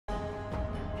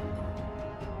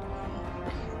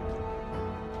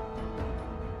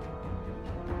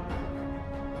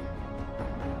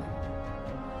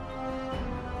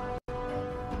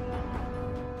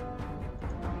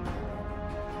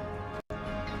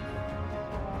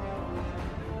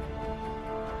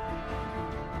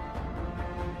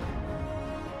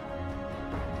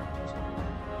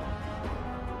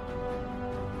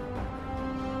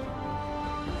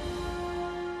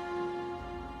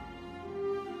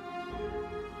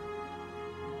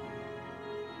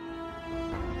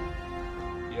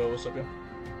what's up, yo?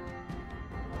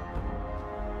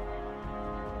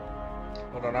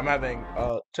 Hold on, I'm having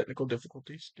technical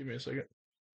difficulties. Give me a second.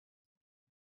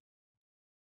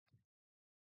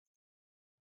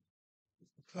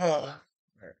 Alright.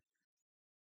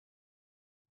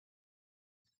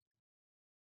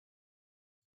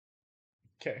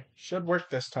 Okay, should work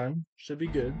this time. Should be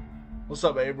good. What's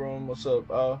up, Abram? What's up,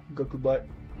 Goku Black?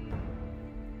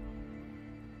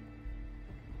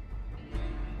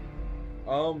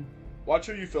 Watch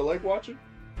who you feel like watching.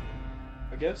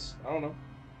 I guess. I don't know.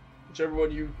 Whichever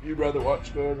one you'd rather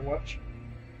watch, go ahead and watch.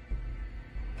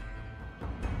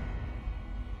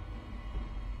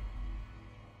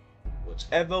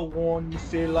 Whichever one you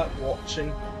feel like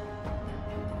watching.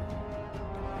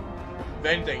 If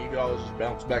anything, you could always just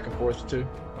bounce back and forth too.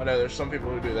 I know there's some people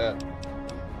who do that.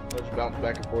 They'll just bounce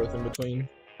back and forth in between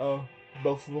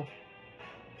both of them.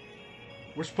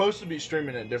 We're supposed to be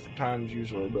streaming at different times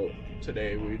usually, but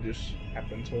today we just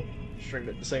happen to stream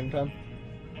at the same time.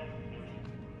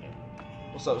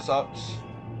 What's up, Socks?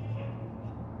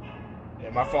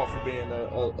 Yeah, my fault for being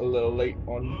a little late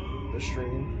on the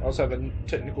stream. I was having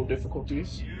technical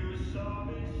difficulties.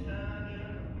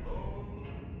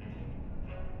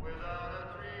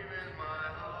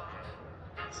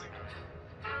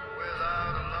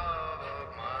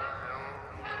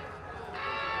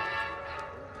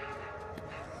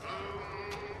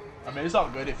 I mean, it's all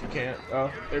good if you can't,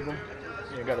 Abram.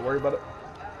 You ain't gotta worry about it.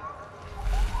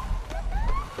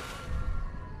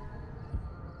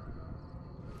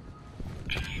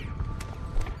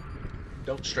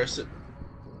 Don't stress it.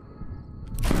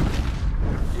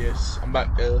 Yes, I'm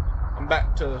back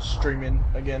to streaming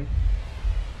again.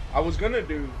 I was gonna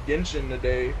do Genshin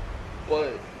today,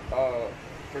 but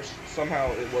somehow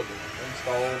it wasn't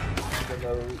installed, even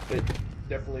though it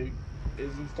definitely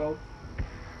is installed.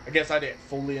 I guess I didn't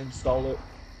fully install it,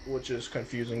 which is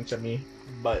confusing to me,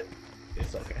 but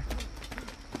it's okay.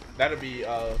 That'll be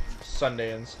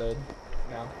Sunday instead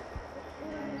now.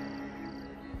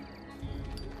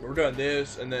 We're doing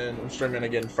this, and then I'm streaming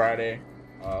again Friday,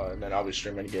 and then I'll be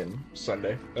streaming again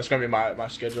Sunday. That's gonna be my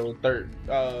schedule.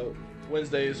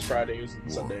 Wednesdays, Fridays,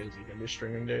 and Sundays are gonna be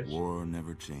streaming days. War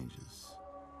never changes.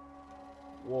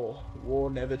 War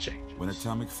never changes. When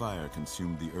atomic fire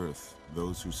consumed the earth,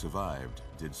 those who survived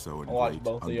did so in I watch great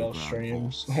both of y'all underground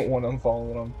streams. vaults. One I'm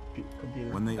following on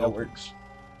computer. When they that opened, works.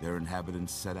 their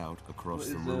inhabitants set out across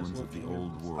the What is ruins this? of the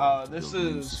old world. to This build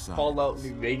new is societies, Fallout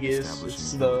New Vegas. establishing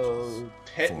It's villages,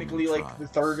 technically forming like the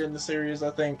tribes. third in the series, I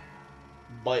think.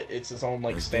 But it's its own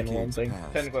like As standalone decades thing.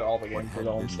 passed, Technically all the what games are had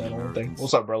their own been the standalone thing. American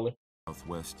What's up, Broly?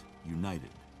 Southwest united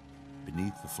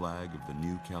beneath the flag of the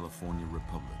new California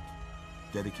Republic,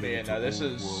 dedicated Man, to this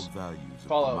old is world values of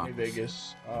Fallout New democracy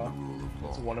Vegas. and the rule of law.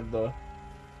 It's one of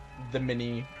the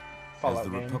mini As Fallout the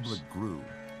games. Republic grew,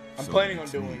 I'm so planning did on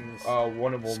its doing needs.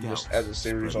 one of them just Scouts as a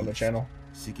series on the spread channel.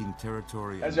 east, seeking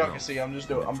territory As and y'all can wealth see, I'm in the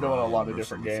doing dry a lot and of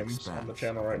different merciless games on the expanse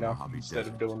channel of right the now Mojave instead of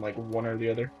Desert. doing like one or the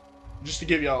other. Just to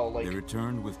give y'all like They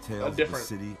returned with tales of a different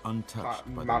city untouched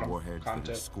by amount the of warheads that content.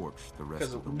 had scorched the rest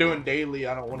because of the doing world. daily,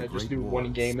 I don't and want to the just Great do War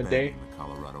one game a spanning day. the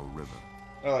Colorado River.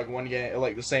 Or like one game,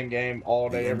 like the same game all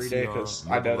The day, every day, NCR because I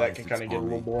know that mobilized can its kind of get a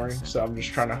little army boring. and So I'm sent just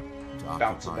east trying to to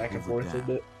bounce it occupy back and Hoover forth a Dam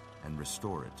bit. and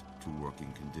restore it to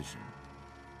working condition.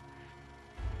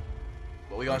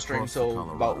 But we gonna stream Across the till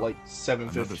Colorado, about like another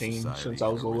 7:15 society since I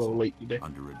was had a little arisen late today.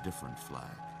 under a different flag.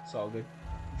 It's all good.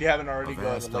 If you haven't already, A go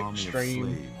ahead vast and like army the of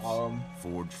stream. slaves,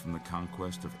 forged from the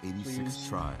conquest of 86 please.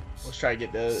 tribes. Let's try to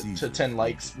get to Caesar 10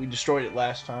 likes. We destroyed it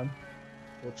last time,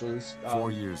 which was 4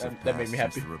 years have that made passed me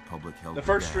since happy. the Republic held The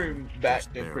first ground, stream back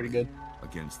just did pretty barely, good,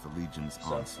 against the Legion's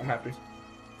so onslaught. I'm happy.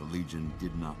 The Legion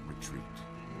did not retreat.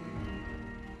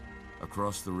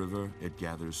 Across the river, it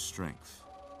gathers strength.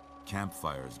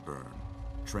 Campfires burn.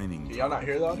 Training. Can y'all not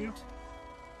hear the grounds audio? heat.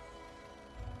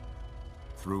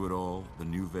 Through it all, the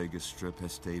New Vegas Strip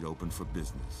has stayed open for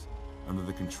business, under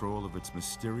the control of its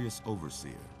mysterious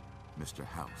overseer, Mr.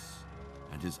 House,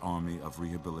 and his army of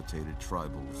rehabilitated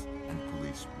tribals and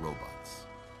police robots.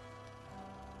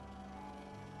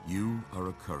 You are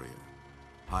a courier,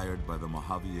 hired by the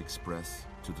Mojave Express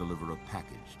to deliver a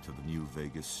package to the New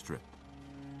Vegas Strip.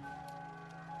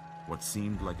 What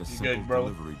seemed like a simple good, bro?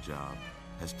 delivery job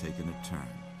has taken a turn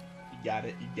You got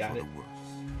it. You got for it. the worse.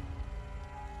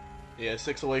 Yeah,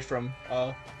 6 away from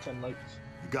 10 likes.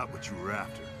 You got what you were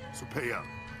after, so pay up.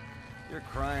 You're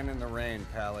crying in the rain,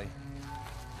 Pally.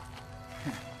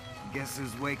 Guess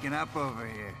who's waking up over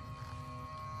here?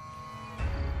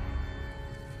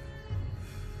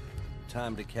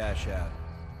 Time to cash out.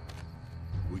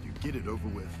 Will you get it over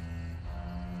with?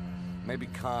 Maybe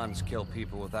cons kill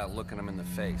people without looking them in the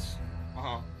face. Uh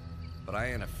huh. But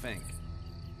I ain't a Fink.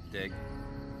 Dig?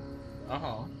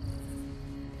 Uh-huh.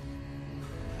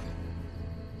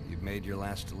 You've made your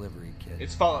last delivery, kid.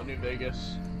 It's Fallout New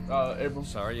Vegas. Abram.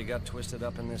 Sorry you got twisted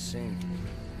up in this scene.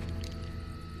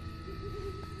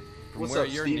 From What's where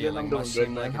up, you're Steven? kneeling I'm doing must good,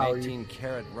 seem man. like How are an you?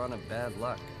 18-carat run of bad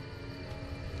luck.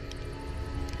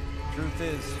 Truth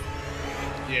is,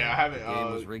 Yeah, I The game was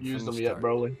haven't rigged used from them the yet, start.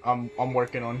 Broly. I'm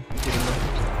working on getting them.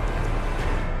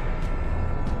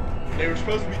 They were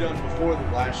supposed to be done before the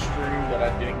last stream, but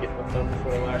I didn't get them done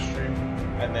before the last stream,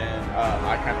 and then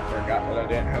I kind of forgot that I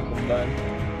didn't have them done.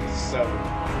 So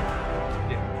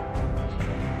yeah,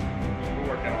 we're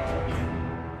working on it.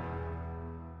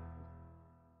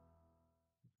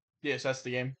 Yes, that's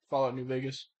the game. Fallout New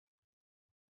Vegas.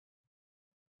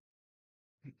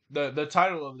 The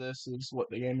title of this is what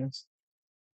the game is.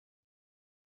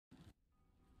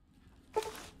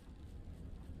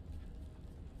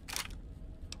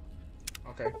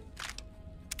 Okay.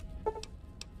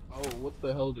 Oh, what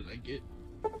the hell did I get?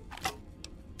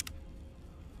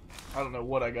 I don't know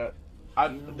what I got.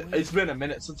 It's been a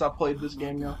minute since I played this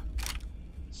game now,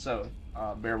 so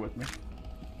bear with me.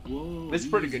 Whoa, It's a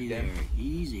pretty good easy game. there,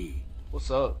 easy.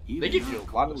 What's up? You've They been give you out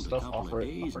a lot of cold a stuff couple off of it. I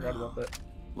days forgot now. about that.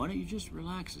 Why don't you just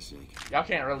relax a second? Y'all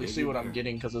can't really Maybe see what I'm there.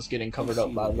 getting because it's getting Let's covered see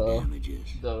up by what the damage is.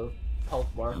 the health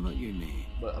bar. How about your name?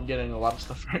 But I'm getting a lot of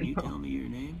stuff right Can you now. tell me your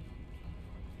name?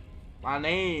 My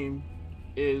name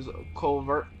is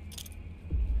Colvert.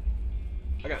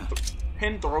 I got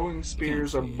pin throwing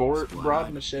spears, a Can't say it's what I broad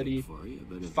could machete, do for you,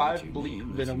 but if 5 that's your bleak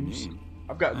name, that's your venoms. name.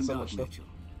 I've gotten I'm so Doc much stuff. Mitchell.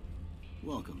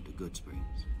 Welcome to Good Springs.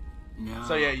 Now,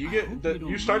 So yeah, you I get hope the, don't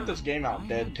you start mind. this game out I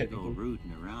dead had to go technically.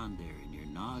 rooting around there in your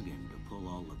noggin to pull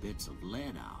all the bits of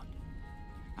lead out.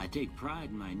 I take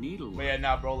pride in my needlework. But yeah,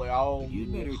 now, Broly, I'll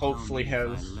You'd better hopefully tell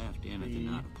me have if I left anything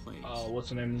the out of place. what's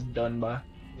the name done by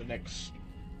the next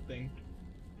thing.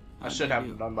 I How'd should they have do?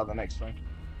 them done by the next thing.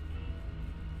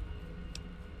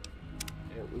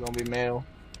 Yeah, we're gonna be male.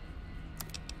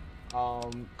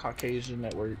 Caucasian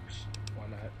networks. Why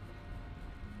not?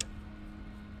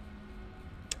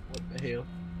 What the hell?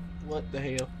 What the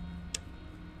hell?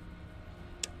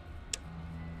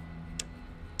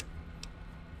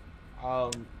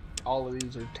 All of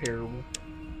these are terrible.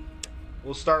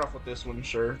 We'll start off with this one,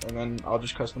 sure, and then I'll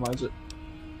just customize it.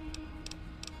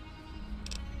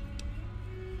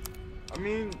 I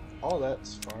mean, all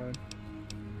that's fine.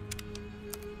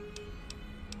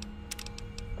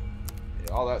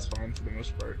 Yeah, all that's fine for the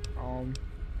most part.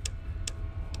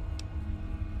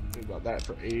 Think about that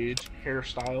for age.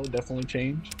 Hairstyle definitely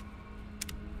changed.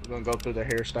 We're gonna go through the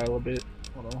hairstyle a bit.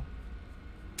 Hold on.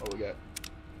 What we got?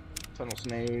 Tunnel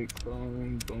snake.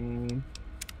 Boom, boom.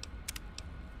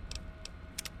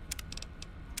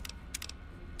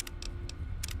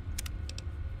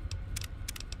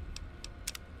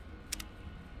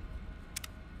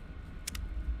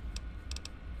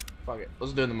 Fuck it.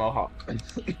 Let's do the mohawk.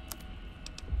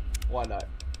 Why not?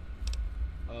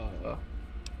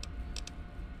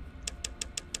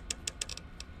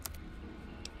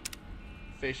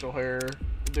 Facial hair.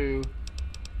 Do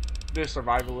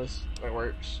survivalist. That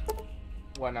works.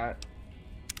 Why not?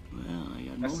 Well, I got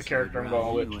That's most the of character it I'm right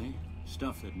going with. anyway.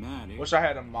 Stuff that matters. Wish I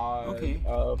had a mod. Okay.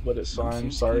 But it's Don't fine. seem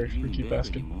to Sorry keep you for in keep bed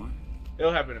asking. anymore.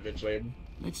 It'll happen eventually.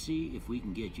 Let's see if we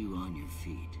can get you on your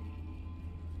feet.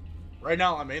 Right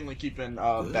now, I'm mainly keeping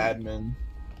Good. Badman.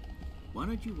 Why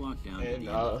don't you walk down to And, the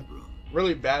end of the room?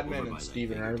 Really, Over Badman by and that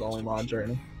Steven big are the only test mods right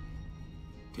machine now.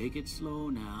 there. Take it slow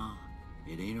now.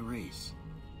 It ain't a race.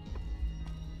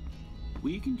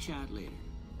 We can chat later.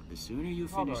 The sooner you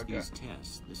How do finish I these get-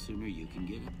 tests, the sooner you can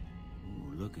get it.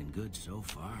 Ooh, looking good so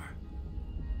far.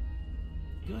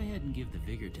 Go ahead and give the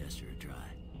vigor tester a try.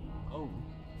 Oh,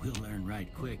 We'll learn right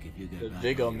quick if you got the back on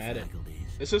your Vigomatic.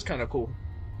 faculties. This is kind of cool.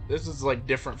 This is like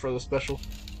different for the special.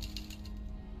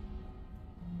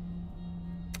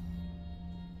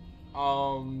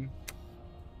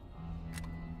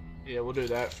 Yeah, we'll do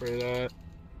that for that.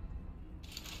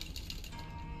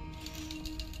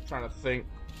 Trying to think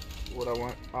what I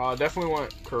want. Definitely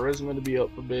want charisma to be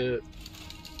up a bit.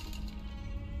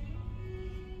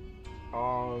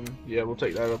 Yeah, we'll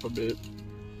take that up a bit.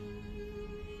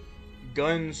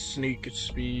 Gun sneak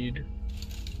speed.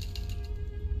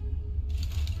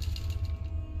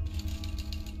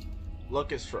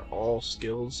 Luck is for all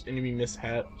skills. Enemy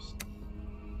mishaps.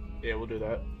 Yeah, we'll do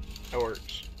that. That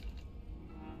works.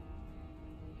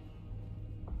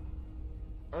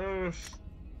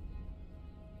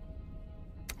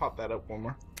 Pop that up one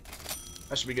more.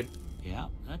 That should be good. Yeah,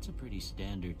 that's a pretty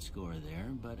standard score there,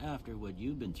 but after what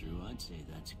you've been through, I'd say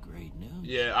that's great news.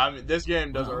 Yeah, I mean, this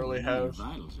game doesn't Well, really you know have your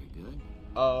vitals are good.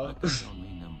 But that don't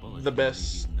mean them bullets the can really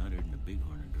best be nuttered in a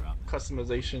bighorn and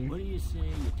customization. What do you say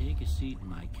you take a seat in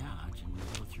my couch and we'll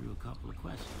go through a couple of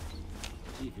questions?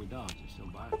 See if your dogs are still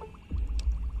barking.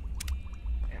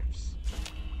 Amps.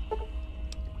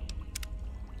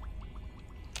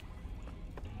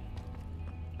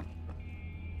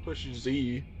 Push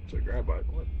Z to grab bike.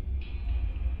 What?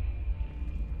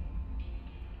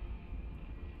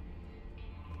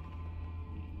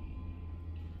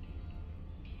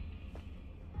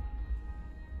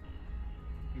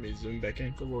 Let me zoom back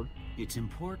in, good lord. It's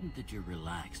important that you're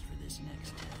relaxed for this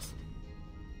next test.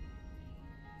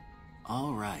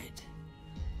 All right.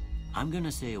 I'm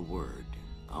gonna say a word.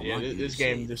 I Yeah, want you this to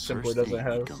say game the just simply first doesn't thing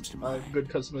that have comes to mind. good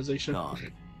customization. Dog.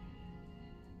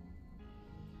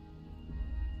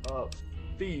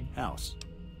 Feed, House.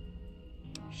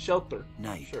 shelter,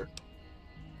 Night. sure.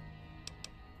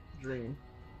 Dream,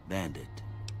 Bandit.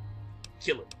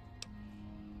 killer,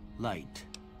 Light.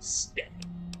 stack.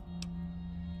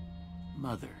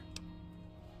 Mother.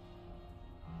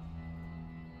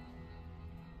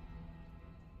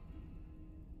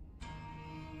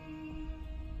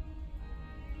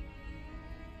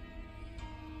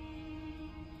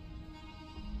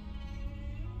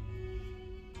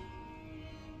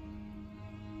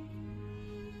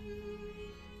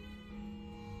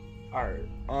 Alright,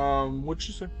 what'd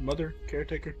you say? Mother,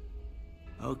 caretaker?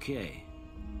 Okay.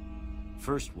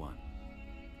 First one.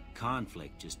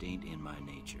 Conflict just ain't in my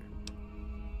nature.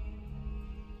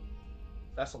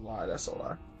 That's a lie, that's a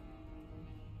lie.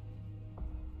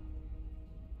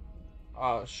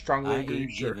 Strongly I agree,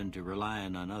 ain't sure. given to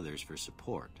relying on others for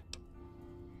support.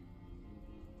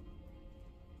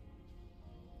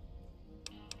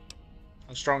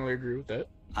 I strongly agree with that.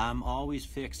 I'm always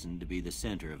fixing to be the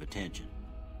center of attention.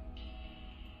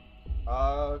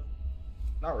 Not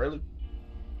really.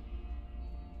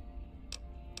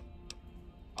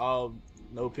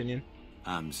 No opinion.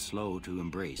 I'm slow to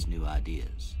embrace new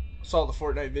ideas. Saw the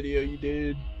Fortnite video you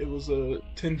did. It was a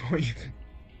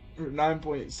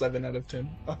 9.7 out of 10.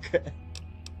 Okay.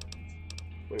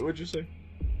 Wait, what'd you say?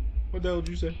 What the hell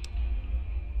did you say?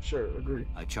 Sure, agree.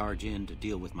 I charge in to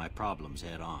deal with my problems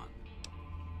head on.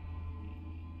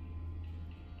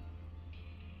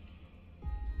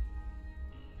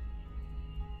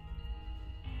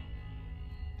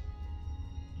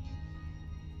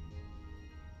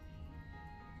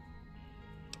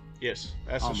 Yes,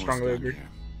 that's a Almost strongly done agree. here.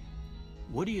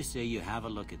 What do you say you have a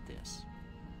look at this?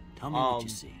 Tell me what you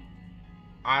see.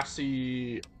 I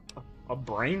see a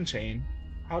brain chain.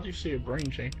 How do you see a brain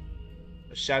chain?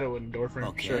 A shadow endorphin.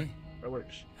 Okay. Sure, that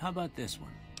works. How about this one?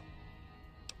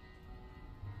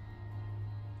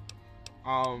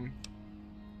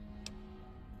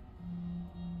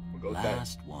 We'll go with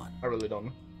Last one. that. I really don't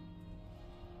know.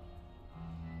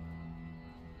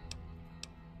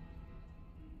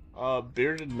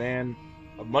 Bearded man,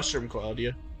 a mushroom cloud,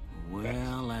 yeah.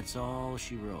 Well, that's all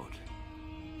she wrote.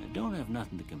 I don't have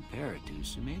nothing to compare it to,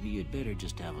 so maybe you'd better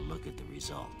just have a look at the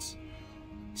results.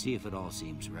 See if it all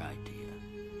seems right to you.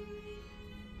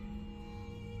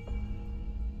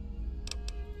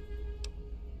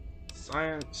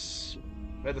 Science,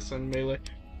 medicine, melee.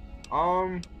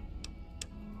 I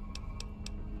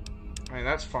mean,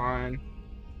 that's fine.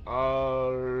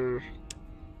 I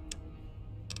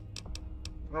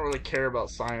don't really care about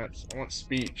science. I want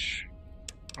speech.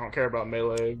 I don't care about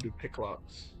melee. Do pick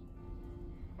locks.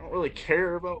 I don't really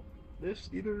care about this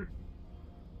either.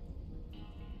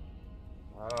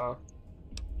 I'll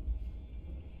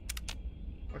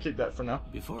keep that for now.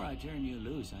 Before I turn you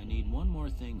loose, I need one more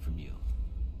thing from you.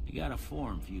 I got a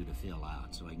form for you to fill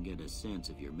out so I can get a sense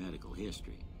of your medical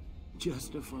history.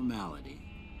 Just a formality.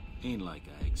 Ain't like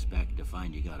I expect to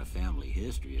find you got a family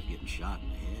history of getting shot in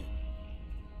the head.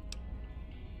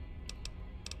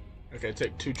 Okay,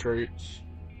 take 2 traits.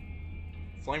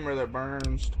 Flamer that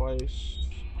burns twice.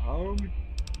 I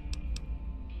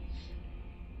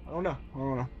don't know.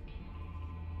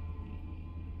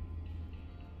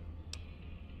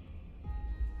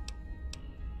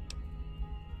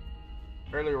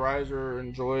 Early riser,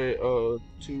 enjoy +2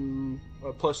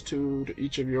 to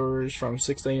each of yours from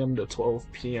 6 a.m. to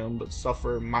 12 p.m. but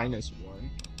suffer -1.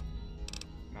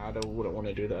 Nah, I wouldn't want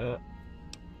to do that.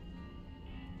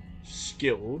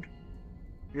 Skilled.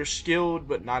 You're skilled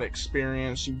but not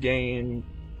experienced. You gain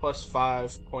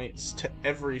 +5 points to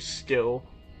every skill,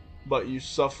 but you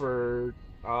suffer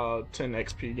 10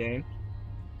 XP gain.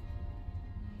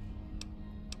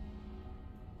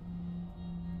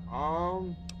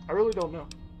 I really don't know.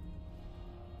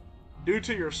 Due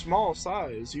to your small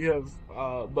size, you have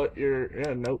but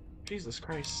nope. Jesus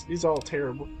Christ, these are all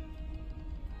terrible.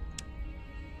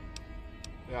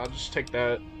 Yeah, I'll just take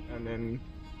that, and then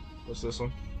what's this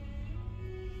one?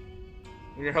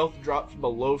 When your health drops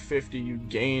below 50, you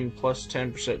gain plus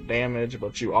 10% damage,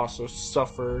 but you also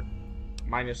suffer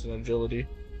minus an agility.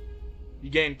 You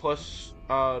gain plus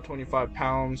 25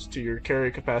 pounds to your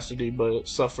carry capacity, but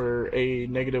suffer a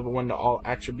 -1 to all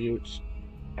attributes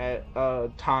at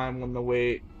a time when the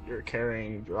weight you're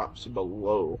carrying drops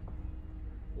below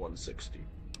 160.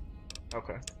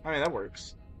 Okay. I mean, that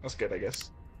works. That's good, I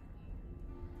guess.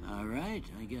 All right,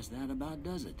 I guess that about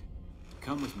does it.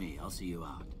 Come with me, I'll see you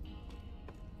out.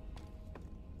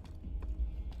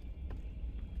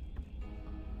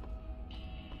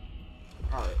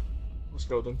 Alright. Let's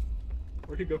go then.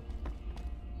 Where'd he go?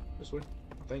 This way,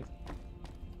 I think.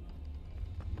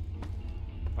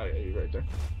 Oh yeah, you're right there.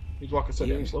 He's walking so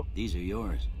damn Here, slow. these are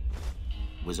yours.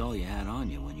 Was all you had on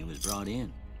you when you was brought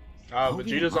in. I hope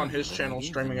you Vegeta's don't on mind, his but I channel gave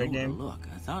streaming the a note game. Look,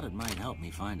 I thought it might help me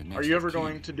find an Are you ever extra key.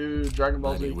 going to do Dragon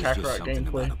Ball But Z it was just Kakarot something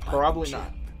about gameplay? a platinum Probably chip.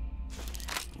 not.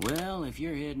 Well, if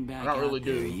you're heading back I don't really out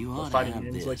there, do you the ought to fighting have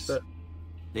games this. like that.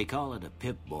 They call it a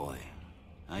Pip-Boy.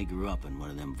 I grew up in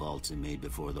one of them vaults they made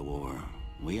before the war.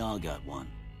 We all got one.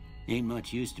 Ain't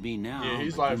much use to be now, Yeah,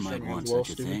 he's but live you might streaming want as well,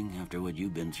 such a Steven. thing after what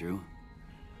you've been through.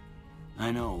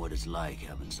 I know what it's like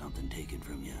having something taken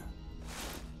from you.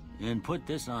 And put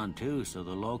this on too, so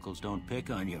the locals don't pick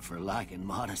on you for lacking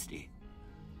modesty.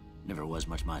 Never was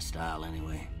much my style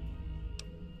anyway.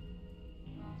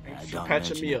 Thanks for Don't patching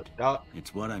mention me it. up, Doc.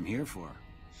 It's what I'm here for.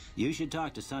 You should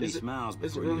talk to Sunny Is it- Smiles is it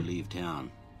before you really? leave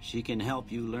town. She can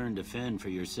help you learn to fend for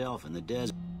yourself in the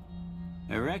desert.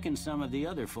 I reckon some of the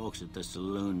other folks at the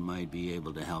saloon might be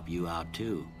able to help you out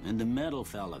too. And the metal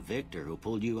fella, Victor, who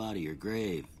pulled you out of your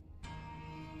grave.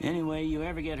 Anyway, you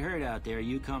ever get hurt out there,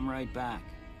 you come right back.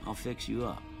 I'll fix you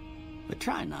up. But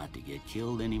try not to get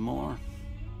killed anymore.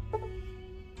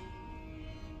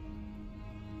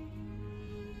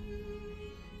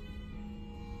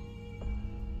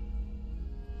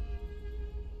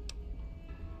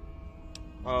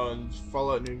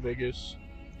 Fallout New Vegas.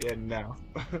 Yeah, no.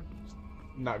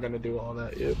 Not gonna do all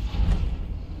that yet.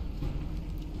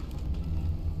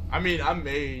 I mean, I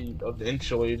may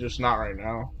eventually, just not right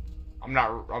now.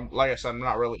 Like I said, I'm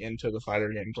not really into the fighter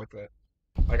games like that.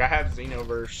 Like, I have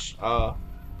Xenoverse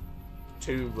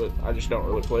 2, but I just don't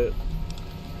really play it.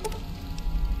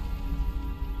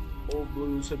 Old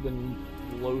blues have been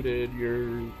loaded.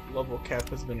 Your level cap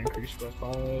has been increased by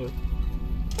 5.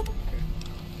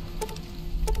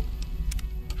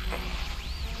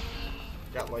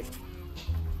 Got like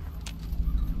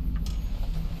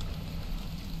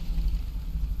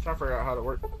trying to figure out how to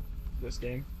work this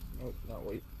game. Nope, not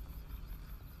wait.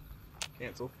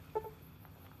 Cancel.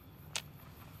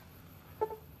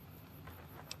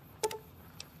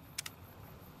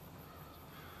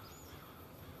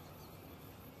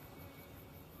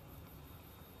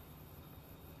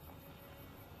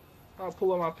 I'll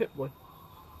pull out my Pip-Boy.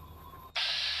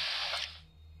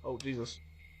 Oh Jesus.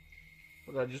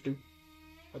 What did I just do?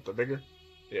 That's the bigger?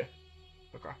 Yeah.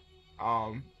 Okay.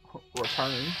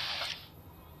 Return.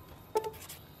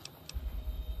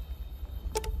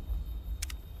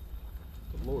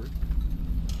 Good Lord.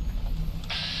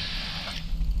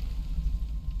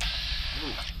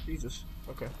 Ooh, Jesus.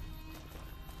 Okay.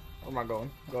 Where am I going?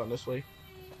 I'm going this way.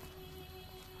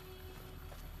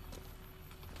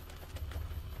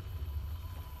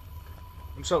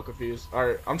 I'm so confused.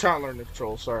 Alright, I'm trying to learn the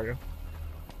controls, sorry.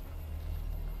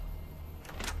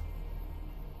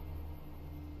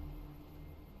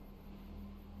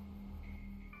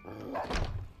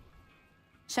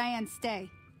 Cheyenne, stay.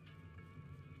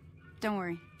 Don't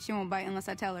worry, she won't bite unless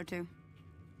I tell her to.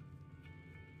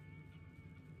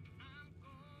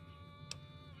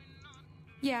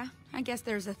 Yeah, I guess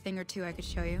there's a thing or two I could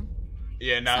show you.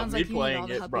 Yeah, now Sounds me like you need all playing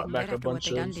the it help you brought can back get a after what bunch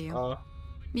they done to you. of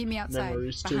Meet me outside,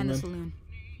 memories too, behind the man. saloon.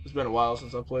 It's been a while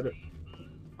since I played it.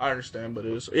 I understand, but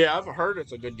it is. Yeah, I've heard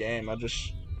it's a good game. I don't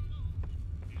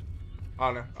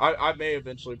know. I may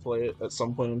eventually play it at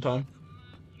some point in time.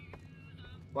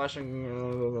 Flashing.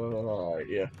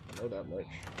 Yeah, I know that much.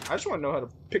 I just want to know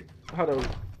how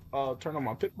to turn on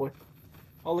my Pip-Boy.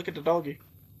 Oh, look at the doggy.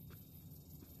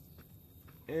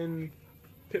 In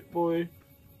Pip-Boy.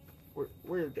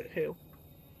 Where the hell?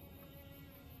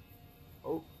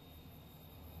 Oh.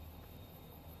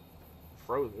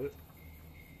 Froze it.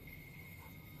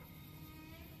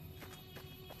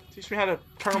 Teach me how to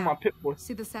turn on my Pip-Boy.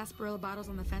 See the sarsaparilla bottles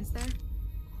on the fence there?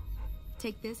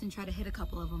 Take this and try to hit a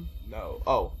couple of them. No.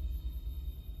 Oh.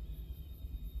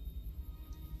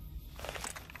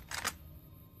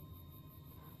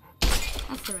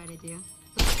 That's the right idea.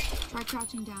 Try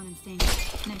crouching down and staying.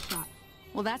 Nice shot.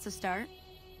 Well, that's a start.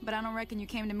 But I don't reckon you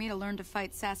came to me to learn to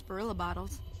fight sarsaparilla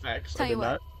bottles. Facts. Tell I you did what.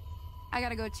 not. I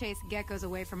gotta go chase geckos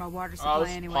away from our water Oh, supply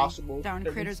it's anyway. possible. Darn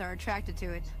Maybe. critters are attracted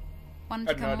to it. Why don't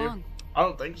I you had no come idea. along? I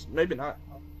don't think so. Maybe not.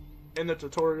 In the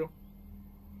tutorial.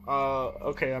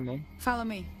 Okay, I'm in. Follow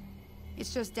me.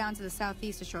 It's just down to the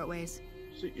southeast a short ways.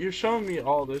 So you're showing me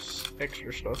all this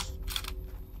extra stuff.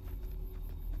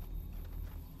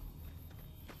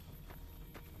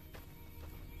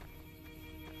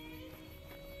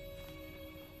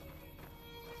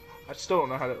 I still don't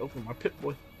know how to open my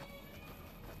Pip-Boy.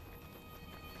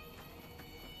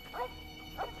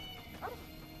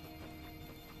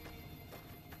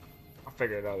 I'll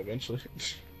figure it out eventually.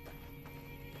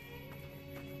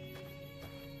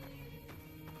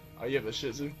 Oh, you have a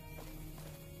Shih Tzu?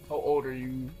 How old are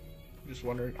you? Just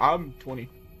wondering. I'm 20.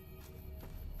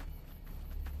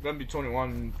 I'm gonna be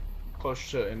 21 close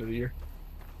to the end of the year.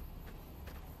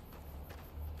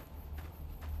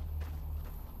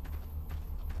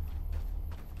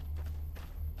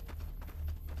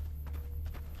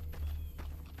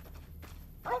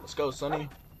 Let's go, Sonny.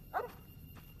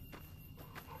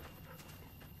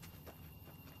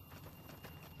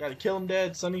 Gotta kill him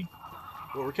dead, Sonny.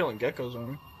 Well, we're killing geckos, aren't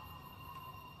we?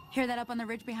 Hear that up on the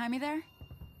ridge behind me there?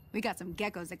 We got some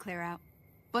geckos to clear out.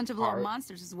 Bunch of little Alright.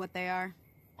 monsters is what they are.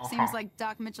 Uh-huh. Seems like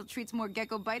Doc Mitchell treats more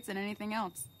gecko bites than anything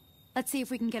else. Let's see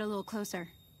if we can get a little closer.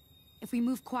 If we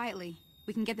move quietly,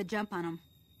 we can get the jump on them.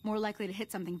 More likely to hit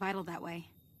something vital that way.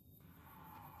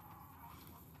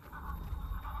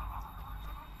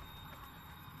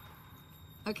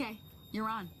 Okay, you're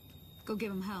on. Go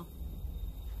give him hell.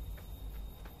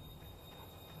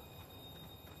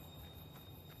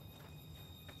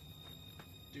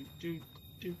 Do.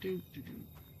 Got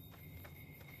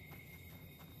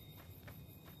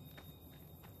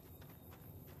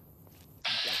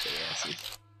their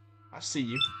asses. I see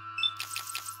you.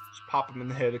 Just pop him in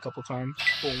the head a couple times.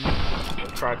 Boom. Or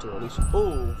try to at least.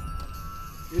 Oh,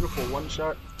 beautiful one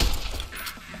shot.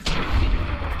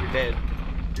 You're dead.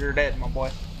 You're dead, my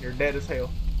boy. You're dead as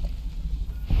hell.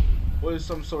 What is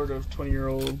some sort of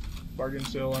 20-year-old bargain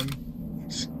sale?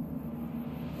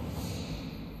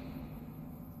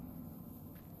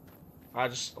 A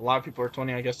lot of people are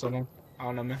 20, I guess. I don't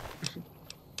know, man.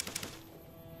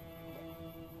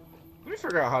 Let me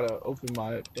figure out how to open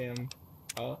my damn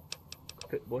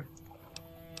Pip-Boy.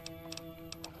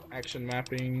 Action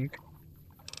mapping.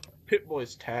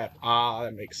 Pip-Boy's tap. Ah,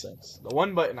 that makes sense. The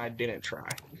one button I didn't try.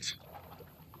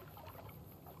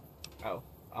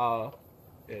 Oh,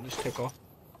 yeah, just take off.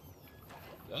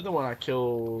 The other one I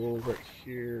killed right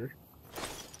here.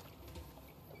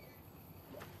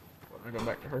 I'm going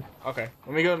back to her. Okay,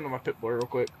 let me go into my Pip-Boy real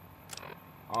quick.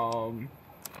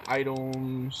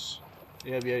 Items.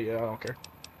 Yeah, I don't care.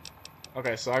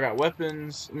 Okay, so I got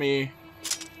weapons.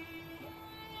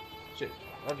 Shit,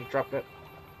 I just dropped that.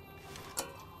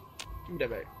 Give me that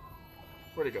back.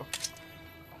 Where'd it go?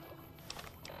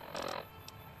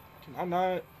 Can I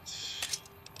not?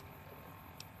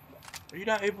 Are you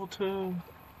not able to?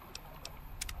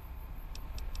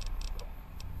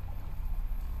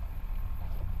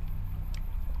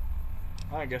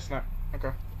 I guess not.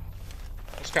 Okay.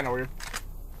 That's kind of weird.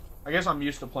 I guess I'm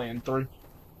used to playing 3.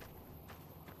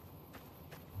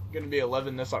 Gonna be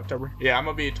 11 this October. Yeah, I'm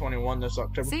gonna be 21 this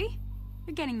October. See?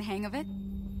 You're getting the hang of it.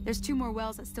 There's 2 more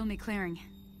wells that still need clearing.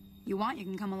 You want, you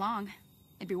can come along.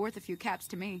 It'd be worth a few caps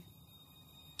to me.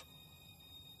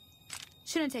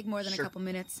 Shouldn't take more than Sure. a couple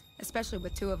minutes, especially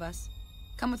with 2 of us.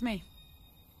 Come with me.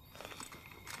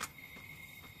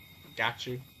 Got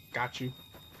you. Got you.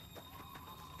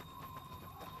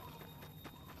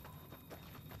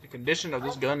 The condition of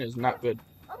this gun is not good.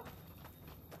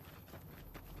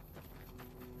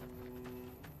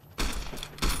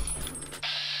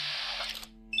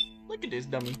 Look at this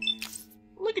dummy.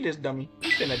 Look at this dummy.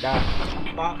 He's gonna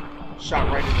die. Bop.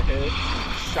 Shot right in the head.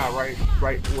 Shot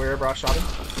right wherever I shot him.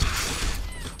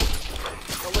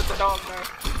 Don't let the dog die.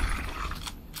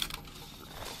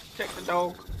 Protect the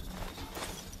dog.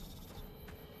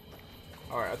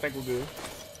 Alright, I think we're good.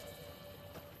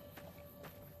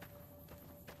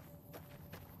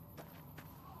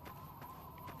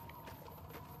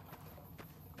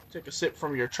 Take a sip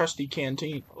from your trusty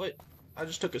canteen. Wait, I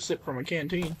just took a sip from a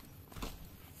canteen.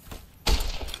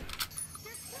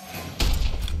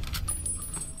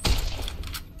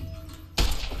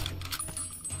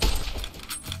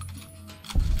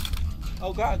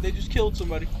 Oh god, they just killed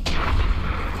somebody.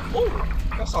 Oh,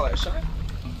 I saw that shot.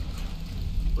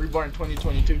 Reborn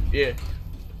 2022. Yeah.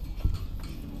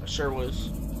 I sure was.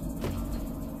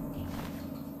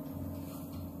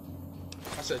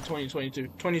 I said 2022.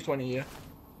 2020, yeah.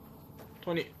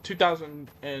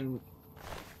 2000 and...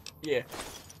 Yeah.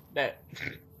 That.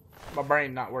 My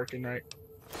brain not working right.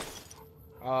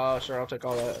 Sure, I'll take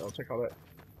all that. I'll take all that.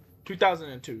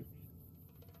 2002.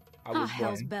 I was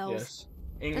hell's born. bells. Yes.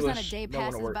 There's English. not a day no one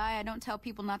to passes work. by I don't tell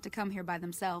people not to come here by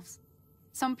themselves.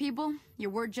 Some people, your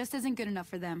word just isn't good enough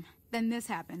for them. Then this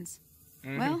happens.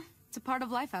 Well, it's a part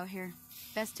of life out here.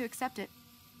 Best to accept it.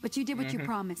 But you did what you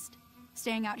promised.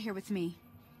 Staying out here with me.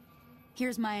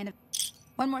 Here's my end of...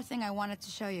 One more thing I wanted to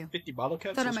show you. 50 bottle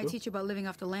caps. Thought I Let's might go. teach you about living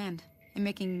off the land and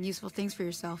making useful things for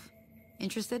yourself.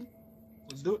 Interested?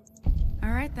 Let's do it.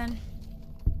 Alright then.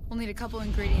 We'll need a couple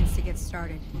ingredients to get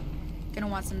started. Gonna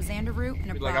want some xander root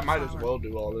and a Like, I brock might as flower. well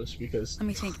do all this because Let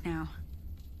me think now.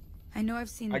 I know I've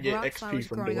seen I get brock XP flowers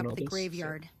from growing doing up all at the this, so-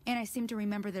 graveyard, and I seem to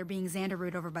remember there being xander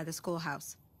root over by the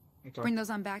schoolhouse. okay. Bring those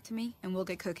on back to me, and we'll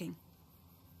get cooking.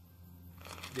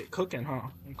 Get cooking, huh?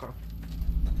 Okay.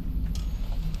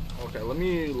 Okay, let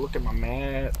me look at my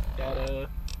map, data,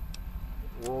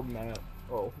 world map.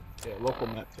 Oh, yeah, local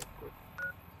map. Quick.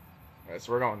 Alright,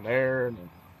 so we're going there and then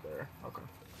there. Okay.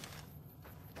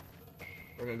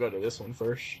 We're gonna go to this one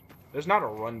first. There's not a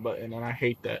run button, and I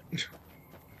hate that.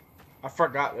 I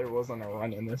forgot there wasn't a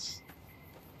run in this.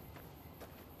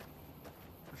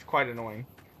 It's quite annoying.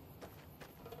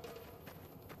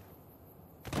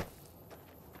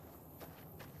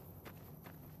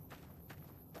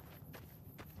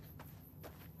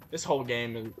 This whole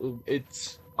game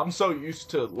is I'm so used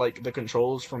to like the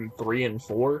controls from 3 and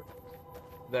 4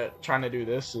 that trying to do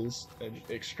this is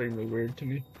extremely weird to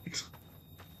me.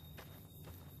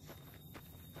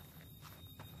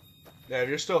 Yeah, if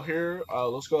you're still here,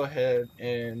 let's go ahead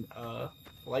and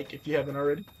like if you haven't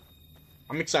already.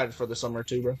 I'm excited for the summer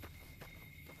too, bro.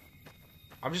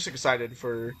 I'm just excited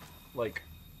for like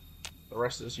the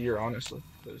rest of this year, honestly,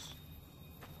 because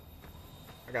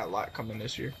I got a lot coming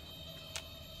this year.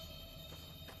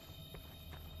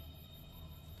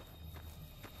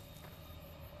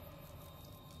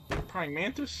 Praying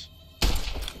mantis.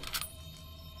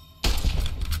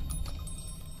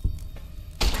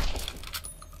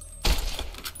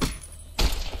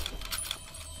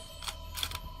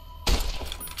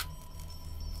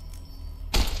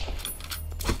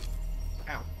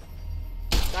 Ow.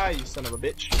 Die, you son of a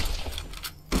bitch.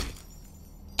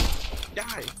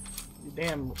 Die, you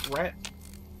damn rat.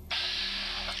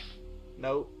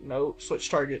 No, no, switch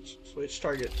targets. Switch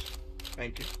targets.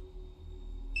 Thank you.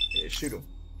 Yeah, shoot him.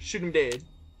 Shoot him dead.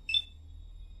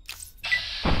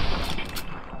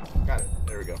 Got it.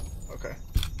 There we go. Okay.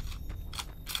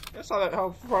 I saw that, how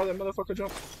far that motherfucker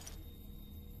jumped.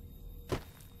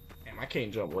 Damn, I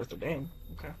can't jump worth a damn.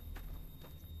 Okay.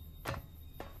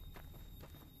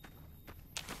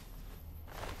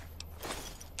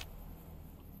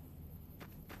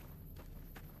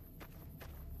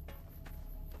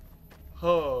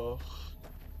 Oh.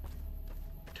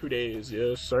 2 days,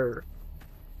 yes, sir.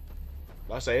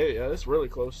 I say, yeah, it's really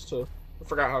close to. I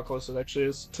forgot how close it actually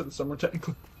is to the summer,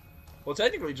 technically. Well,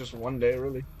 technically just 1 day,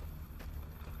 really.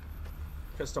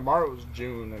 Because tomorrow is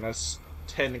June, and that's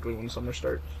technically when summer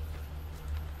starts.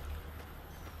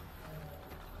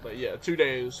 But yeah, 2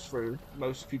 days for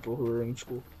most people who are in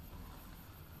school.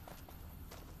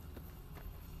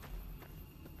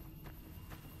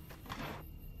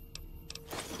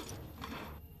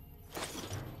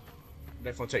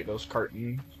 Definitely take those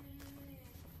cartons.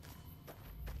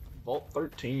 Vault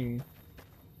 13.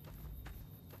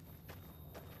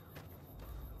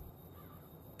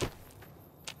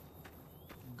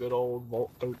 Good old Vault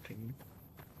 13.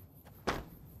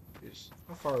 Jeez,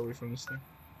 how far are we from this thing?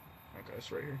 Okay,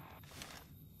 it's right here.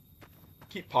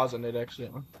 Keep pausing it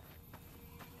accidentally.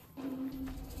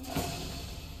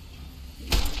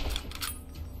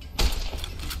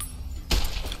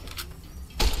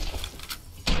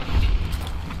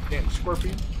 Damn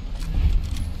Scorpion.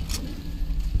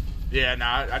 Yeah,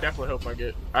 nah, I definitely hope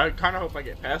I kind of hope I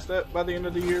get past that by the end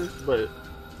of the year, but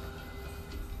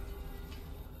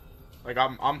like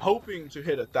I'm hoping to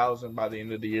hit 1,000 by the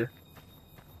end of the year.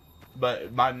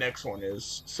 But my next one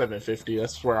is 750.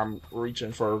 That's where I'm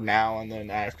reaching for now, and then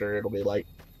after it'll be like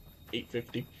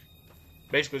 850.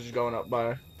 Basically just going up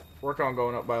by, working on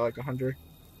going up by like 100.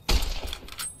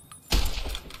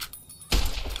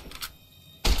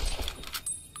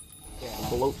 Damn,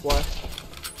 bloat fly.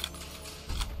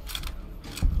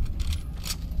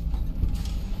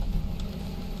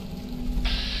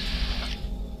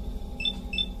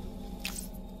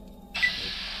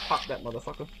 Pop that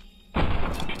motherfucker.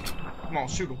 Come on,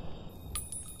 shoot him.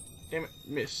 Damn it,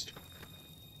 missed.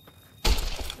 Got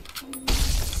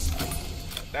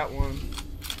that one.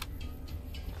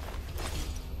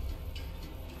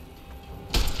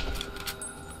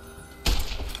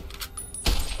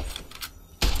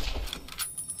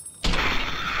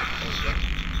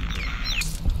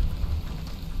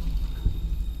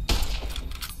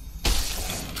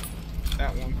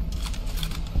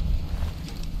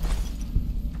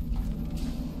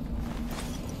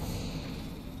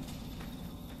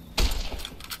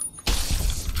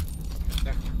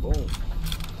 Boom.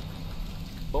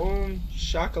 Boom.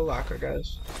 Shakalaka,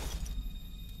 guys.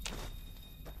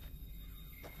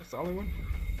 That's the only one?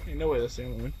 Ain't no way that's the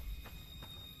only one.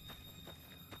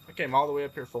 I came all the way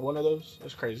up here for one of those?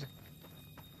 That's crazy.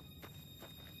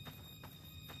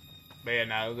 But yeah,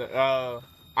 no,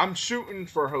 I'm shooting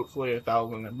for hopefully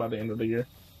 1,000 by the end of the year.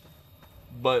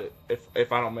 But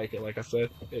if I don't make it, like I said,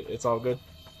 it's all good.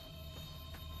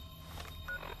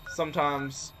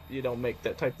 Sometimes you don't make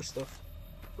that type of stuff,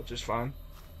 which is fine.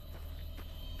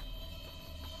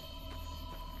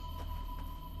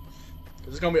 Cause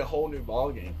it's gonna be a whole new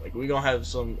ball game. Like we gonna have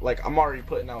some. Like I'm already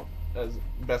putting out as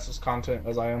best as content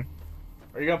as I am.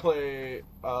 Are you gonna play?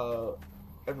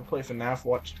 Ever play FNAF?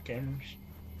 Watch the Cameras.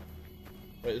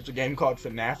 Wait, there's a game called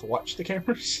FNAF Watch the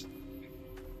Cameras.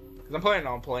 Cause I'm planning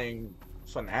on playing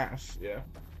FNAF. Yeah.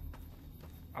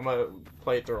 I'm gonna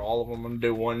play through all of them. I'm gonna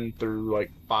do 1 through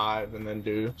like 5, and then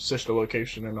do Sister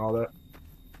Location and all that.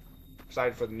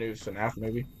 Excited for the new FNAF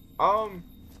movie. I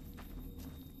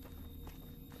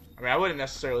mean, I wouldn't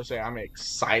necessarily say I'm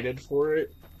excited for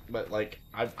it, but like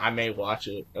I may watch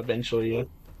it eventually. Yeah.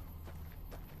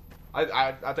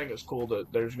 I think it's cool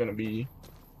that there's gonna be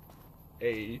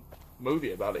a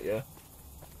movie about it. Yeah.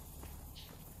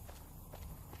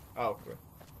 Oh, okay.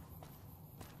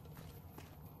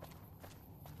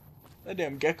 That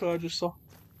damn gecko I just saw.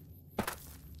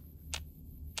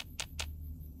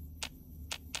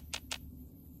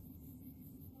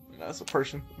 That's a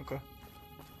person. Okay.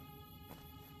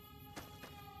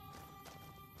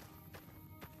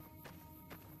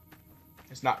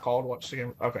 It's not called Watch the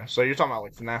Game. Okay, so you're talking about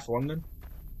like FNAF 1 then?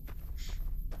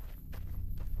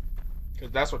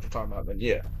 Because that's what you're talking about then.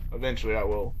 Yeah. Eventually I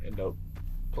will end up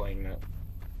playing that.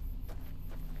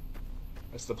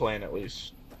 That's the plan at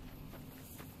least.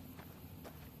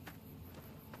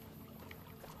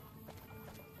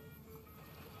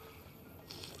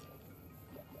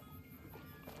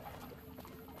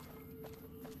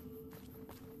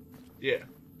 Yeah.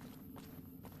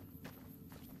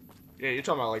 Yeah, you're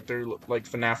talking about like through like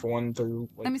FNAF 1 through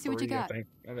like Let me see 3, what you got. I think.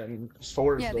 And then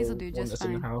 4 is Yeah, the these'll do one just that's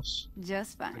in the fine. house.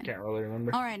 Just I fine. can't really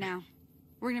remember. All right, now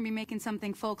we're gonna be making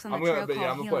something folks on the I'm trail gonna, call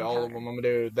yeah, I'm gonna play healing all of powder. them. I'm gonna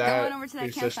do that, Going over to that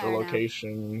do Sister campfire now.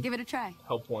 Location, Give it a try.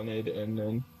 Help Wanted, and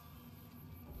then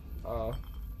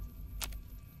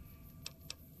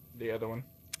the other one.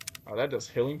 Oh, that does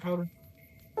healing powder?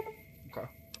 Okay.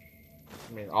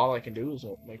 I mean, all I can do is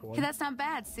make one. Hey, that's not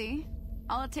bad, see?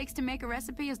 All it takes to make a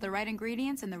recipe is the right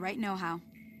ingredients and the right know-how.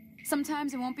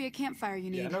 Sometimes it won't be a campfire you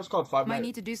need. Yeah, I know it's called Five Might Nights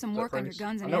need to do some at work on your Freddy's.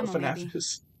 guns and I know ammo, what FNAF maybe.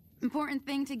 is. Important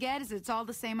thing to get is it's all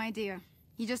the same idea.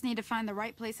 You just need to find the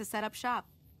right place to set up shop.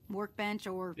 Workbench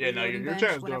or Yeah, no, reloading your bench,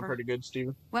 channel's whatever. doing pretty good,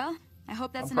 Steven. Well, I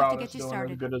hope that's I'm enough proud to of get us you doing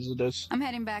started. as good as it is. I'm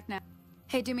heading back now.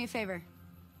 Hey, do me a favor.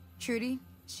 Trudy,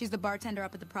 she's the bartender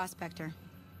up at the Prospector.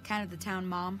 Kind of the town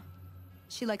mom.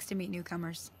 She likes to meet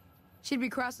newcomers. She'd be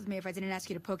cross with me if I didn't ask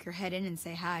you to poke your head in and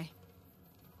say hi.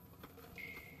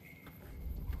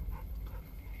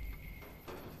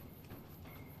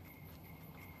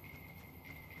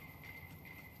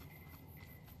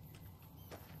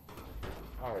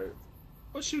 Alright.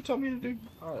 What she told me to do?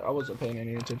 I wasn't paying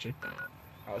any attention.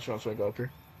 She wants me to go up here.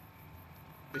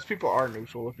 These people are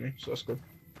neutral with me, so that's good.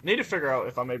 Need to figure out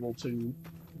if I'm able to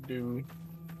do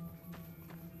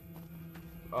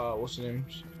what's the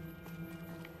names?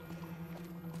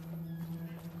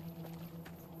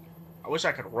 I wish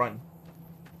I could run.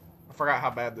 I forgot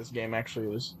how bad this game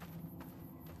actually is.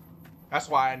 That's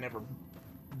why I never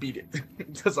beat it.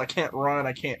 Because I can't run,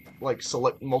 I can't like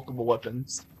select multiple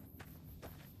weapons.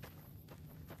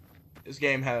 This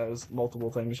game has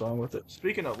multiple things wrong with it.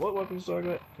 Speaking of, what weapons do I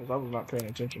got? Because I was not paying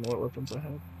attention to what weapons I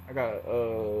had. I got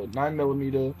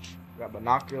 9mm, I got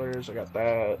binoculars, I got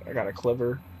that, I got a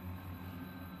clever,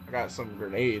 I got some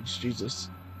grenades, Jesus.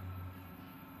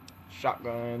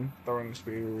 Shotgun, throwing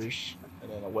spears,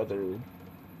 and then a weathered.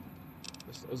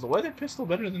 Is the weathered pistol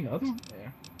better than the other one? Yeah.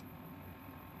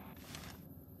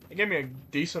 It gave me a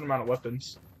decent amount of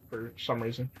weapons for some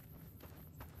reason.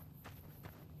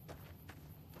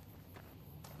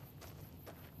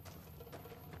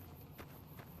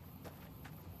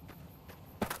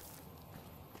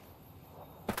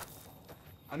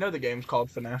 I know the game's called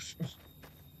FNAF.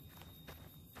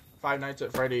 Five Nights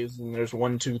at Freddy's, and there's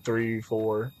 1, 2, 3,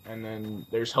 4, and then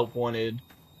there's Help Wanted,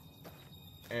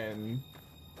 and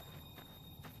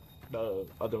the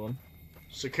other one,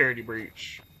 Security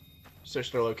Breach,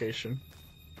 Sister Location.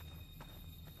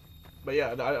 But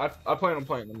yeah, I plan on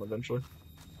playing them eventually.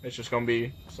 It's just gonna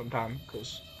be sometime,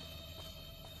 because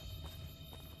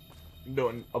I'm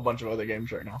doing a bunch of other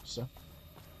games right now, so.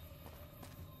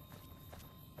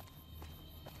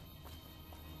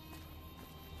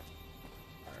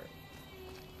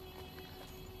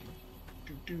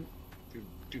 do,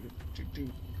 do, do, do,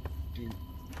 do.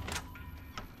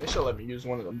 They should let me use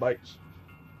one of them bikes.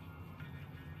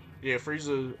 Yeah,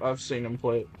 Frieza, I've seen him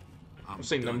play it. I've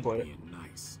seen them play it. Being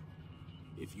nice.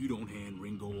 If you don't hand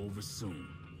Ringo over soon,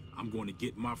 I'm going to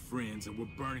get my friends and we're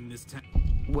burning this town.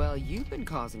 Well, you've been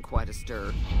causing quite a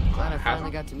stir. Glad I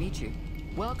finally got to meet you.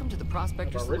 Welcome to the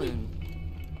Prospector Saloon.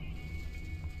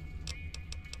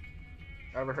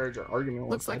 I ever heard your argument.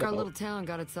 Looks like our little town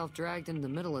got itself dragged into the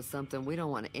middle of something we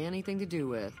don't want anything to do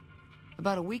with.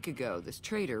 About a week ago, this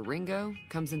traitor, Ringo,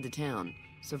 comes into town.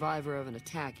 Survivor of an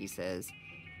attack, he says.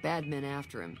 Bad men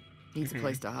after him. Needs a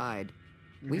place to hide.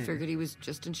 We figured he was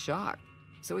just in shock,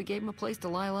 so we gave him a place to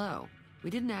lie low. We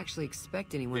didn't actually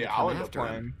expect anyone to come after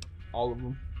him. All of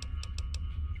them.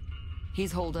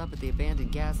 He's holed up at the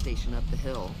abandoned gas station up the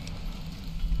hill.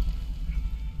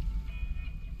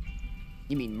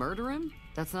 You mean murder him?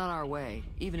 That's not our way,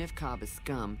 even if Cobb is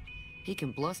scum. He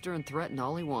can bluster and threaten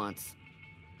all he wants.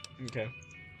 Okay.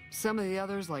 Some of the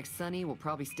others, like Sonny, will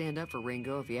probably stand up for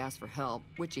Ringo if he asks for help,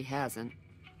 which he hasn't.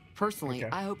 Personally,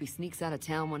 I hope he sneaks out of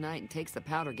town one night and takes the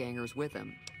powder gangers with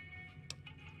him.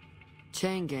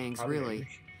 Chain gangs, really.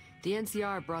 The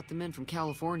NCR brought them in from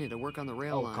California to work on the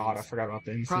rail lines. Oh god, I forgot about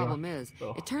the NCR. Problem is,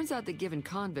 it turns out that giving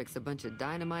convicts a bunch of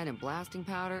dynamite and blasting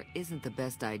powder isn't the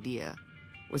best idea.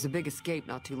 It was a big escape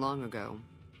not too long ago.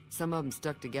 Some of them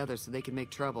stuck together so they could make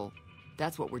trouble.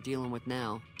 That's what we're dealing with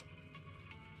now.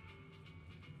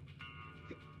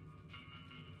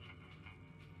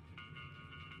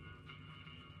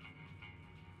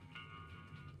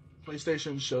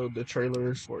 PlayStation showed the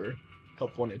trailer for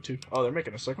Help Wanted 2. Oh, they're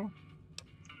making a second one?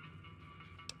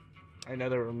 I know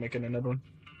they were making another one.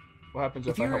 What happens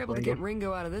if I you were help able Ringo? to get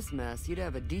Ringo out of this mess, you'd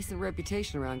have a decent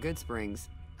reputation around Good Springs.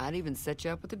 I'd even set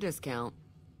you up with a discount.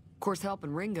 Of course,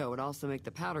 helping Ringo would also make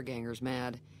the powder gangers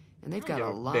mad, and they've got a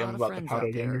lot of friends out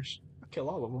there. I kill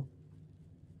all of them.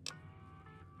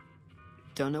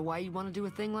 Don't know why you want to do a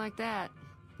thing like that.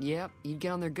 Yep, you'd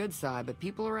get on their good side, but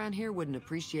people around here wouldn't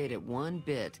appreciate it one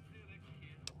bit.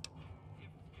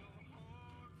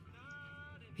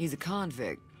 He's a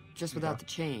convict, just without the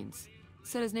chains.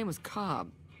 Said his name was Cobb.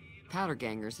 Powder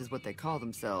gangers is what they call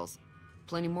themselves.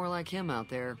 Plenty more like him out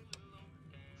there.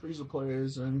 Frieza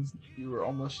players, and you were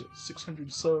almost at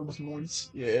 600 subs once.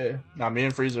 Yeah. Nah, me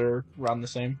and Frieza are around the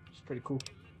same. It's pretty cool.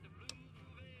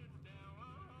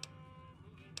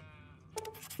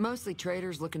 Mostly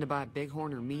traders looking to buy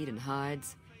bighorn or meat and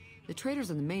hides. The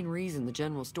traders are the main reason the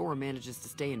general store manages to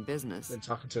stay in business. Been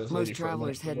talking to this Most lady for a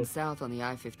travelers minute. heading south on the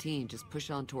I-15 just push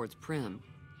on towards Prim,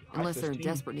 unless they're in I-15?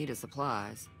 desperate need of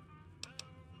supplies.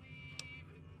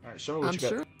 Alright, show me what I'm you got.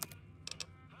 sure.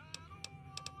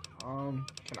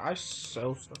 Can I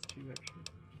sell stuff to you actually?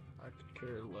 I could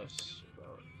care less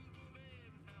about.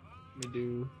 Let me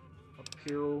do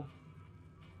apparel.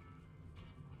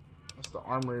 That's the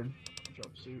armored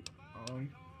jumpsuit.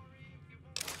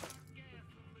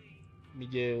 Let me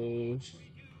give.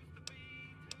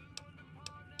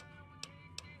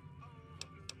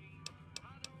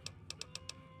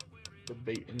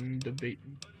 Debating.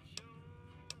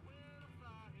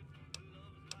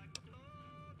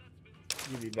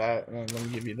 Give you that, and then let me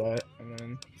give you that, and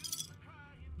then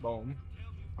boom.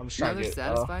 I'm just trying Another to get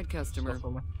satisfied customer.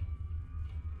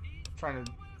 Trying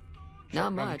to.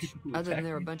 Not much, other than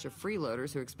there were a bunch of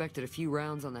freeloaders who expected a few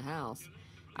rounds on the house.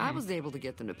 I was able to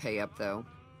get them to pay up, though.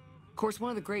 Of course, one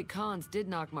of the great cons did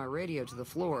knock my radio to the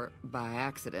floor by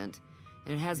accident,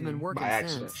 and it hasn't been working by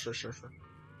accident. since. Sure.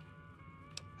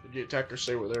 Did the attackers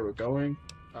say where they were going?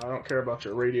 I don't care about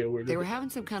your radio. They were having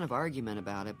some kind of argument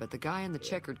about it, but the guy in the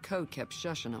checkered coat kept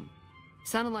shushing them.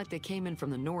 Sounded like they came in from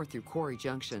the north through Quarry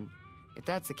Junction. If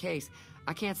that's the case,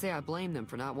 I can't say I blame them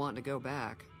for not wanting to go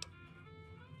back.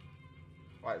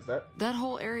 Why is that? That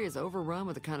whole area is overrun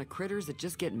with the kind of critters that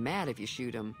just get mad if you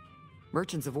shoot them.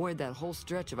 Merchants avoid that whole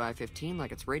stretch of I-15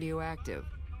 like it's radioactive,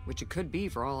 which it could be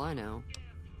for all I know.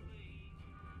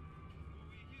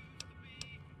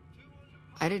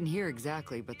 I didn't hear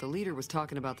exactly, but the leader was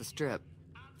talking about the strip.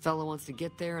 Fella wants to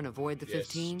get there and avoid the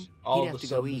 15, he'd have to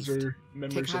go east.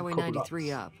 Take Highway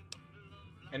 93 up.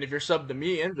 And if you're subbed to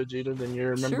me and Vegeta, then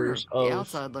you're members of... The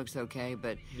outside looks okay,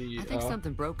 but I think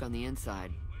something broke on the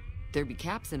inside. There'd be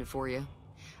caps in it for you.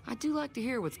 I do like to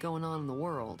hear what's going on in the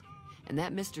world. And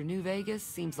that Mr. New Vegas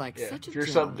seems like such a If you're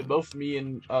gentleman. subbed to both me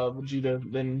and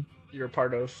Vegeta, then you're a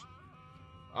part of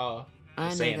I know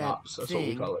Saiyan that Ops. That's what we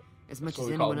thing call it. as much That's as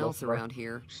what we call anyone it, else both of our around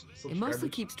here. It mostly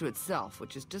subscribers. keeps to itself,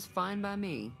 which is just fine by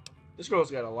me. This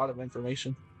girl's got a lot of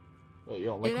information. But you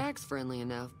don't like It her. acts friendly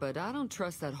enough, but I don't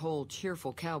trust that whole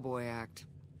cheerful cowboy act.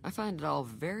 I find it all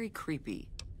very creepy.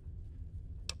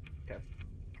 Okay.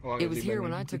 How long It has was he here been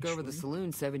when in I took over the Beachwood?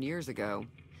 saloon 7 years ago.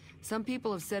 Some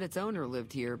people have said its owner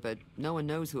lived here, but no one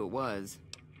knows who it was.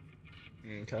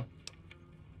 Okay.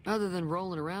 Other than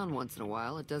rolling around once in a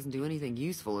while, it doesn't do anything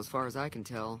useful as far as I can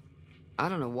tell. I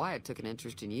don't know why it took an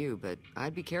interest in you, but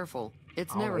I'd be careful.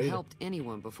 It's never Alright. helped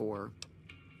anyone before.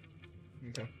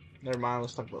 Okay. Never mind.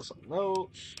 Let's talk about something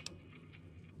else.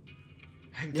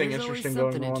 Anything There's always interesting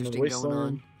something going on in interesting Wasteland? going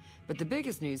on. But the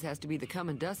biggest news has to be the come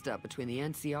and dust up between the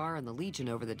NCR and the Legion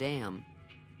over the dam.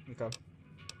 Okay.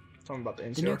 Tell me about the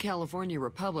NCR. The new California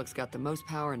Republic's got the most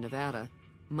power in Nevada.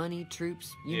 Money,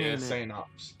 troops, you yeah, name it. sane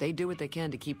ops. They do what they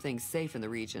can to keep things safe in the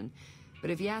region. But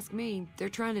if you ask me, they're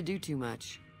trying to do too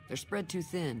much. They're spread too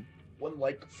thin. One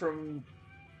like from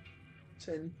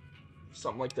 10,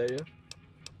 something like that. Yeah.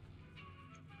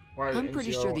 Why I'm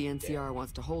pretty sure the want- NCR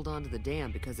wants to hold on to the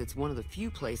dam because it's one of the few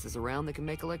places around that can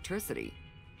make electricity.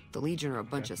 The Legion are a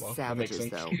bunch Okay, of well, that makes savages,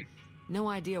 sense. though. No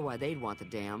idea why they'd want the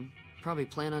dam. Probably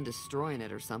plan on destroying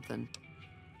it or something.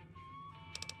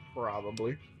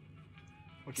 Probably.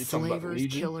 What you talking about, the Slavers,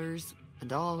 Legion? killers,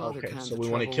 and all other Okay, kinds so of we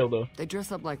trouble. wanna kill the- They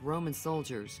dress up like Roman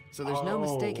soldiers, so there's no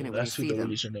mistaking it when you that's who see the them.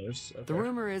 Legion is. Okay. The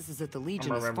rumor is that the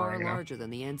Legion is far remembering now. larger than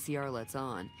the NCR lets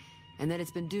on, and that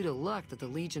it's been due to luck that the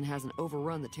Legion hasn't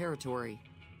overrun the territory.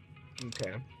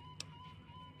 Okay.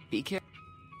 Be careful.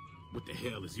 What the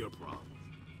hell is your problem?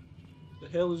 The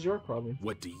hell is your problem?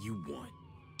 What do you want?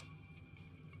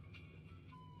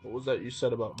 What was that you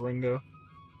said about Ringo?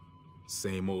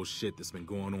 Same old shit that's been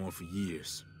going on for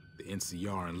years. The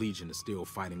NCR and Legion are still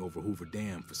fighting over Hoover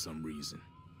Dam for some reason.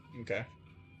 Okay.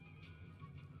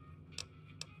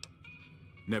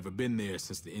 Never been there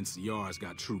since the NCR's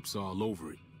got troops all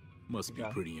over it. Must be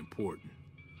Okay. pretty important.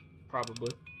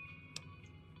 Probably.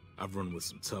 I've run with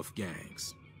some tough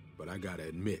gangs, but I gotta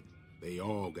admit, they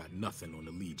all got nothing on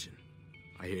the Legion.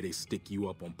 I hear they stick you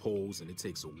up on poles and it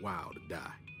takes a while to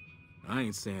die. I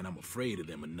ain't saying I'm afraid of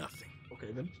them or nothing,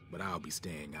 Okay then. but I'll be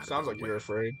staying out Sounds of like the you're way.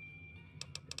 afraid.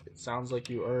 It sounds like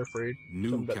you are afraid. New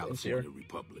Something about the California NCR.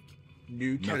 Republic.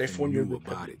 New Nothing California new Republic.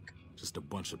 about it. Just a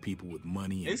bunch of people with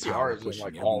money and NCR power is in, pushing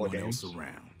like, all the everyone else games.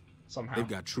 around. Somehow. They've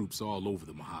got troops all over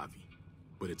the Mojave,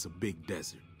 but it's a big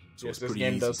desert, so Yes, it's this pretty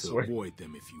game easy does to swear. avoid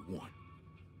them if you want.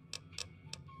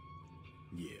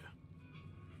 Yeah.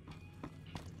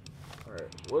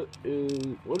 Alright,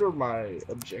 what are my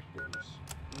objectives?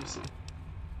 Let me see.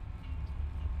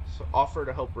 So offer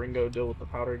to help Ringo deal with the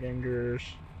powder gangers.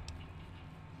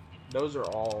 Those are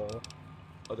all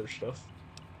other stuff.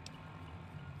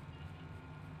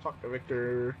 Talk to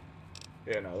Victor.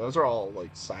 Yeah, no, those are all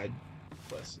like side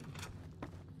quests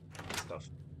and stuff.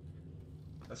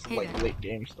 That's Hey like there. late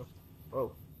game stuff.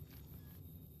 Oh.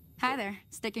 Hi there.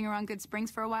 Sticking around Good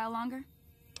Springs for a while longer?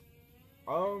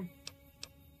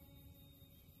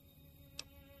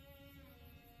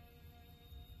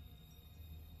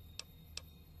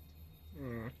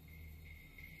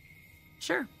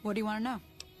 Sure. What do you want to know?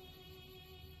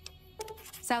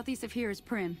 Southeast of here is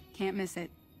Prim. Can't miss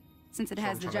it. Since it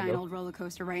has the I'm trying to giant go. old roller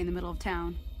coaster right in the middle of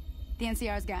town. The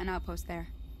NCR's got an outpost there.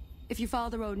 If you follow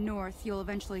the road north, you'll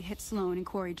eventually hit Sloan and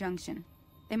Quarry Junction.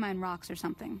 They mine rocks or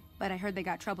something, but I heard they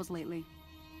got troubles lately.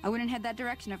 I wouldn't head that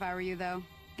direction if I were you, though.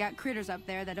 Got critters up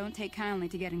there that don't take kindly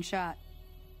to getting shot.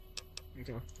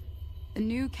 Okay. The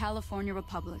new California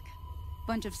Republic.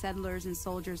 Bunch of settlers and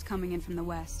soldiers coming in from the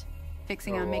west,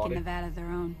 fixing on making Alrighty. Nevada their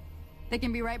own. They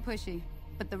can be right pushy,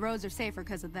 but the roads are safer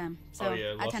because of them, so Oh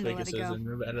yeah, I Las tend to let Vegas it is go. in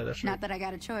Nevada. That's Not right. that I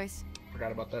got a choice.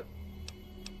 Forgot about that.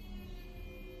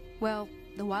 Well,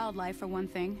 the wildlife for one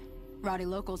thing, rowdy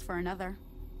locals for another.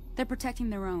 They're protecting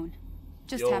their own.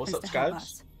 Just Yo, happens what's up, to help Skives?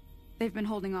 us. They've been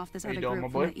holding off this How you other doing,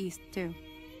 group my from boy? the east, too.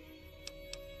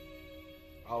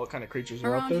 Oh, what kind of creatures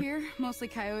are out Around there? here, mostly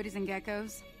coyotes and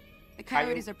geckos. The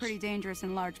coyotes are Coyotes. pretty dangerous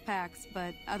in large packs,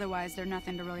 but otherwise they're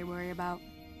nothing to really worry about.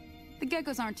 The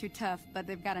geckos aren't too tough, but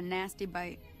they've got a nasty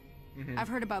bite. Mm-hmm. I've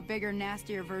heard about bigger,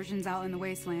 nastier versions out in the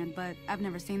wasteland, but I've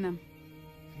never seen them.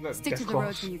 That's Stick to Death the Claws.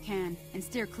 roads when you can, and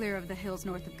steer clear of the hills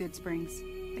north of Good Springs.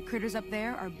 The critters up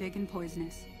there are big and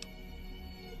poisonous.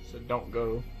 So don't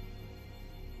go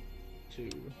to.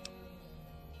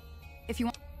 If you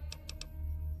want,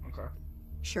 Okay.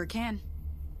 sure can.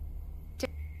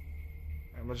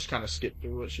 I'm gonna just kind of skip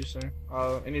through what she's saying.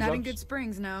 Any Not in jumps? Good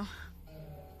Springs, no.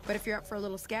 But if you're up for a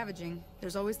little scavenging,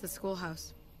 there's always the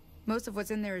schoolhouse. Most of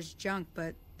what's in there is junk,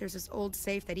 but there's this old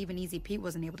safe that even Easy Pete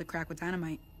wasn't able to crack with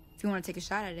dynamite. If you want to take a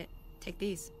shot at it, take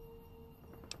these.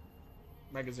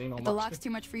 Magazine on If the lock. lock's too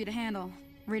much for you to handle,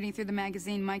 reading through the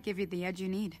magazine might give you the edge you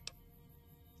need.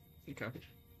 Okay.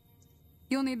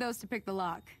 You'll need those to pick the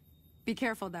lock. Be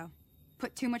careful, though.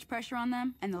 Put too much pressure on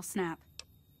them, and they'll snap.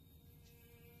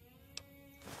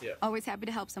 Yeah. Always happy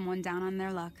to help someone down on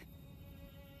their luck.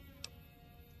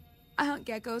 I hunt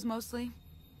geckos mostly.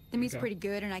 The meat's pretty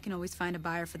good and I can always find a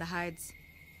buyer for the hides.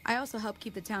 I also help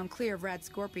keep the town clear of rat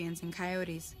scorpions and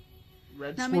coyotes.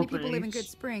 Not many people live in Good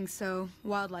Springs, so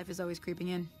wildlife is always creeping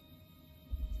in.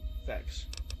 Facts.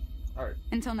 Alright.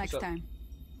 Until next time.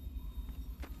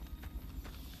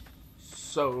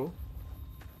 So,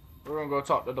 we're gonna go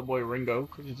talk to the boy Ringo,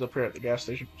 because he's up here at the gas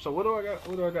station. So what do I got?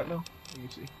 What do I got now? Let me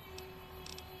see.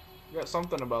 I got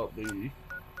something about the...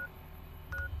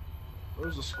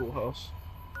 Where's the schoolhouse?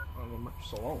 I don't remember.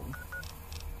 So long.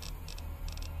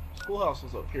 Schoolhouse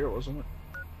was up here, wasn't it?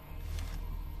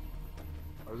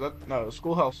 Or is that... No, the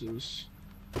schoolhouse is...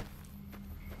 I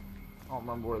don't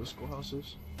remember where the schoolhouse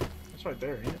is. It's right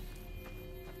there, ain't it?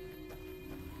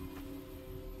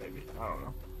 Maybe. I don't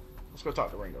know. Let's go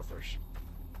talk to Ringo first.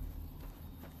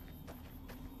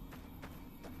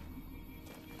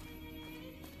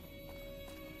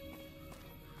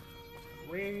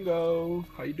 Ringo,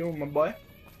 how you doing, my boy?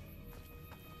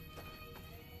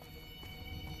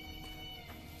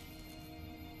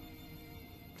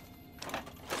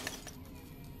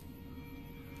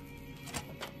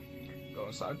 Go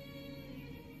inside.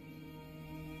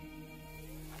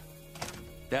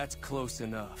 That's close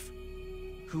enough.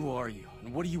 Who are you,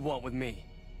 and what do you want with me?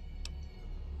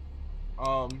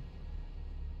 You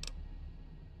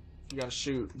gotta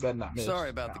shoot, you better not miss. Sorry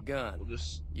about the gun.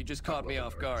 You just caught me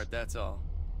off guard, that's all.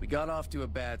 We got off to a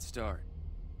bad start.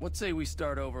 What say we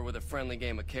start over with a friendly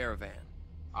game of Caravan?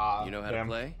 You know how to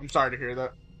play? I'm sorry to hear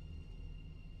that.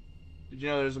 Did you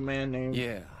know there's a man named...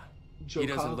 Yeah. Joe He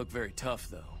doesn't Cobb? look very tough,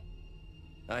 though.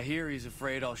 I hear he's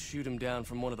afraid I'll shoot him down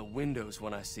from one of the windows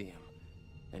when I see him.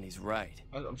 And he's right.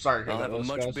 I'm sorry to hear I'll that. have a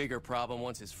much guys. bigger problem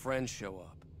once his friends show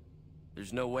up.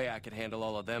 There's no way I could handle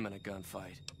all of them in a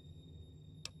gunfight.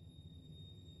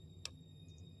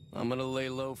 I'm gonna lay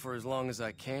low for as long as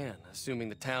I can, assuming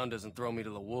the town doesn't throw me to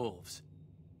the wolves.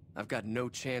 I've got no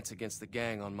chance against the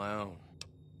gang on my own.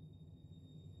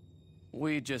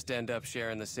 We'd just end up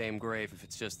sharing the same grave if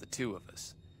it's just the two of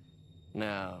us.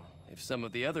 Now, if some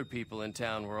of the other people in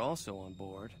town were also on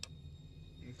board...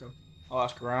 Okay. I'll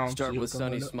ask around. Start see with what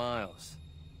Sunny comes up. Smiles.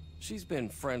 She's been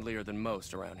friendlier than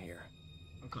most around here.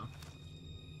 Okay.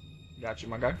 Got you,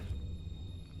 my guy.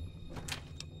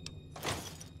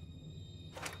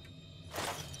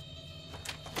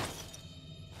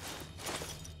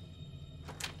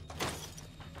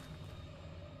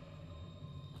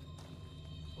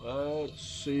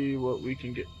 Let's see what we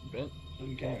can get bent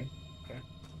in game. Okay.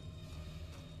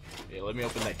 Yeah, let me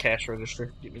open that cash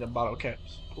register. Get me the bottle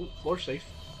caps. Oh, floor safe.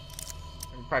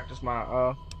 Let me practice my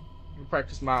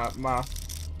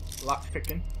lock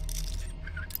picking.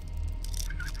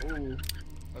 Oh,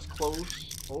 that's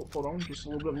close. Oh, hold on, just a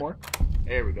little bit more.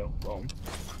 There we go. Boom.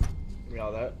 Give me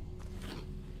all that.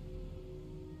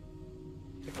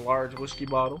 Take a large whiskey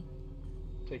bottle.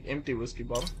 Take empty whiskey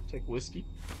bottle. Take whiskey.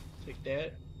 Take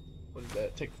that. What is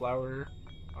that? Take flour.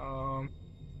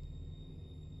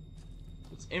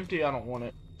 It's empty. I don't want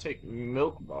it. Take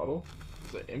milk bottle.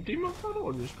 Is it empty milk bottle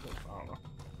or just milk? I don't know.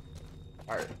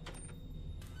 All right.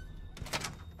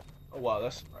 Oh wow,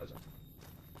 that's surprising.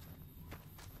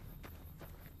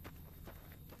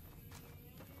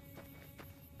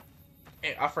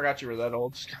 Hey, I forgot you were that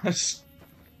old, guys.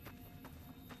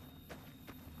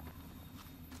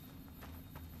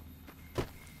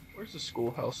 Where's the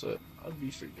schoolhouse at? I'd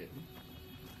be forgetting.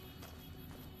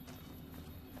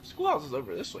 Schoolhouse is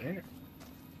over this way, ain't it?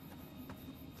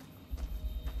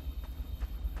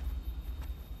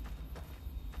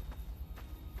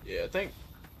 Yeah, I think.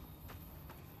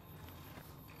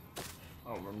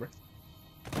 I don't remember.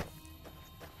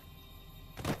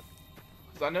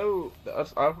 Cause I know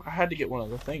that I had to get one of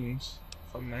the things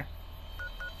from there.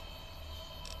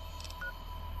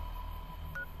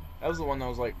 That was the one that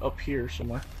was like up here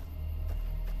somewhere.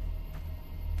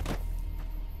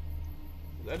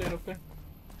 Is that it up there?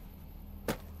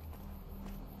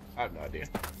 I have no idea.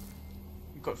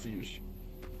 I'm confused.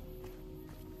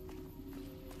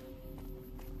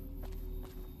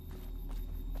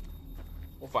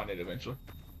 We'll find it eventually.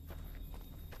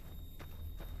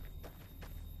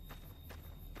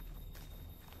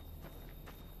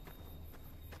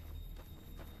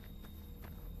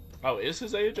 Oh, is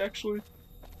his age actually?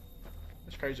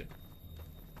 That's crazy.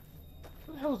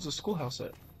 Where the hell is the schoolhouse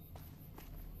at?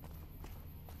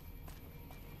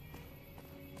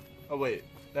 Oh wait,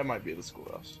 that might be the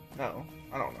schoolhouse. No,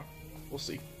 I don't know. We'll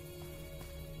see.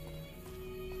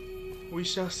 We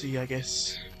shall see, I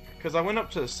guess. Because I went up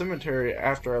to the cemetery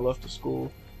after I left the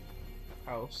school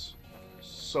house.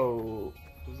 So,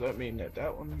 does that mean that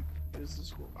that one is the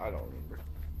school? I don't remember.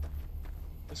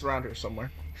 It's around here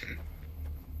somewhere.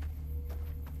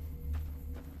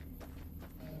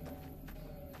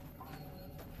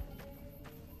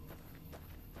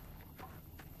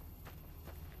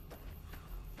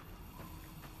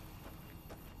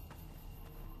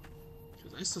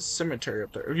 It's a cemetery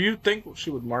up there. You think she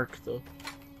would mark the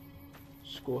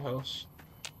schoolhouse?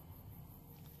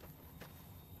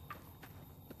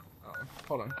 Oh,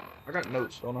 hold on. I got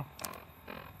notes, don't I?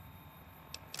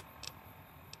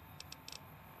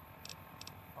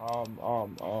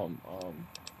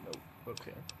 Nope.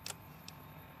 Okay.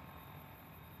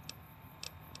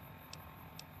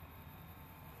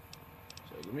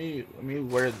 So let me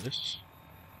wear this.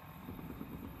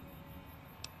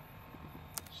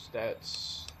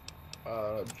 Stats,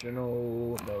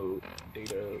 general note,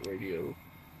 data, radio,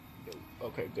 note.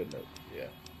 Okay, good note. Yeah.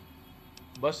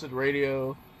 Busted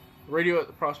radio. Radio at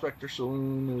the Prospector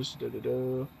Saloon is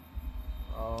da-da-da.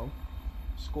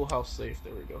 Schoolhouse safe.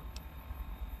 There we go.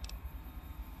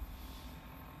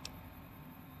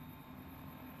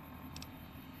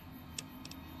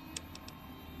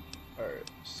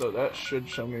 Alright, so that should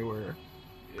show me where.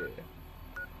 Yeah.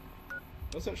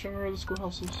 Does that show me where the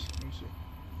schoolhouse is? Let me see.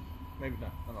 Maybe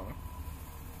not. I don't know.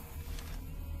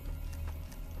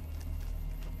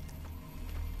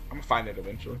 I'm gonna find it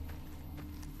eventually.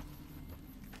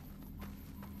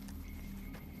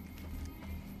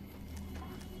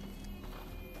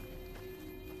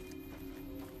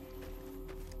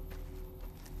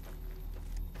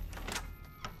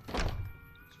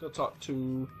 Let's go talk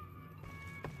to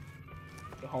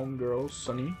the homegirl,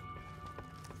 Sunny.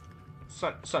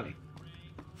 Sunny.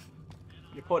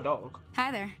 Your poor dog.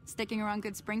 Hi there. Sticking around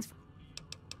Good Springs?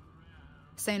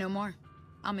 Say no more.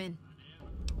 I'm in.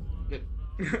 Good.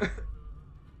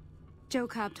 Joe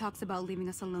Cobb talks about leaving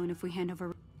us alone if we hand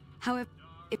over. However,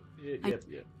 if yeah.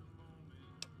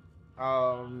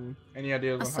 Any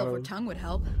ideas on a how silver to... tongue would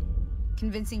help.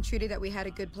 Convincing Trudy that we had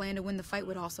a good plan to win the fight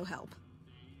would also help.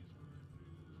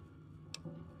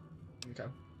 Okay.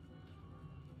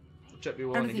 Chet be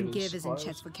willing to Everything give give is in supplies?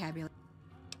 Chet's vocabulary.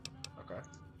 Okay.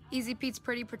 Easy Pete's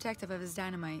pretty protective of his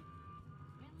dynamite.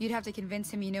 You'd have to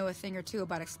convince him you know a thing or two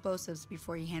about explosives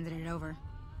before you handed it over.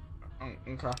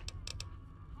 Okay.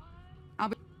 I'll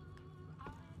be...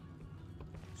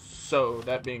 So,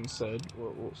 that being said,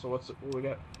 so what we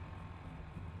got?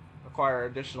 Acquire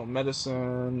additional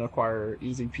medicine, acquire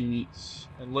Easy Pete's,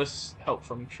 enlist help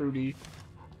from Trudy.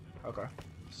 Okay.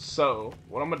 So,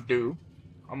 what I'm gonna do,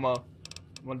 I'm gonna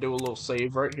do a little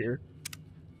save right here.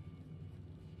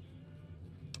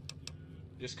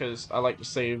 Just because I like to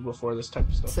save before this type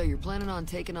of stuff. So you're planning on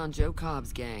taking on Joe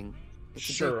Cobb's gang?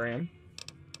 Sure am.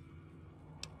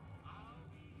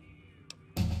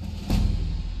 You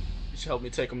should help me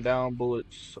take them down.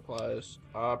 Bullets, supplies.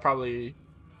 Probably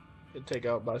could take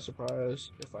out by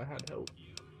surprise if I had help.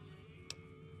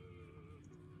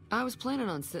 I was planning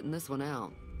on sitting this one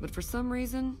out, but for some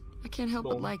reason, I can't help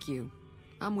but like you.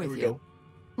 I'm with you.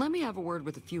 Let me have a word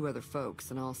with a few other folks,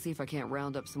 and I'll see if I can't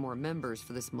round up some more members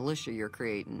for this militia you're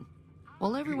creating.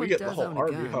 While everyone does own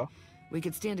a gun, we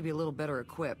could stand to be a little better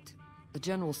equipped. The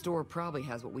general store probably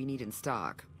has what we need in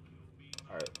stock.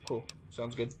 Alright, cool.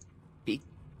 Sounds good. B.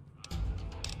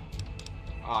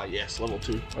 Ah, yes, level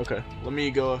 2. Okay, let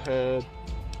me go ahead.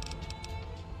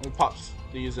 Let me pop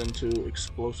these into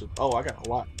explosive. Oh, I got a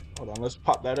lot. Hold on, let's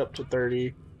pop that up to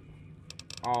 30.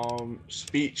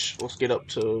 Speech, let's get up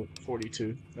to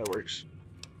 42. That works.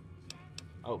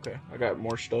 Okay, I got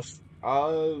more stuff.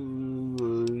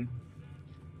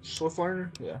 Swift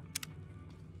learner? Yeah.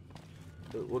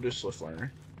 We'll do swift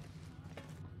learner.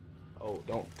 Oh,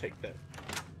 don't take that.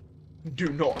 Do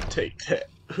not take that.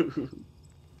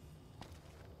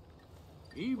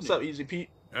 What's up, Easy Pete?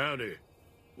 Howdy.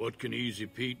 What can Easy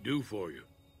Pete do for you?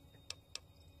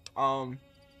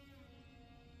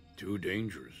 Too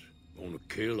dangerous. Gonna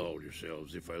kill all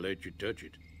yourselves if I let you touch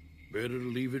it. Better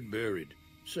to leave it buried.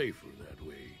 Safer that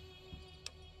way.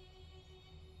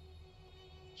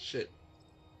 Shit.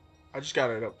 I just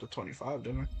got it up to 25,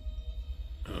 didn't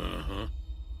I? Uh-huh.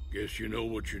 Guess you know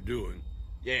what you're doing.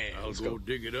 Yeah, I'll go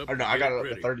dig it up. Or no, I got it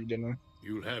up to 30, didn't I?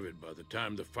 You'll have it by the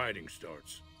time the fighting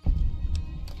starts.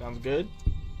 Sounds good.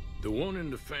 The one in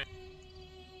the fan.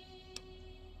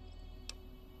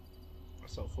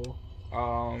 That's so full.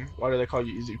 Why do they call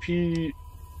you Easy Pete?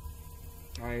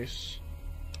 Nice.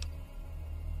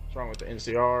 What's wrong with the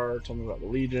NCR? Tell me about the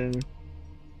Legion.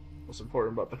 What's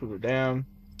important about the Hoover Dam?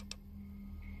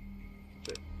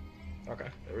 Shit. Okay,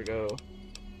 there we go.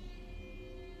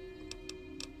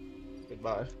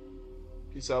 Goodbye.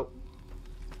 Peace out.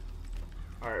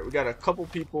 Alright, we got a couple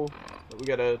people that we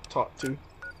gotta talk to.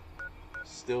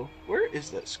 Still. Where is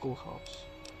that schoolhouse?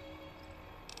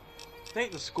 I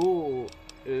think the school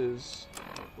is,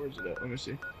 where's it at? Let me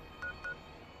see.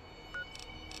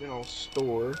 General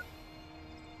store.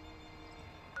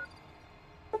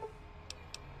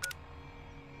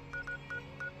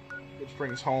 Good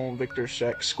Springs home, Victor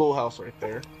Shack, schoolhouse right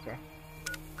there. Okay.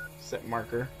 Set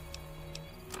marker.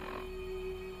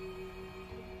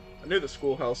 I knew the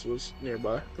schoolhouse was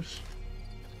nearby.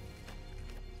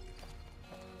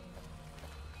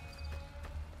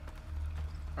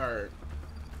 Alright.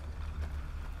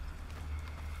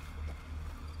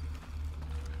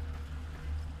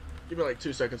 Give me like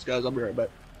 2 seconds, guys. I'll be right back.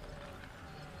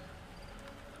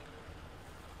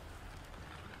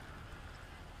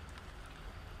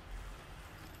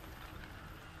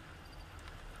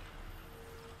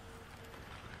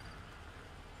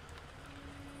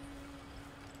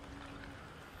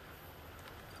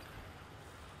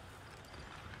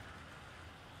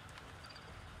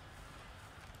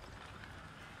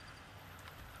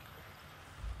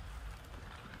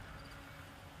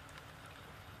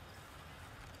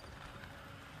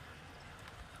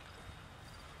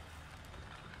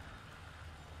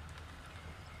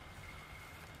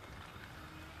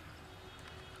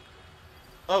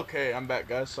 Okay, I'm back,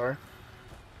 guys. Sorry.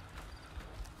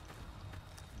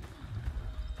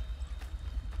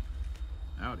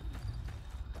 Howdy.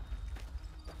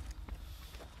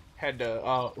 Had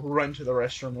to run to the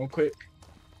restroom real quick.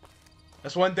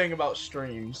 That's one thing about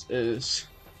streams is,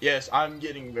 yes, I'm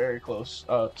getting very close,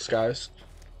 Skies.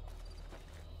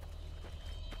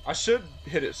 I should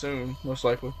hit it soon, most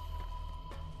likely.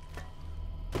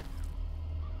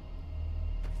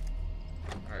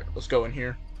 Alright, let's go in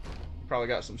here. Probably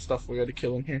got some stuff we gotta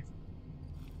kill in here.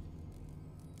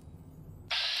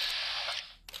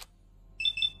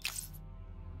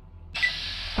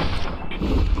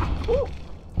 Woo!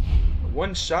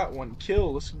 One shot, one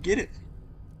kill. Let's get it.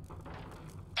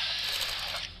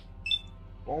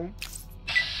 Boom.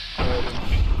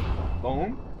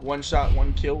 Boom. One shot,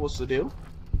 one kill. What's the deal?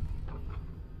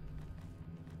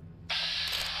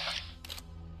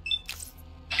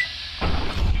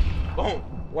 Boom.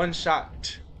 One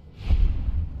shot.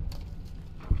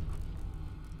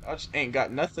 I just ain't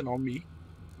got nothing on me.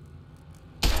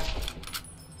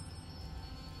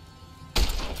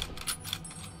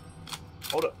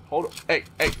 Hold up, hold up. Hey,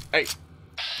 hey, hey.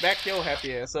 Back your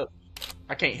happy ass up.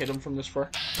 I can't hit him from this far.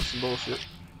 That's some bullshit.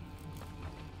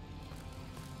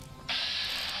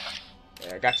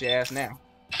 Yeah, I got your ass now.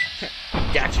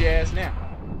 Got your ass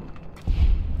now.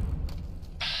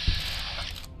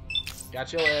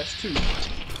 Got your ass too.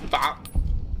 Bop.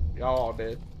 Y'all all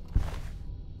dead.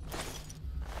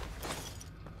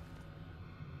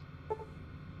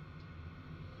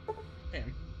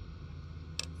 Damn.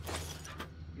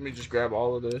 Let me just grab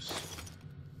all of this.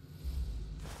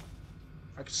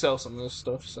 I could sell some of this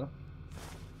stuff, so.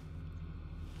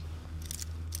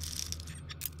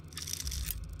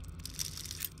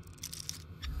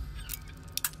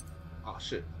 Oh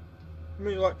shit. How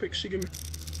many lockpicks she give me?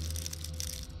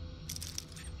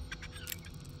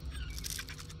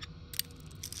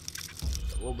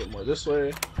 A little bit more this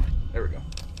way. There we go.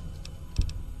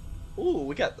 Ooh,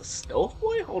 we got the stealth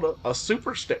boy? Hold up. A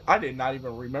super stim. I did not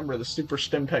even remember the super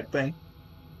stim pack thing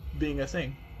being a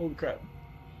thing. Holy crap.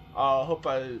 Hope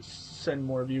I send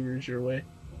more viewers your way.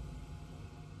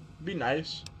 Be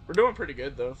nice. We're doing pretty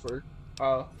good though for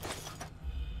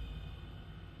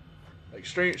like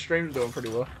stream's doing pretty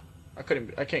well. I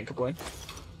can't complain.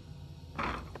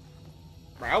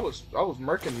 Man, I was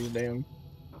murking these damn.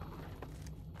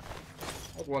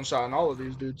 I was one-shotting all of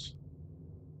these dudes.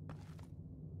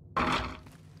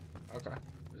 Okay.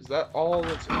 Is that all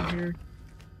that's in here?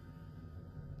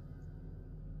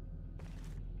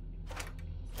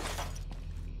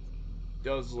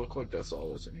 Does look like that's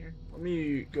all that's in here. Let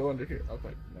me go under here.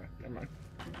 Okay, no, never mind.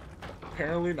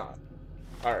 Apparently not.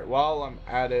 Alright, while I'm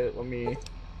at it, let me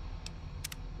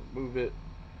remove it.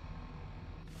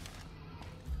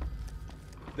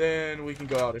 Then we can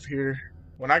go out of here.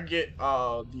 When I get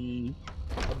the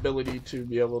ability to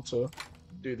be able to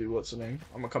do the what's the name,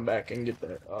 I'm gonna come back and get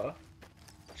that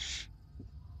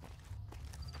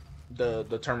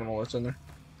the terminal that's in there.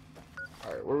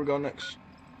 Alright, where we go next?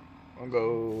 I'm gonna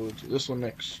go to this one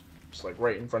next. It's like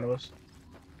right in front of us.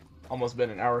 Almost been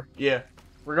an hour. Yeah.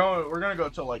 We're gonna go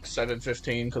till like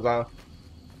 7:15 because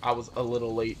I was a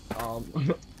little late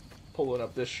pulling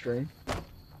up this stream.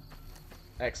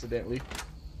 Accidentally.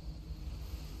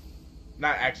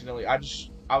 Not accidentally, I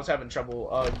was having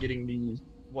trouble getting the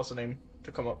what's the name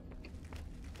to come up.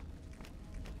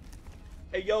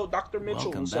 Hey yo, Dr. Mitchell,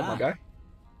 Welcome what's up, my guy?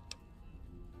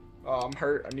 I'm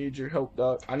hurt. I need your help,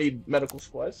 doc. I need medical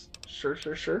supplies. Sure.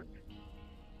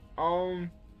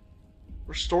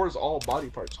 Restores all body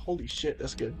parts. Holy shit,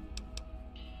 that's good.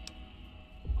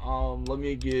 Let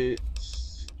me get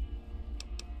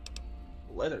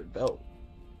leather belt.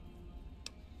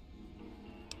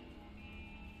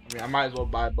 I mean, I might as well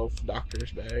buy both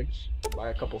doctor's bags.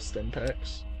 Buy a couple stim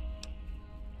packs.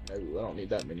 No, I don't need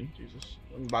that many. Jesus,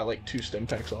 let me buy like 2 stim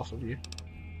packs off of you.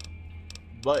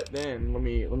 But then let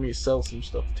me sell some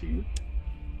stuff to you.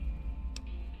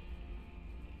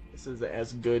 This isn't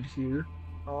as good here.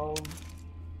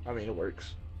 I mean, it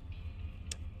works.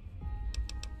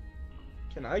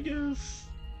 Can I give?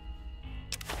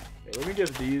 Okay, let me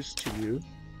give these to you.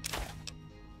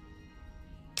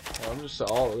 I'm just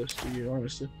sell all of this to you,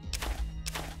 honestly.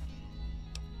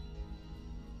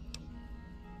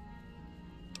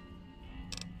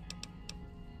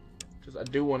 Because I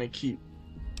do want to keep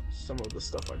some of the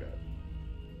stuff I got.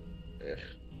 Yeah.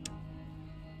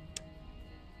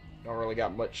 Don't really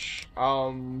got much.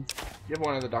 Give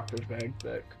one of the doctor's bags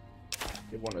back.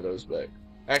 Give one of those back.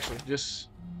 Actually,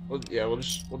 we'll do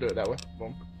it that way.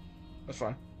 Boom. That's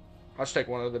fine. I'll just take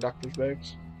one of the doctor's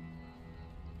bags.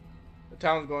 The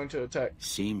town's going to attack.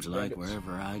 Seems like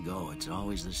wherever I go, it's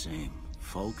always the same.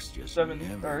 Folks just 7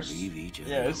 never leave each other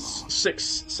Yeah, it's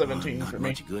alone. 6-17 Not for me.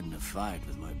 much good in a fight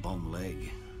with my bum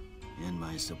leg. And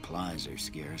my supplies are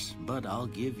scarce, but I'll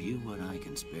give you what I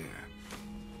can spare.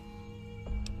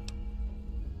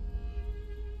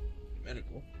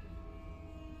 Medical.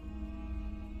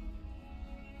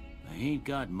 I ain't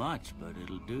got much, but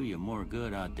it'll do you more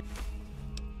good out there.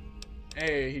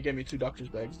 Hey, he gave me 2 doctor's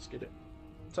bags. Let's get it.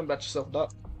 Tell me about yourself,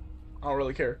 Doc. I don't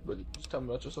really care, but just tell me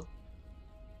about yourself.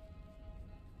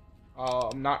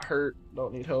 I'm not hurt.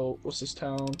 Don't need help. What's this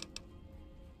town?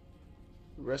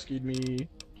 Who rescued me?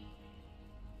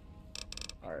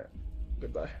 Alright.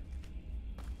 Goodbye.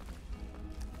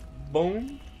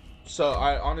 Boom. So,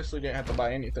 I honestly didn't have to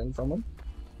buy anything from him.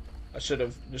 I should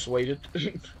have just waited.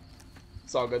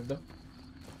 It's all good, though.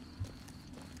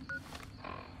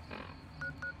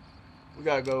 We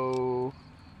gotta go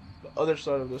the other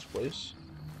side of this place.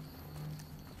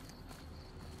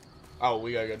 Oh,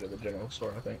 we gotta go to the general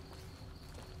store, I think.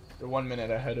 They're 1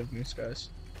 minute ahead of me, guys.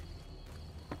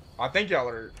 I think y'all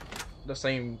are the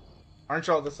same. Aren't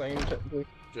y'all the same, technically?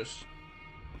 Just...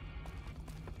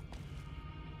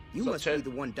 You must be the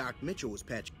one Doc Mitchell was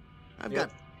patching. I've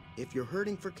got... If you're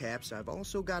hurting for caps, I've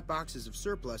also got boxes of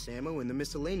surplus ammo in the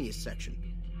miscellaneous section.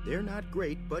 They're not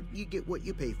great, but you get what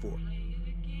you pay for.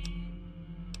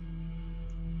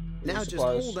 Now just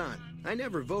hold on. I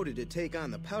never voted to take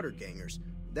on the Powder Gangers.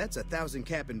 That's a 1,000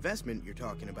 cap investment you're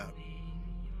talking about.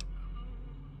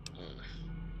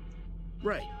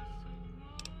 Right.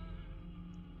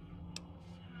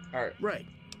 Alright. Right.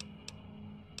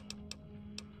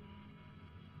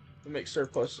 To make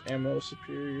surplus ammo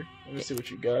superior. Let me see what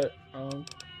you got.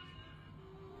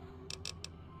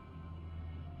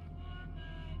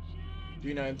 Do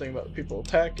you know anything about people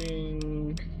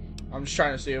attacking? I'm just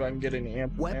trying to see if I can get any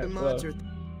weapon mods or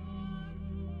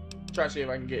try to see if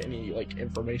I can get any like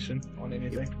information on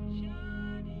anything.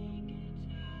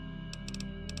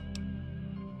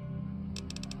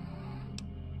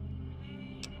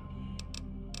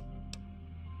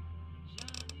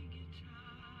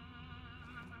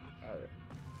 Alright.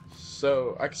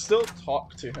 So I can still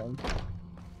talk to him.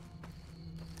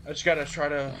 I just gotta try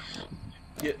to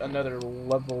get another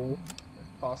level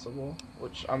if possible.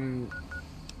 Which I'm...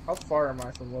 How far am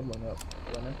I from leveling up,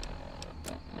 Leonard?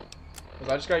 Because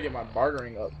I just gotta get my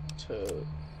bartering up to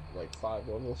like 5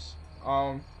 levels.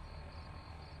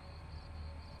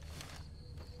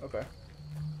 Okay.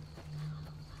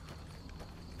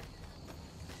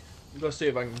 Let's see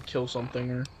if I can kill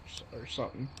something or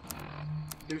something.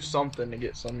 Do something to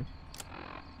get some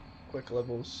quick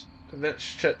levels. Convince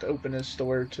Chet to open his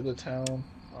store to the town.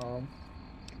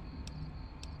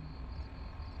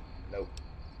 Nope.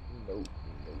 Nope.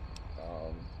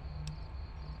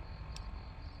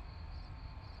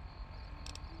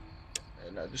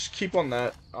 And just keep on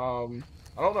that. I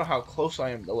don't know how close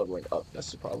I am to leveling up.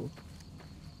 That's the problem.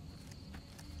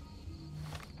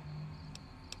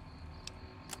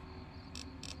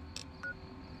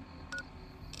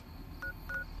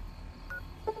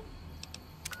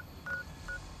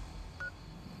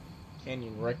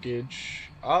 Canyon wreckage.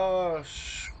 I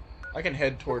can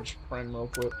head towards Prem real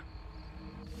quick.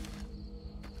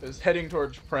 Because heading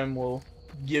towards Prem will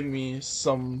give me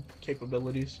some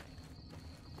capabilities.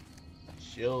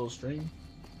 Chill stream.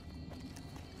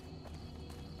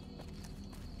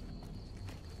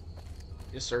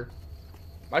 Yes, sir.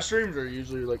 My streams are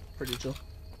usually like pretty chill.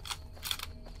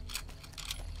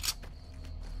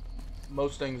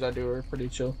 Most things I do are pretty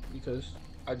chill because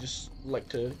I just like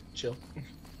to chill.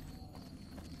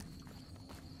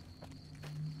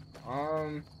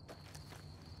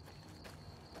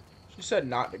 She said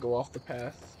not to go off the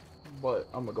path, but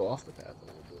I'm gonna go off the path a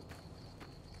little bit.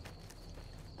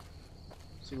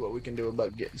 See what we can do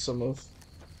about getting some of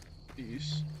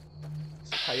these.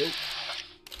 It's a coyote.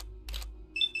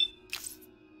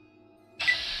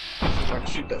 See if I can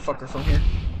shoot that fucker from here.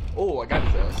 Oh, I got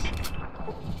his ass.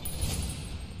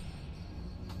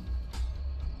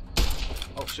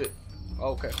 Oh shit.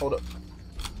 Okay, hold up.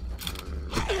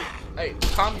 Hey,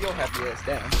 calm your happy ass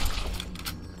down.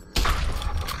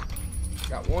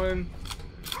 Got one.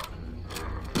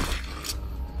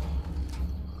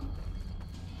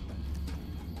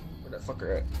 Where'd that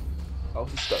fucker at? Oh,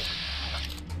 he's stuck.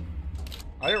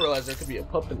 I didn't realize there could be a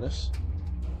pup in this.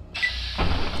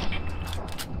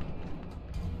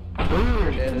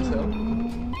 You're dead as hell.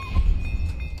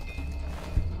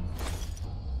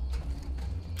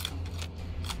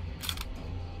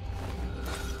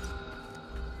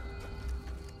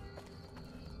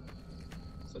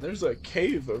 So there's a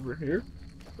cave over here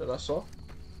that I saw.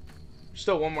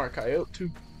 Still one more coyote too,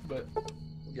 but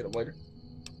we'll get him later.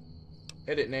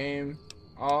 Edit name.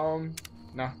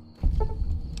 Nah.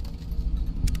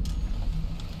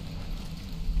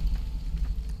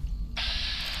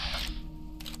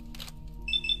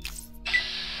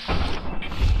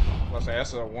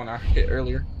 That's the one I hit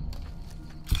earlier.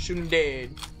 Shoot him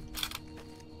dead.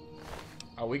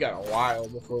 Oh, we got a while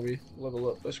before we level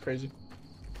up. That's crazy.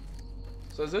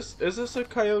 So is this a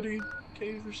coyote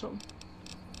cave or something?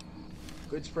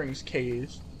 Good Springs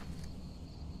Cave.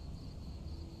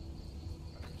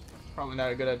 Probably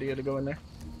not a good idea to go in there.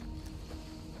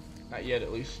 Not yet,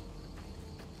 at least.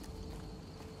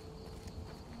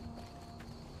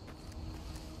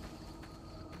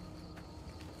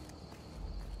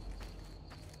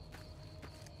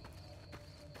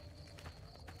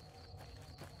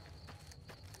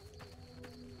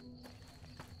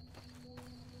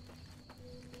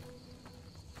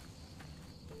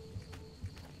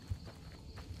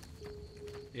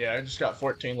 Yeah, I just got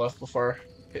 14 left before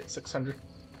I hit 600.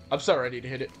 I'm so ready to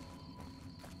hit it.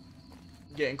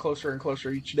 Getting closer and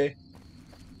closer each day.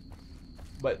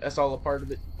 But that's all a part of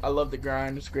it. I love the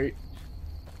grind, it's great.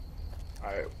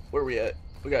 Alright, where are we at?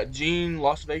 We got Gene,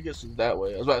 Las Vegas is that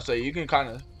way. I was about to say, you can kind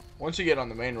of, once you get on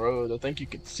the main road, I think you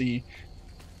can see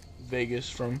Vegas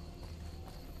from,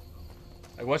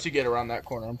 like once you get around that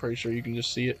corner, I'm pretty sure you can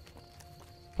just see it.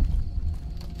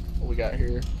 What we got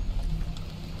here?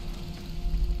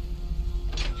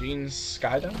 Gene's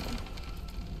Skydive?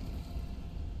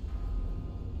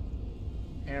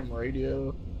 Ham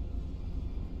radio.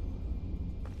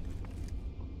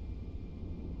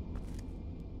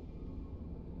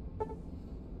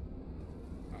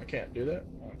 I can't do that?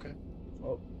 Okay.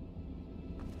 Well,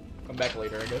 come back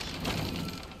later, I guess.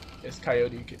 It's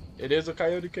Coyote. It is a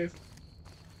Coyote Cave?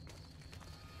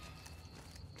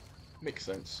 Makes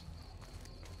sense.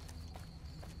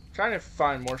 Trying to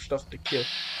find more stuff to kill.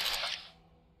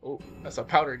 Oh, that's a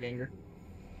powder ganger.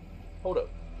 Hold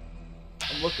up.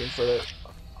 I'm looking for that.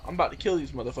 I'm about to kill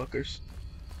these motherfuckers.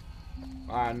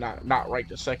 Not right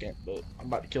this second, but I'm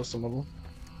about to kill some of them.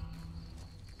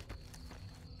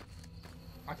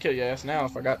 I'll kill your ass now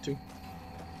if I got to.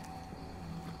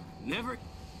 Never.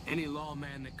 Any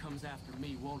lawman that comes after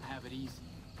me won't have it easy.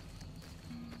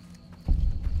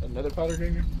 Another powder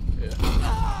ganger?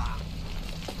 Yeah.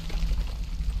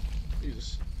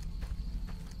 Jesus.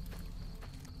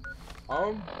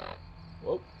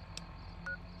 Well,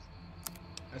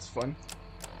 that's fun.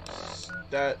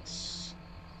 That's,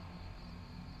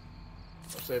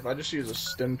 let's say if I just use a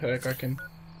stim pack, I can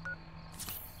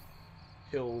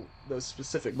heal those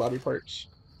specific body parts.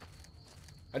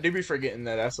 I do be forgetting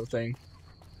that that's a thing,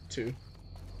 too.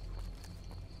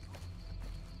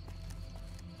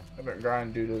 I haven't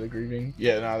grind due to the grieving.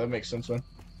 Yeah, nah, that makes sense, man.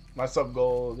 My sub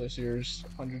goal this year is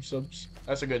 100 subs.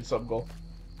 That's a good sub goal,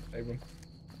 Abram.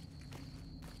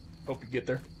 Hope you get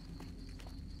there.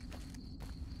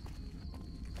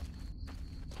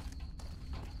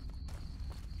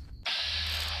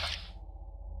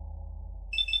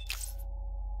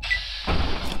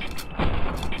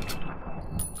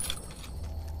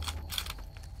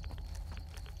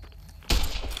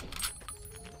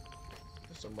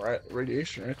 There's some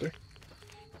radiation right there.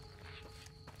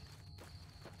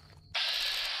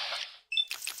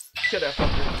 Kill that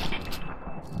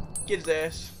fucker. Get his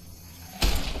ass.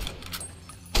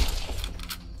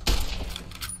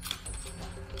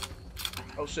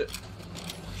 Oh shit.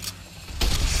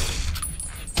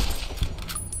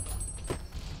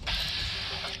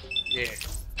 Yeah.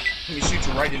 Let me shoot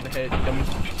you right in the head, dummy.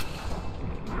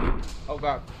 Oh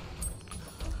god.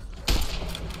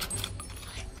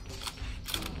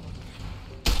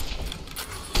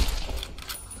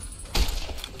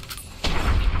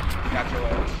 Got your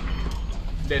ass.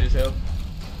 Dead as hell.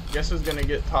 Guess who's gonna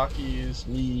get Takis?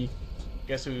 Me.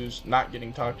 Guess who's not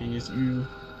getting Takis? You.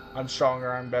 I'm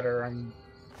stronger, I'm better, I'm...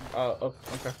 oh,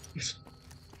 okay.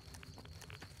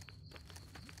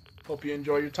 Hope you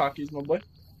enjoy your Takis, my boy.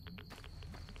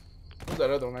 What's that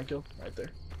other one I killed? Right there.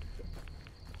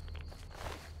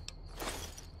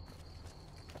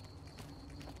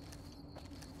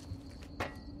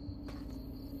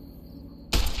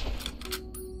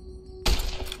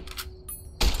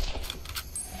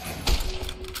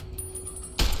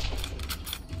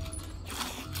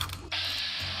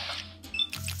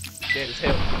 Dead as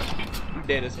hell. You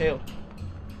dead as hell.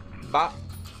 Bop.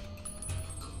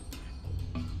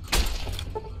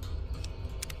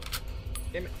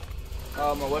 Damn it.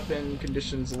 My weapon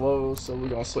condition's low, so we're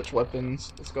gonna switch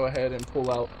weapons. Let's go ahead and pull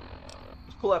out.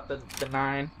 Let's pull out the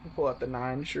 9. We'll pull out the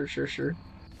 9. Sure.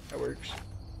 That works.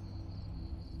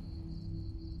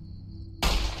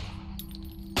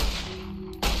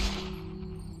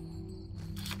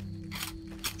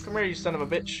 Come here, you son of a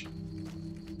bitch.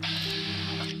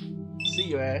 See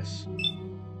you, ass.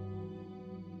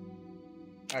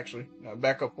 Actually, no,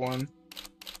 back up one.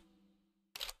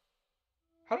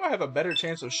 How do I have a better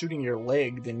chance of shooting your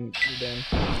leg than you, Dan?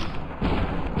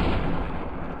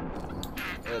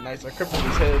 Yeah, nice. I crippled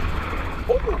his head.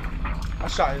 Ooh! I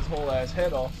shot his whole ass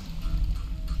head off.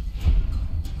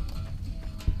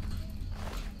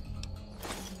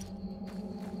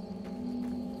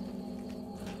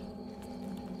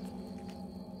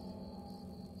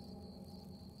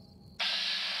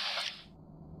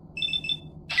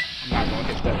 I'm not gonna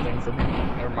hit that thing for me.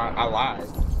 Never mind. I lied.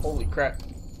 Holy crap.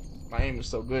 My aim is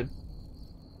so good.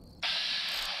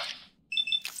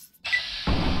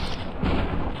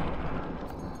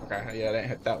 Okay, yeah, I didn't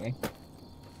hit that one.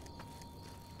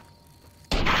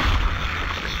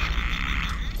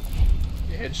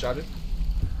 Get headshotted.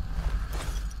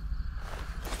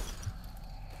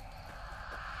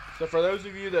 So for those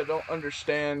of you that don't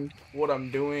understand what I'm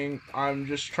doing, I'm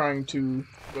just trying to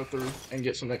go through and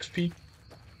get some XP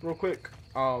real quick.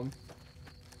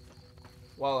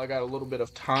 While I got a little bit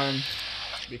of time,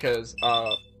 because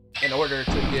in order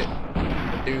to get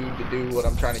the dude to do what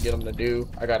I'm trying to get him to do,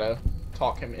 I gotta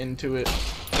talk him into it.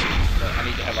 But I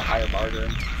need to have a higher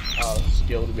bartering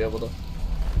skill to be able to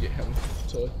get him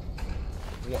to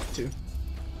want to.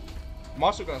 I'm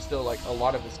also gonna steal like a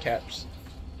lot of his caps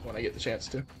when I get the chance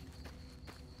to.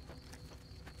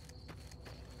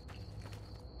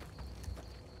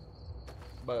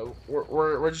 But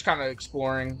we're just kind of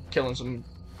exploring, killing some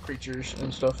creatures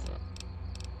and stuff.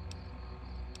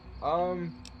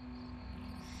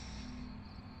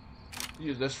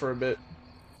 Use this for a bit.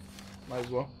 Might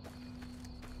as well.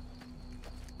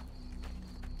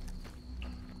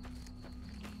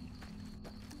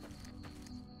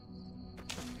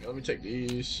 Yeah, let me take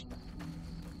these.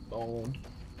 Boom.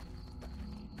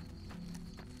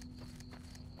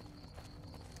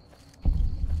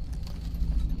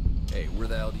 Hey, where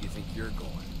the hell do you think you're going?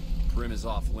 Primm is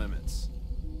off limits.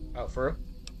 Out for real?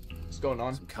 What's going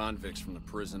on? Some convicts from the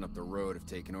prison up the road have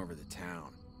taken over the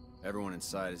town. Everyone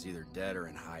inside is either dead or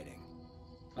in hiding.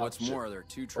 What's more, there are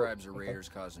 2 tribes of raiders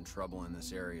causing trouble in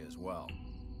this area as well.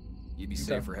 You'd be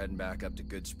safer heading back up to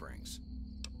Goodsprings.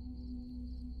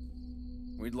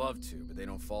 We'd love to, but they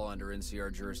don't fall under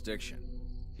NCR jurisdiction.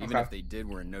 Even if they did,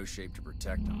 we're in no shape to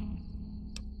protect them.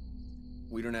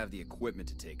 We don't have the equipment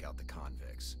to take out the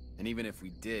convicts. And even if we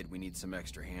did, we need some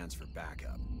extra hands for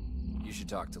backup. You should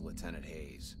talk to Lieutenant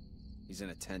Hayes. He's in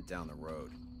a tent down the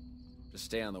road. Just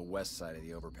stay on the west side of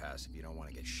the overpass if you don't want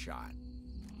to get shot.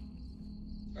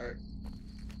 Alright.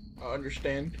 I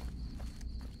understand.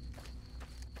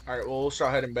 Alright, well, we'll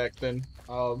start heading back then.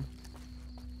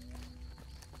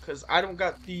 Because I don't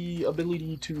got the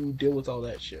ability to deal with all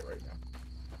that shit right now.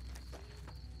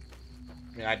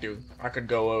 I mean, I do. I could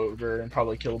go over and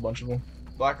probably kill a bunch of them.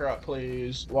 Blackrock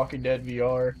plays Walking Dead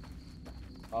VR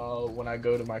when I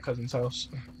go to my cousin's house.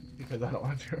 Because I don't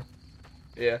have to.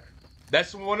 Yeah.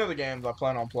 That's one of the games I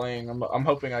plan on playing. I'm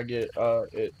hoping I get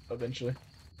it eventually.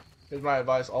 Here's my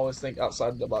advice: always think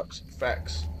outside the box.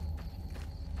 Facts.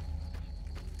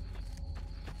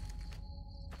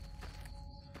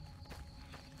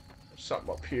 There's something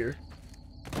up here.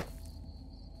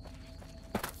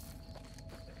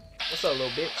 What's up, little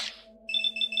bitch?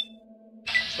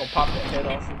 Just gonna pop that head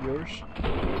off of yours.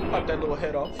 Pop that little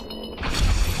head off.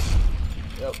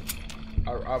 Yep.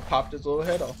 I popped his little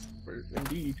head off.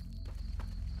 Indeed.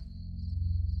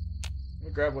 Let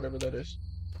me grab whatever that is.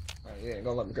 Alright, you ain't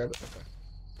gonna let me grab it? Okay.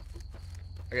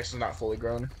 I guess it's not fully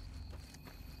grown.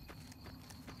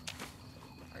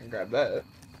 I can grab that.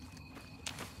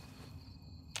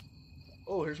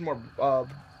 Oh, here's more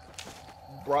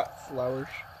brought flowers.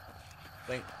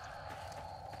 Think.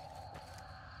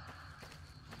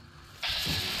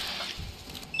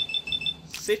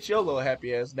 Sit your little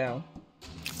happy ass down.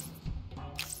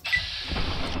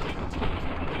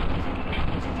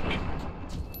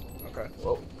 Okay,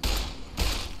 whoa.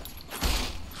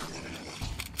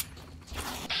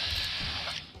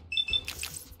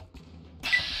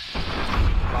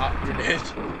 Ah, you're dead.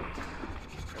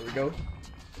 There we go.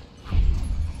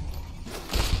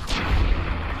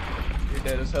 You're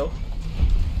dead as hell.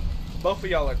 Both of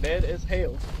y'all are dead as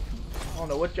hell. I don't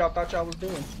know what y'all thought y'all was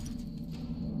doing.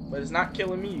 But it's not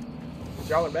killing me.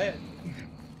 Y'all are bad.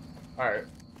 Alright.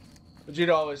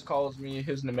 Vegeta always calls me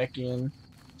his Namekian.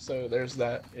 So there's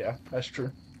that. Yeah, that's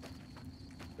true.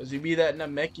 Because you be that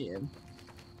Namekian.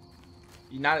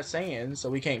 You're not a Saiyan, so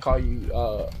we can't call you,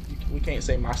 we can't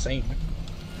say my Saiyan.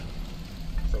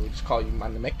 So we just call you my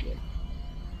Namekian.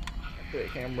 Quick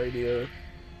ham radio.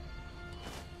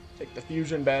 Take the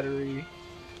fusion battery.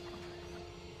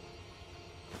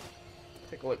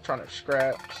 Take electronic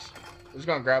scraps. We're just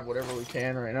gonna grab whatever we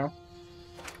can right now.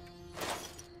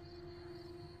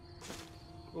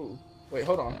 Ooh, wait,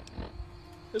 hold on.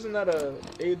 Isn't that a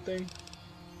aid thing?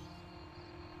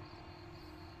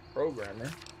 Programmer.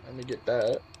 Let me get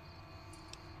that.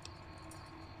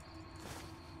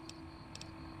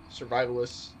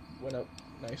 Survivalist went up.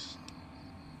 Nice.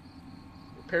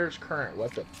 Repairs current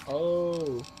weapon.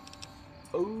 Oh.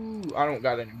 Oh, I don't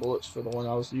got any bullets for the one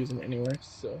I was using anyway,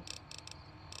 so.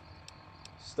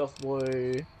 Stuff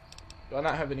boy. Do I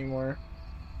not have any more?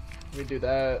 Let me do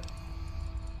that.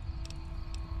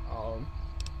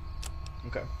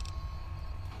 Okay.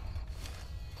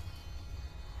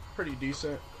 Pretty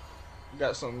decent.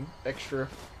 Got some extra.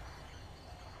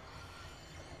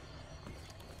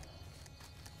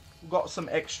 Got some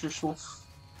extra stuff.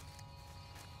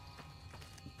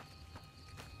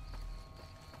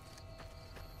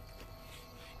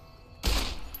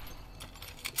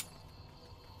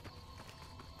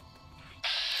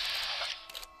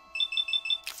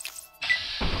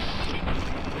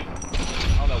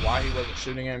 Why he wasn't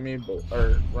shooting at me, but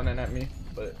or running at me,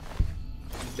 but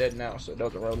he's dead now, so it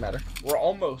doesn't really matter. We're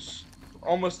almost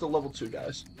to level 2,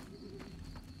 guys.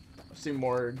 I see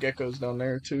more geckos down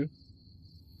there too.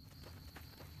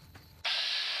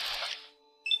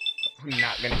 I'm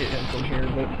not gonna hit him from here,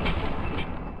 but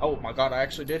oh my god, I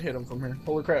actually did hit him from here.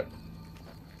 Holy crap!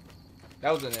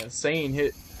 That was an insane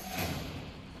hit.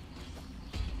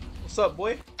 What's up,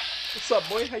 boy? What's up,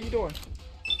 boy? How you doing?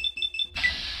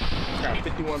 Got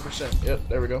 51%. Yep,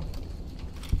 there we go.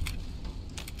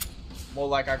 More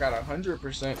like I got 100%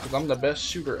 because I'm the best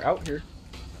shooter out here.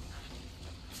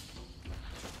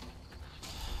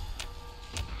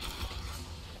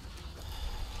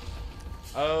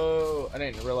 Oh, I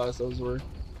didn't realize those were...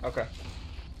 Okay.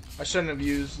 I shouldn't have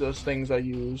used those things I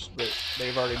used, but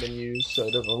they've already been used, so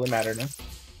it doesn't really matter now.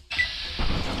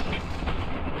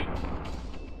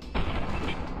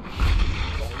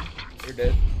 You're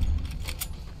dead.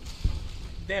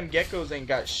 Damn geckos ain't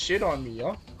got shit on me,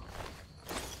 y'all.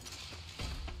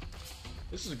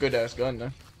 This is a good ass gun,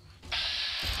 though.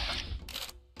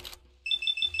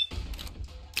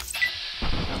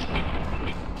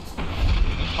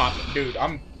 Dude,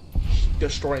 I'm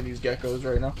destroying these geckos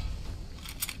right now.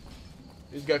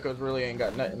 These geckos really ain't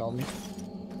got nothing on me.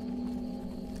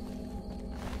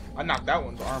 I knocked that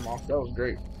one's arm off. That was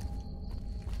great.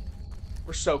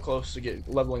 We're so close to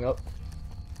leveling up.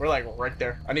 We're like right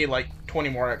there. I need like 20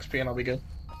 more XP and I'll be good.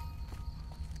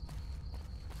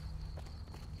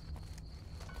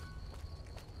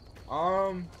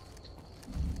 I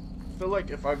feel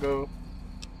like if I go,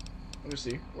 let me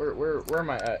see, where am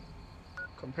I at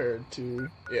compared to,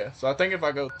 yeah, so I think if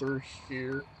I go through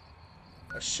here,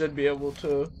 I should be able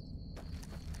to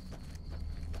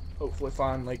hopefully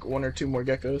find like 1 or 2 more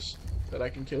geckos that I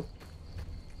can kill.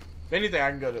 If anything,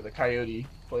 I can go to the coyote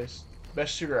place.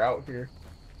 Best shooter out here.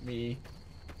 Me.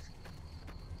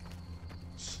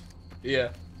 Yeah.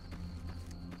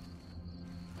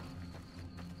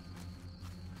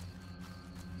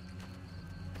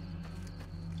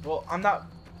 Well, I'm not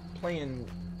playing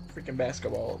freaking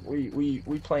basketball.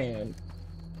 We playing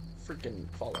freaking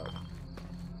Fallout.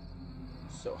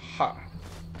 So ha.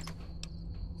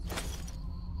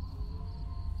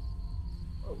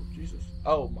 Oh Jesus.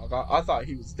 Oh my god. I thought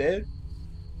he was dead.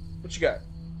 What you got?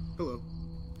 Hello.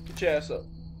 Get your ass up.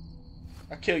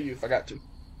 I'll kill you if I got to.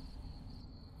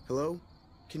 Hello?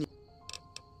 Can you...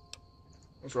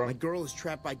 What's wrong? My girl is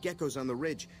trapped by geckos on the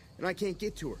ridge, and I can't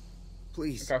get to her.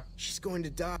 Please. Okay. She's going to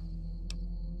die.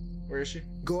 Where is she?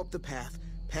 Go up the path,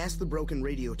 past the broken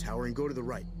radio tower, and go to the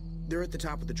right. They're at the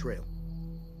top of the trail.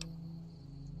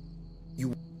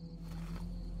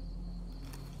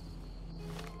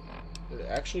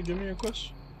 actually give me a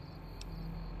quest?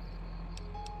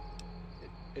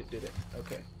 It didn't.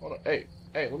 Okay, hold on. Hey,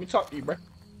 let me talk to you, bruh.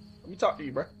 Let me talk to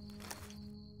you, bruh.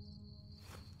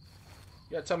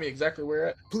 You gotta tell me exactly where you're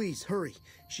at. Please, hurry.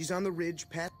 She's on the ridge,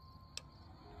 Pat.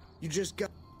 You just got...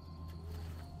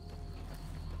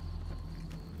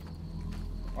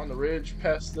 On the ridge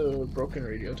past the broken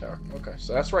radio tower. Okay,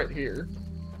 so that's right here.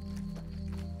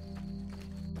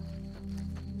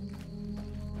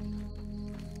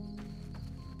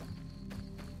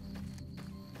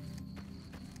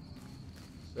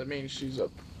 So that means she's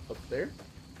up there.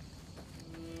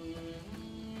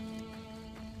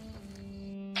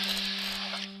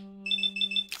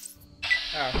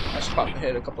 Ah, I just popped my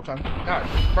head a couple times.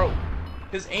 God, bro,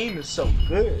 his aim is so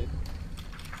good.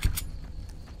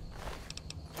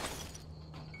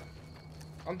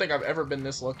 I don't think I've ever been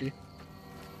this lucky.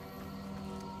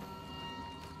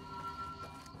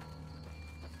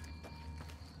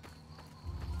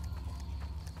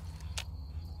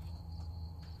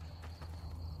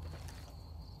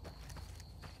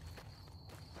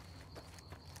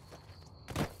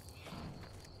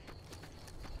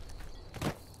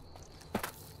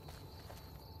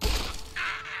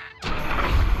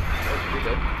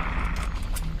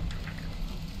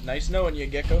 Nice knowing you,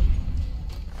 Gecko.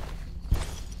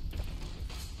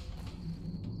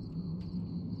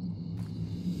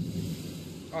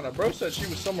 Oh no, bro said she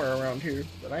was somewhere around here,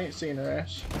 but I ain't seen her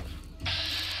ass.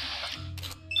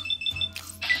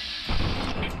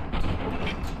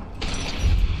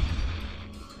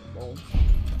 Boom.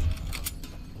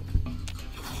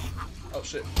 Oh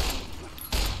shit.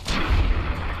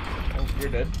 Oh,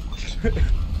 you're dead. Did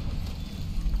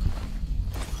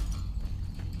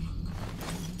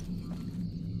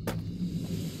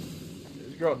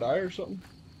this girl die or something?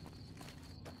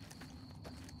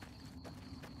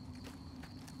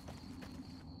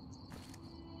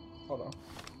 Hold on.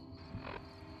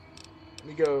 Let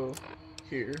me go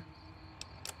here.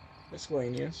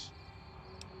 Miscellaneous.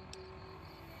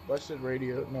 Busted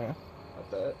radio. No,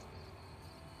 not that.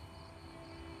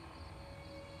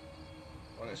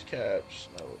 One is caps.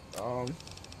 No.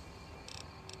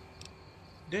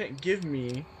 Didn't give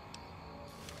me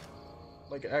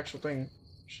like an actual thing.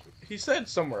 He said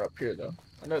somewhere up here though.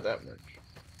 I know that much.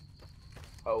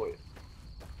 Oh wait.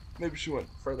 Maybe she went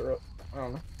further up. I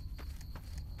don't know.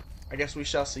 I guess we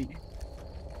shall see.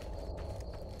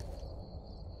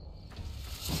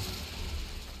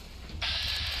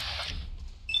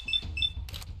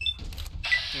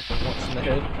 Once in the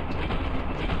head.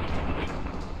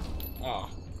 Ah.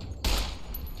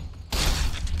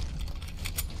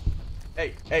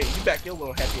 Hey, you back your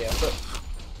little happy ass up.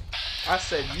 I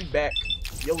said you back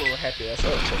your little happy ass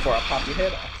up before I pop your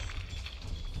head off.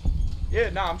 Yeah,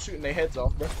 nah, I'm shooting their heads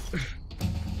off, bro.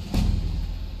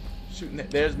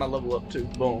 There's my level up too.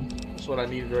 Boom. That's what I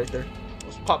needed right there.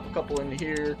 Let's pop a couple into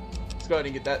here. Let's go ahead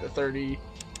and get that to 30.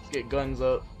 Let's get guns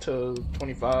up to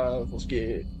 25. Let's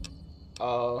get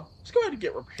let's go ahead and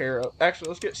get repair up. Actually,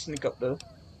 let's get sneak up to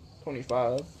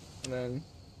 25. And then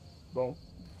boom.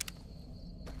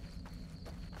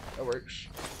 That works.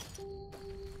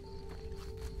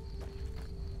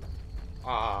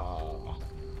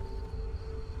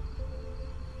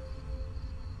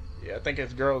 Yeah, I think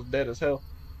his girl's dead as hell.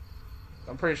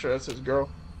 I'm pretty sure that's his girl.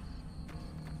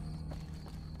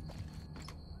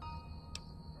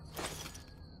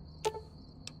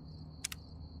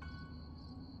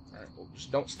 Alright, well,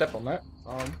 just don't step on that.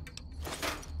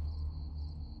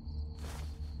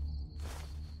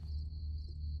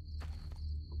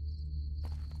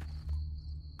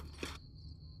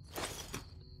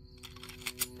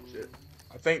 Shit.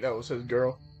 I think that was his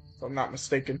girl, if I'm not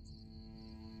mistaken.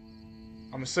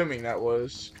 I'm assuming that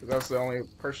was, because that's the only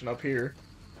person up here.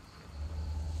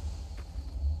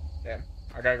 Damn,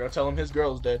 I gotta go tell him his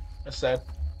girl's dead. That's sad.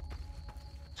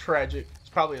 Tragic. It's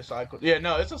probably a side quest. Yeah,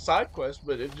 no, it's a side quest,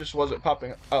 but it just wasn't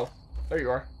popping up. Oh, there you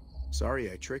are. Sorry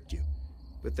I tricked you,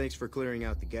 but thanks for clearing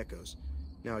out the geckos.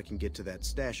 Now I can get to that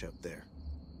stash up there,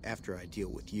 after I deal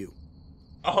with you.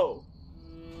 Oh,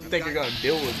 you think you're gonna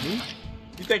deal with me?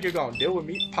 You think you're gonna deal with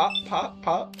me? Pop, pop,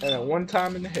 pop, and then one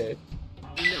time in the head.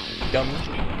 Dummy.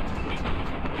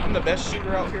 I'm the best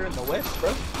shooter out here in the West, bro.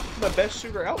 I'm the best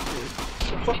shooter out here. What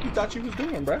the fuck you thought you was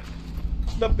doing, bro?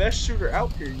 I'm the best shooter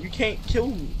out here. You can't kill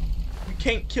me. You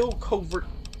can't kill covert.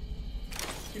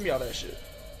 Give me all that shit.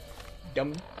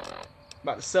 Dummy.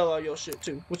 About to sell all your shit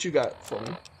too. What you got for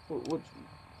me? What?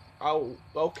 Oh,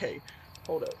 okay.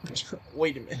 Hold up.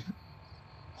 Wait a minute.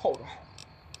 Hold on.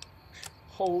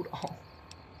 Hold on.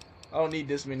 I don't need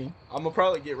this many. I'm gonna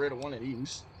probably get rid of one of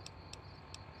these.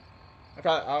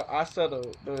 I said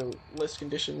the list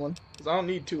condition one because I don't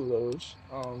need 2 of those.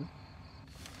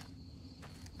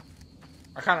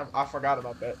 I forgot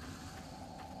about that.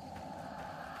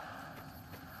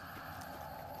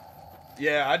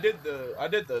 Yeah, I did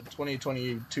the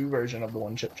 2022 version of the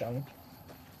one chip challenge.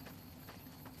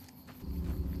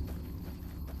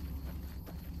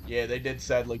 Yeah, they did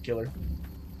sadly kill her.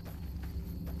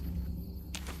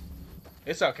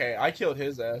 It's okay. I killed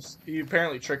his ass. He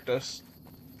apparently tricked us.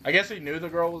 I guess he knew the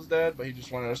girl was dead, but he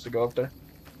just wanted us to go up there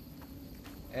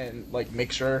and like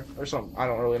make sure or something. I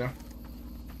don't really know.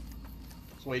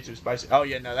 It's way too spicy. Oh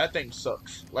yeah, no, that thing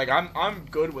sucks. Like I'm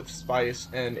good with spice,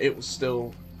 and it was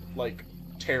still like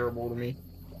terrible to me.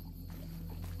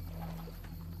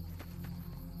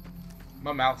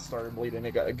 My mouth started bleeding.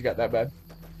 It got that bad.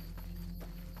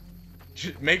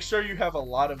 Make sure you have a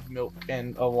lot of milk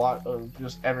and a lot of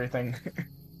just everything.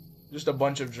 Just a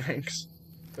bunch of drinks.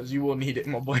 Because you will need it,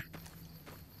 my boy.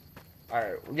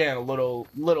 Alright, we're getting a little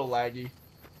laggy.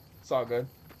 It's all good.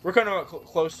 We're kind of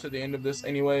close to the end of this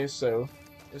anyway, so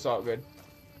it's all good.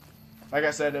 Like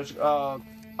I said,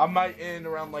 I might end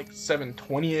around like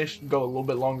 7:20-ish, go a little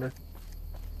bit longer.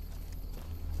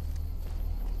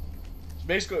 So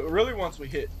basically, really once we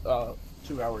hit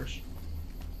 2 hours.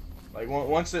 Like,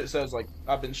 once it says, like,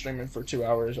 I've been streaming for 2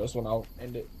 hours, that's when I'll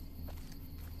end it.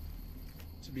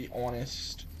 To be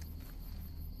honest.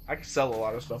 I can sell a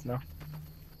lot of stuff now.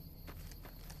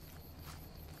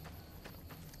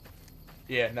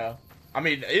 Yeah, no. I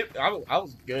mean, I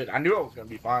was good. I knew I was going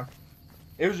to be fine.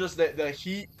 It was just that the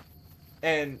heat,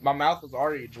 and my mouth was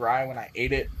already dry when I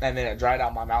ate it, and then it dried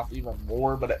out my mouth even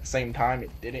more, but at the same time,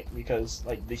 it didn't because,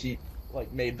 like, the heat,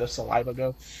 like, made the saliva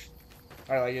go.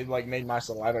 Or, like, it like made my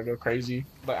saliva go crazy,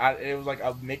 but it was like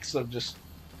a mix of just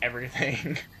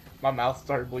everything. My mouth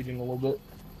started bleeding a little bit.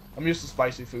 I'm used to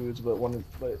spicy foods, but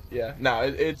yeah, no,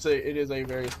 it is a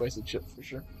very spicy chip for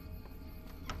sure.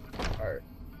 All right,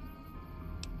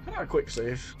 how do I quick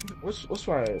save? What's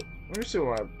my? Let me see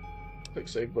what my quick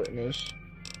save button is.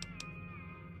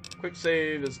 Quick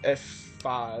save is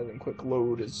F5 and quick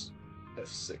load is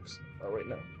F6. Oh wait,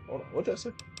 no, hold on. What did I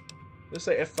say? Did I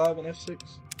say F5 and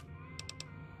F6?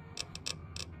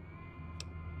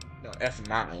 No,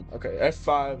 F9. Okay,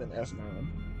 F5 and F9.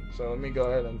 So let me go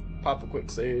ahead and pop a quick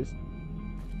save.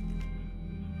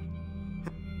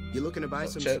 You looking to buy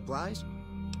some supplies?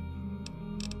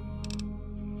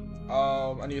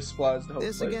 I need supplies to help.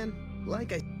 This again?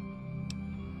 Like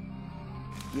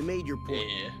you made your point.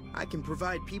 Yeah. I can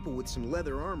provide people with some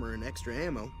leather armor and extra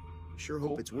ammo. Sure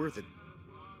hope it's worth it.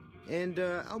 And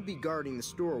I'll be guarding the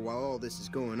store while all this is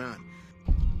going on.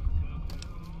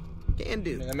 Can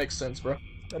do. I mean, that makes sense, bro.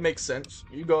 That makes sense.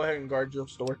 You go ahead and guard your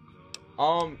store.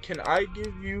 Can I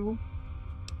give you...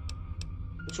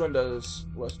 Which one does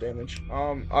less damage?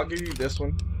 I'll give you this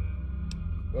one.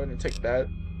 Go ahead and take that.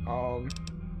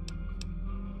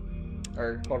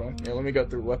 Or, hold on. Yeah, let me go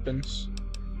through weapons.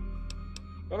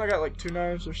 Don't I got like 2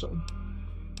 knives or something?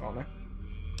 I don't know.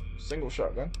 Single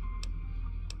shotgun.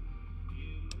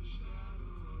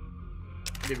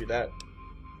 I'll give you that.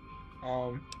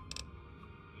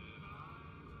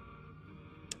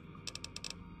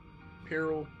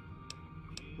 Imperial.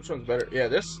 Which one's better? Yeah,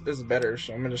 this is better,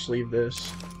 so I'm gonna just leave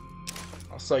this.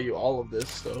 I'll sell you all of this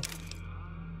stuff.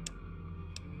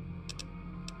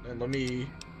 And let me...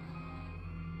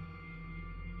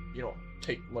 You don't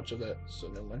take much of that, so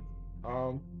never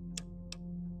mind.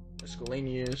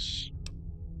 Miscellaneous.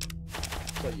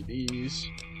 Sell you these.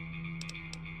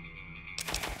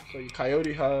 Sell you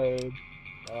coyote hide.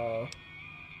 I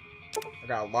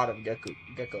got a lot of gecko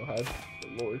hide.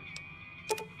 Good lord.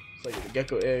 Sell you the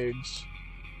gecko eggs.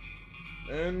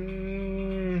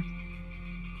 And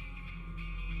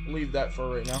leave that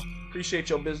for right now. Appreciate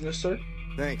your business, sir.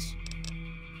 Thanks.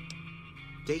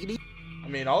 Take it easy. I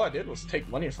mean, all I did was take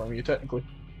money from you, technically.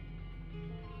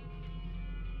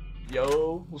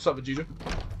 Yo, what's up, Vegeta?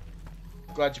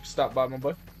 Glad you could stop by, my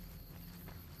boy.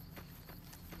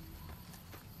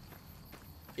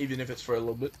 Even if it's for a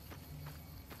little bit.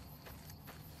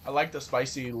 I like the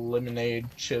spicy lemonade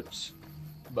chips,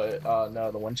 but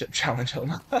no, the one chip challenge.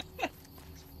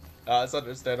 It's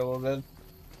understandable, man.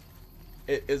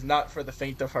 It is not for the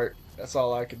faint of heart. That's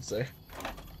all I can say.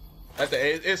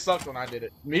 It sucked when I did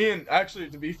it. Actually,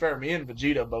 to be fair, me and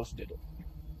Vegeta both did it.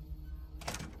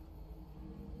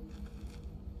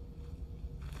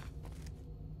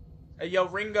 Hey, yo,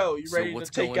 Ringo, you ready to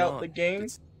take out the game?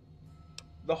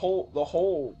 The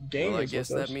whole game. Well, I guess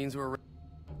that means we're.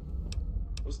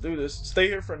 Let's do this. Stay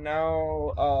here for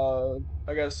now.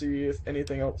 I gotta see if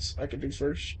anything else I can do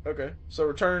first. Okay, so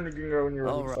return to Gingo when you're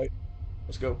ready to fight.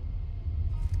 Let's go.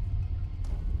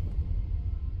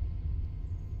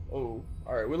 Oh,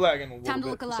 alright, we're lagging a little Time bit. to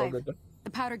look It's all alive. good though. The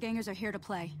powder gangers are here to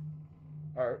play.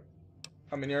 Alright.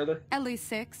 How many are there? At least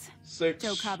 6. 6.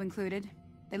 Joe Cobb included.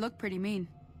 They look pretty mean.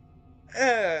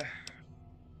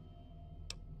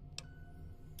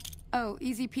 Oh,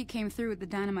 Easy Pete came through with the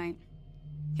dynamite.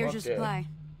 Here's your supply.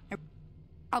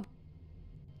 I'll...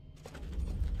 Let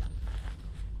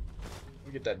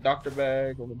me get that doctor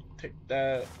bag. Let me take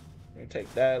that. Let me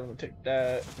take that. Let me take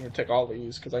that. Let me take all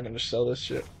these because I can just sell this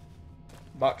shit.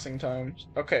 Boxing times.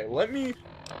 Okay, we're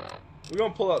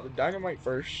gonna pull out the dynamite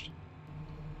first.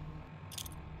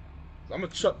 I'm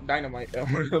gonna chuck dynamite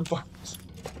at one of the boxes.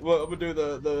 Well, I'm gonna do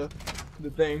the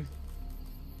thing.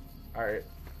 Alright.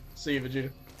 See you,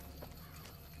 Vegeta.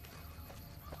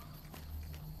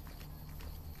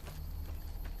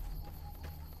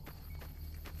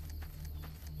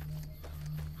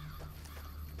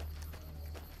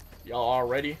 Y'all all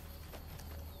ready?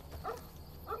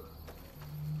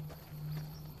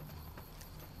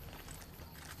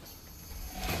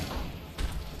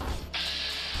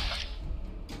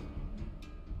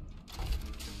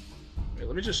 Wait,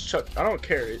 let me just chuck. I don't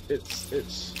care. It's.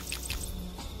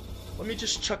 Let me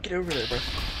just chuck it over there, bro.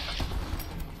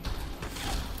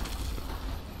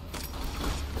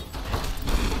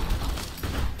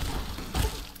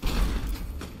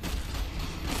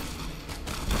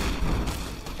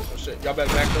 Y'all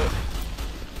better back up.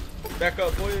 Back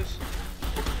up, boys.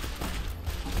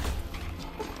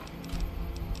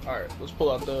 Alright, let's pull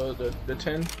out the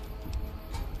 10.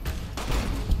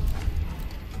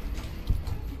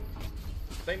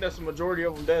 I think that's the majority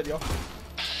of them dead, y'all.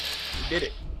 We did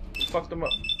it. We fucked them up.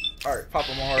 Alright, pop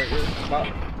them all right here. Pop.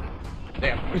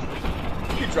 Damn.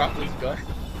 He dropped his gun.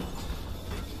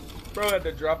 Bro had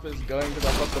to drop his gun because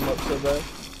I fucked him up so bad.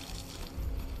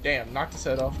 Damn, knocked his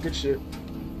head off. Good shit.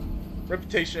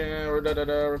 Reputation, or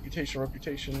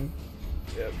reputation.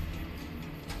 Yep.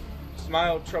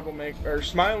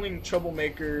 Smiling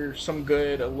troublemaker, some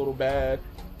good, a little bad.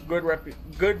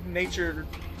 Good natured,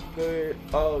 good,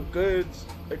 goods,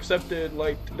 accepted,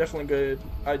 liked, definitely good.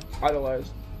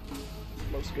 Idolized.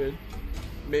 Most good.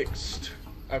 Mixed.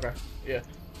 Okay, yeah.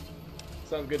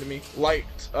 Sounds good to me.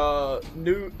 Liked.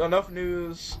 Enough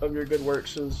news of your good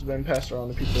works has been passed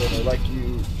around to people that like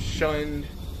you. Shunned.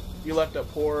 You left a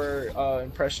poor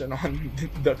impression on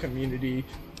the community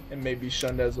and may be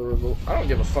shunned as a result. I don't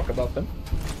give a fuck about them.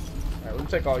 Alright, let me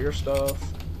take all your stuff.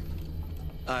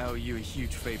 I owe you a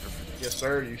huge favor for this. Yes,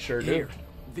 sir, you sure do. Here,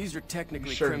 these are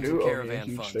technically sure Crimson do owe me a Caravan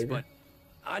huge funds, favor. but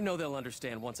I know they'll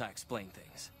understand once I explain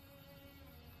things.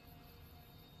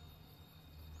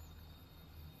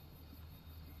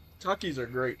 Takis are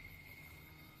great.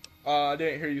 I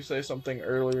didn't hear you say something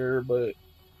earlier, but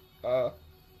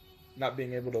not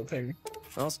being able to pay me.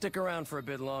 I'll stick around for a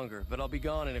bit longer, but I'll be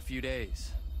gone in a few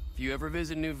days. If you ever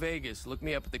visit New Vegas, look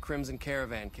me up at the Crimson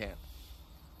Caravan Camp.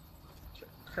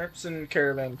 Crimson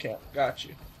Caravan Camp, got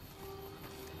you.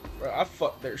 Bro, I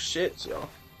fucked their shits, y'all.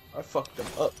 I fucked them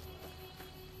up.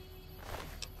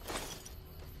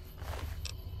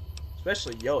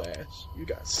 Especially yo ass. You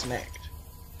got smacked.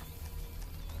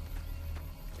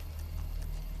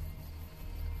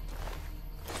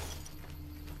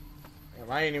 Damn,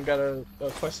 I ain't even got a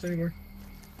quest anymore.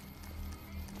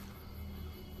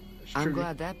 I'm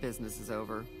glad that business is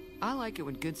over. I like it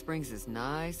when Good Springs is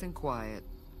nice and quiet.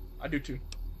 I do too.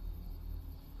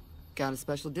 Got a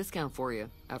special discount for you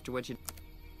after what you...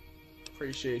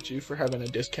 Appreciate you for having a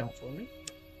discount for me.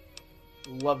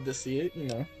 Love to see it, you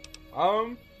know.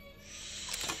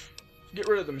 Get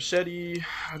rid of the machete.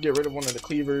 I'll get rid of one of the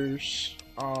cleavers.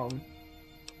 Get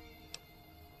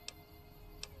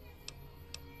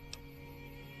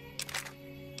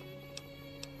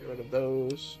rid of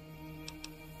those.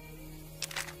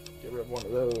 Get rid of one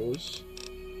of those.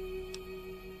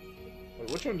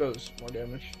 Wait, which one does more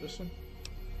damage? This one?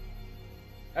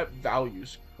 That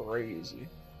value's crazy.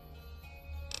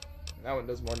 That one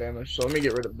does more damage, so let me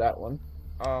get rid of that one.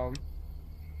 Oh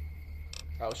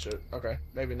shit. Okay,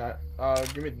 maybe not.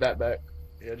 Give me that back.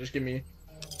 Yeah, just give me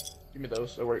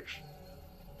those. It works.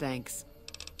 Thanks.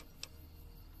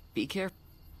 Be careful.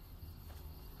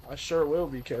 I sure will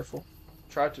be careful.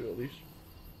 Try to at least.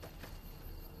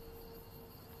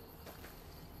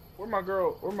 Where my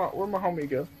girl? Where my homie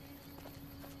go?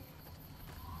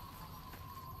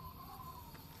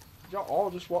 Y'all all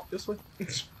just walk this way? I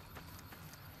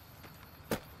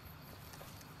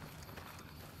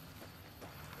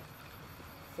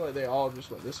feel like they all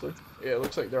just went this way. Yeah, it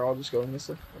looks like they're all just going this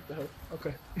way. What the hell?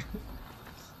 Okay.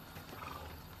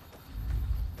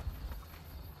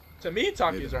 To me,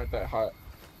 Takis aren't that hot.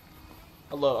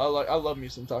 I love me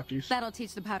some Takis. That'll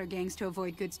teach the powder gangs to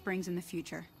avoid Good Springs in the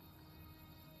future.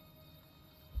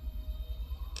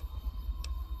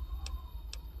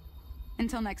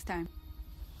 Until next time.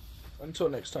 Until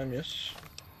next time, yes.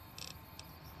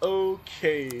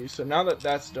 Okay, so now that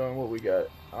that's done, what we got?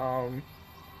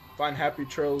 Find Happy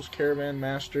Trails Caravan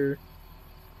Master.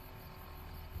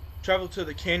 Travel to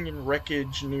the canyon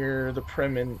wreckage near the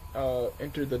Premen.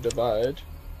 Enter the divide.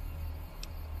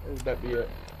 Or would that be it?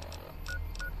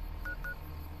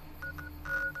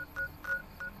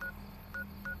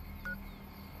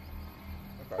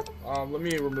 Okay. Let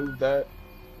me remove that.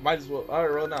 Might as well.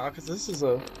 Alright, well now, because this is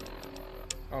a.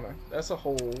 I don't know. That's a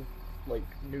whole, like,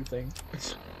 new thing.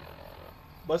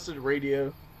 Busted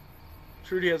radio.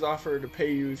 Trudy has offered to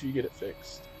pay you if you get it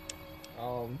fixed.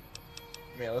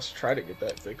 Yeah, let's try to get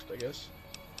that fixed, I guess.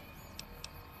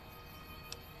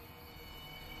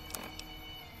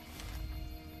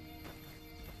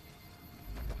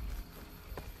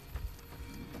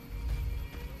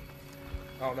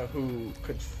 I don't know who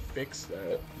could fix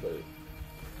that, but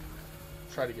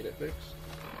try to get it fixed.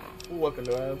 What weapon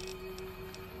do I have?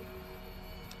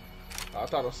 I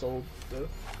thought I sold the...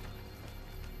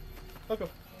 Okay.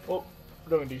 Well,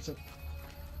 we're doing decent.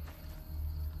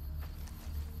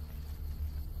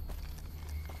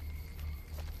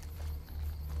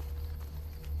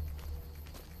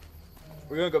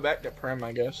 We're gonna go back to Prem,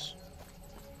 I guess.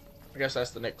 I guess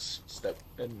that's the next step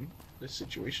in this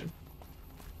situation.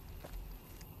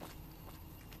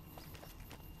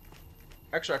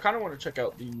 Actually, I kind of want to check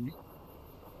out the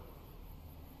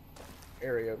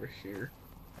area over here.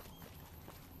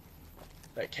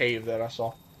 That cave that I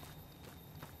saw.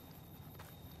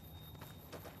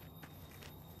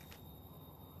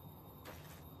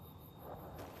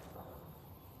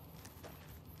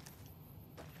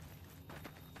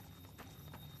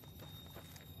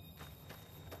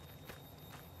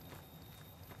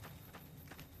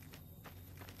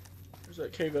 There's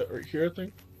that cave right here, I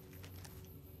think.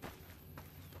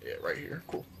 Yeah, right here.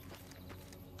 Cool.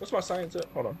 What's my science at?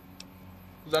 Hold on.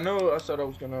 Because I know I said I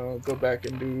was gonna go back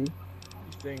and do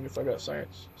the thing if I got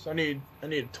science. So I need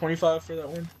 25 for that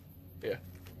one. Yeah,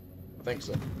 I think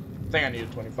so. I think I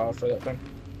needed 25 for that thing.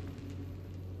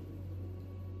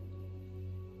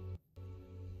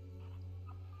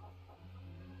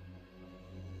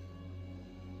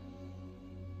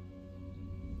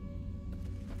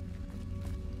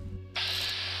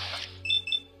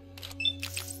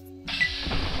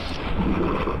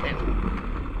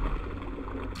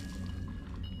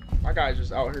 My guy's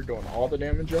just out here doing all the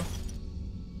damage, yo.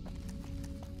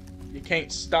 You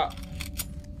can't stop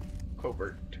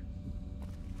Covert.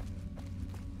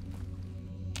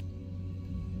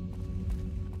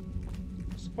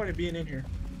 What's the point of being in here?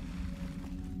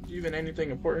 Is even anything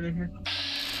important in here?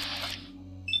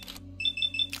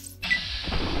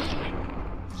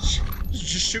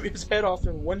 Just shoot his head off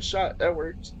in one shot. That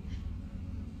works.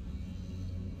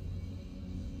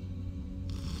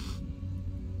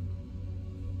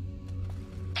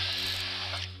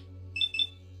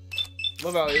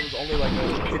 Love how it was only like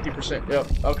a 50%.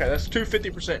 Yep. Okay, that's two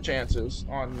 50% chances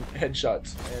on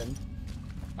headshots, and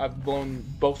I've blown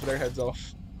both of their heads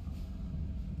off.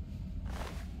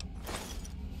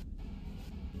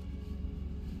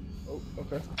 Oh,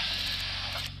 okay.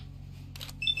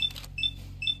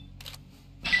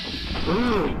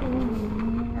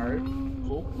 Alright,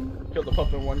 cool. Killed the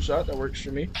pup in one shot. That works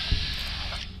for me.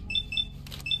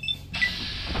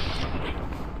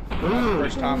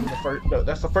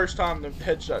 That's the first time the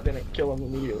headshot didn't kill him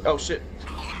immediately. Oh shit.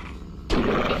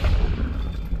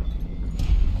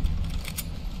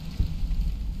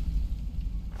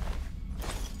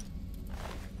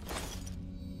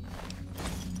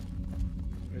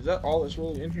 Is that all that's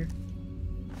really in here?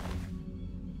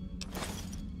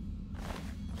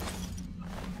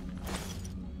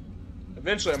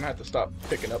 Eventually I'm gonna have to stop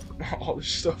picking up all this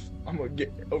stuff. I'm gonna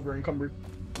get over encumbered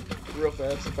real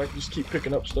fast if I can just keep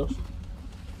picking up stuff.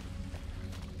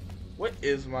 What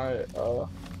is my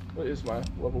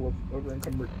level of over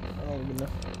encumbered? I don't even know.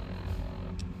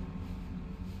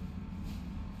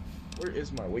 Where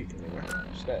is my weight anyway?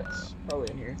 Stats.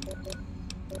 Probably in here.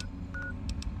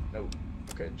 Nope.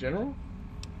 Okay, general?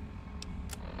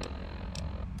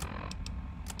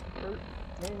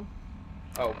 No.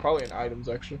 Oh, probably in items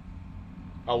actually.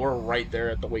 Oh, we're right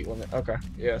there at the weight limit. Okay.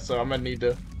 Yeah, so I'm gonna need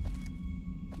to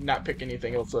not pick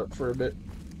anything else up for a bit.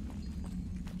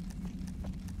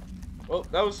 Well,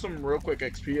 that was some real quick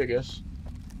XP, I guess.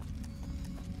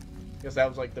 Guess that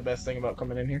was like the best thing about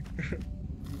coming in here.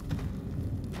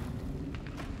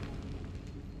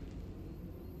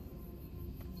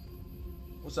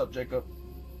 What's up, Jacob?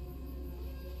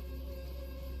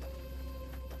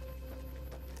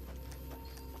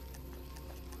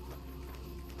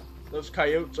 Those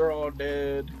coyotes are all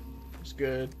dead. It's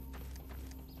good.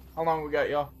 How long we got,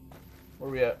 y'all?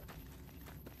 Where we at?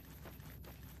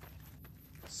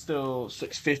 Still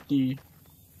 6:50.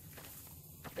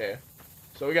 Yeah.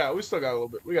 So we still got a little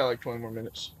bit. We got like 20 more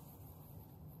minutes.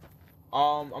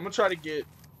 I'm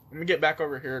gonna get back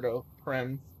over here to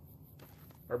Primm.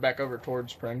 Or back over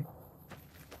towards Primm.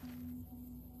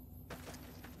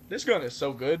 This gun is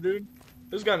so good, dude.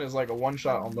 This gun is like a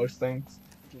one-shot on most things,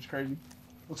 which is crazy.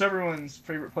 What's everyone's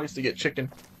favorite place to get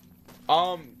chicken?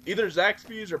 Either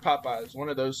Zaxby's or Popeyes. One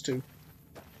of those two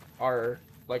are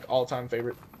like all-time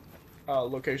favorite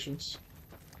locations.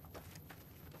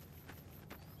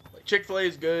 Like Chick-fil-A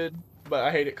is good, but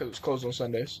I hate it because it's closed on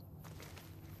Sundays.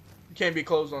 You can't be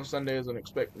closed on Sundays and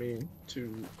expect me to,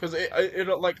 because it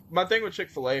like my thing with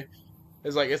Chick-fil-A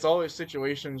is like it's always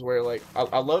situations where like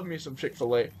I love me some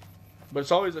Chick-fil-A, but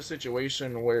it's always a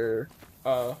situation where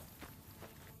what's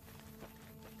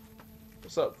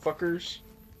up, fuckers?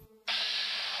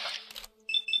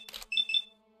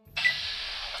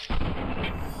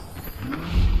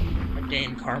 I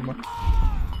gained karma.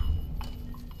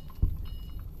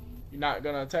 You're not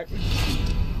gonna attack me?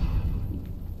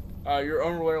 Your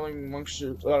unwilling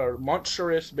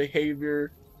monstrous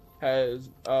behavior has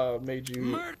made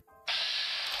you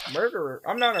murderer.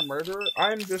 I'm not a murderer.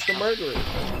 I'm just a murderer.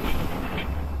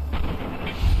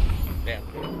 Damn.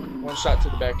 One shot to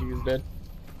the back, he was dead.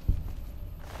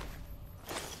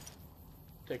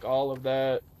 Take all of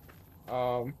that.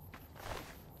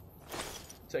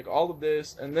 Take all of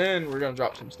this, and then we're gonna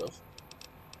drop some stuff.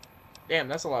 Damn,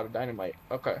 that's a lot of dynamite.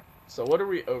 Okay. So what are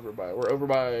we over by? We're over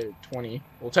by 20.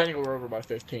 Well, technically we're over by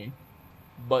 15.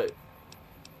 But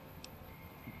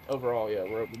overall, yeah,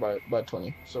 we're over by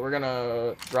 20. So we're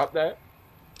gonna drop that.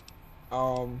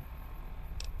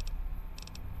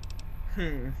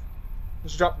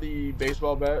 Let's drop the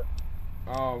baseball bat.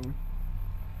 Drop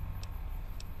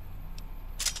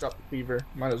the cleaver.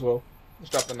 Might as well.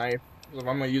 Let's drop the knife. If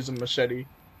I'm gonna use a machete,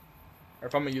 or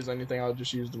if I'm gonna use anything, I'll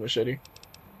just use the machete.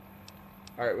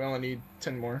 Alright, we only need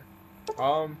 10 more.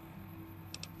 Drop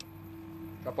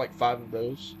like 5 of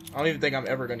those. I don't even think I'm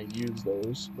ever gonna use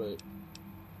those, but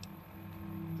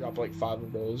drop like 5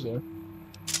 of those, yeah.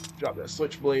 Drop that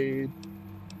switchblade.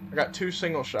 I got 2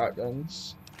 single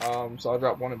shotguns. So I'll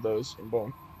drop 1 of those and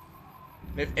boom.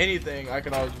 And if anything, I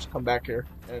can always just come back here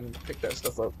and pick that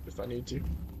stuff up if I need to.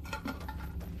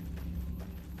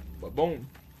 But boom.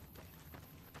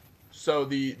 So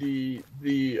the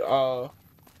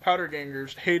powder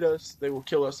gangers hate us. They will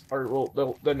kill us, or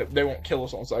well, they won't kill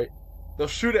us on sight. They'll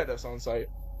shoot at us on sight.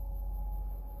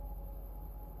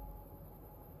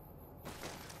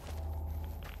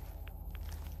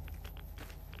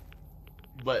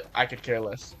 But I could care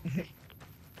less.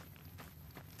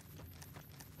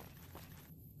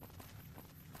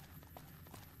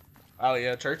 Oh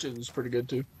yeah, Churches is pretty good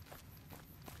too.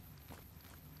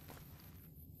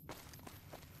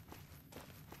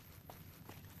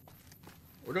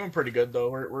 We're doing pretty good though.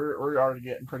 We're already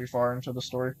getting pretty far into the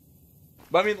story.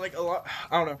 But I mean, like I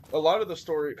don't know, a lot of the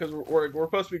story, because we're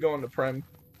supposed to be going to Primm.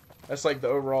 That's like the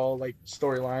overall like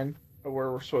storyline of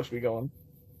where we're supposed to be going.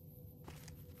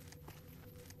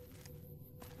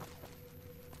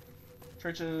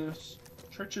 Churches,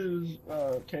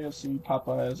 KFC,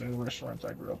 Popeyes, and restaurants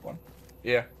I grew up on.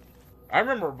 Yeah, I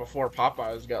remember before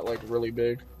Popeyes got like really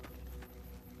big.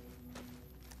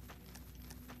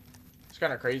 It's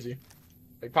kind of crazy.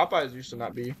 Like Popeyes used to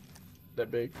not be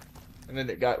that big, and then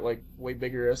it got like way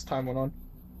bigger as time went on.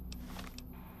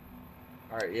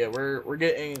 All right, yeah, we're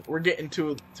getting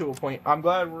to a point. I'm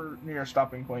glad we're near a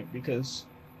stopping point because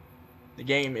the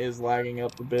game is lagging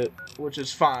up a bit, which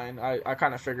is fine. I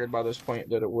kind of figured by this point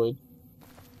that it would,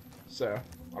 so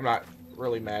I'm not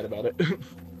really mad about it.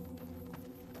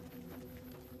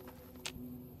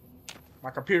 My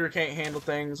computer can't handle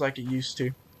things like it used to.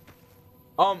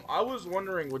 I was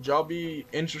wondering, would y'all be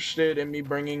interested in me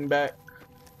bringing back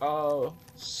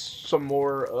some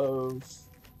more of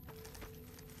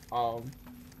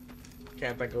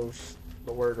can't think of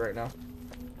the word right now.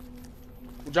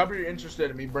 Would y'all be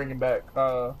interested in me bringing back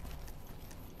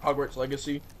Hogwarts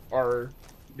Legacy, or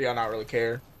do y'all not really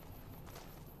care?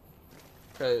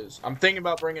 Because I'm thinking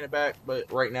about bringing it back,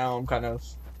 but right now I'm kind of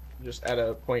just at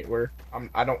a point where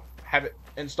I don't have it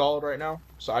installed right now,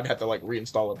 so I'd have to like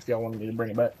reinstall it if y'all wanted me to bring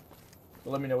it back.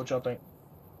 But let me know what y'all think.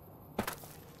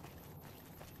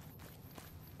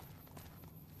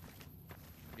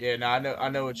 Yeah, no, I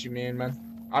know what you mean, man.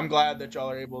 I'm glad that y'all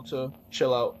are able to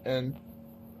chill out in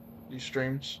these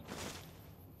streams.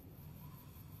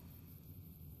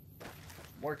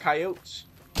 More coyotes.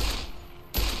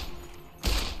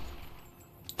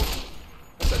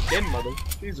 That's a den mother.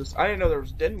 Jesus, I didn't know there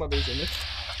was den mothers in this.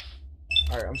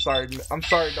 Alright, I'm sorry. I'm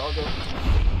sorry, doggo.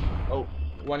 Oh,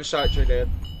 one shot, you're dead.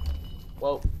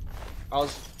 Well, I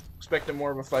was expecting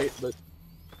more of a fight, but...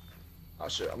 Oh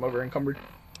shit, I'm over encumbered.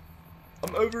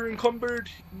 I'm over encumbered.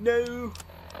 No.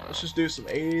 Let's just do some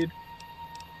aid.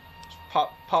 Just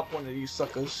pop one of these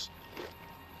suckers.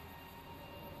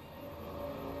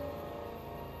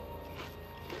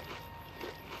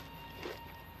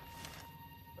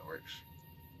 That works.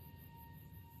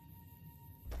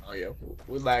 Oh yeah,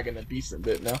 we're lagging a decent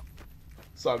bit now.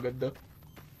 It's all good though.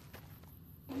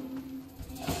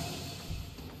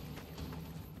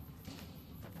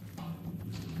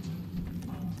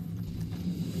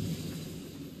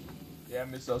 Yeah, I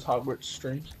miss those Hogwarts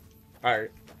streams.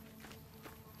 Alright.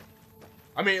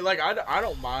 I mean, like, I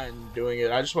don't mind doing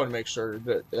it. I just want to make sure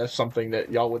that that's something that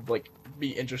y'all would, like, be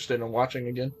interested in watching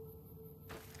again.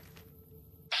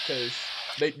 Because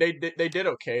they did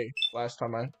okay last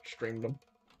time I streamed them.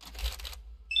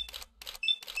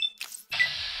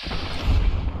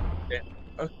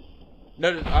 Yeah.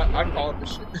 Notice, I called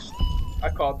this shit. I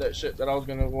called that shit that I was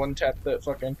gonna one-tap that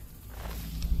fucking,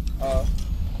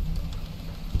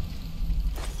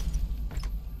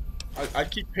 I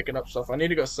keep picking up stuff. I need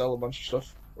to go sell a bunch of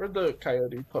stuff. Where'd the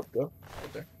coyote pup go?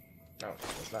 Right there. No,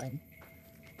 that's not him.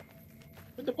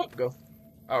 Where'd the pup go?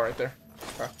 Oh, right there.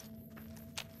 Okay.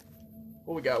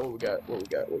 What we got? What we got? What we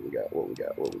got? What we got? What we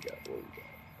got? What we got? What we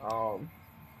got?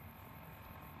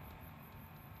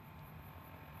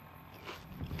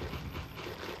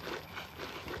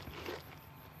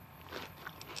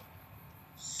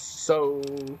 So,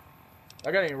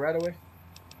 I got any Radaway?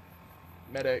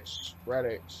 Med-X,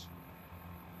 Rad-X.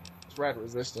 It's Rad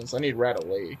Resistance. I need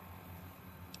Radaway.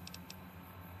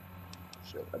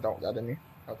 Shit, I don't got any.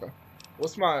 Okay.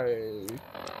 What's my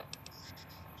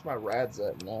Rads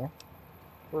at now?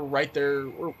 We're right there.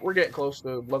 We're getting close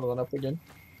to leveling up again.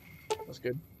 That's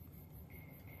good.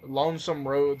 Lonesome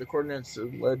Road. The coordinates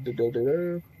led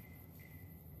to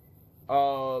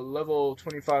level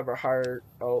 25 or higher.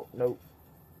 Oh, nope.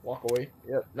 Walk away.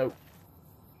 Yep, nope.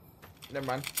 Never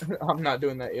mind. I'm not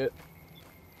doing that yet.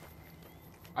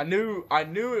 I knew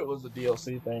it was a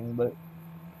DLC thing, but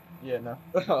yeah, no.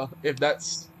 If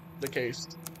that's the case.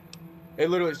 It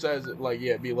literally says it, like,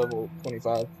 yeah, be level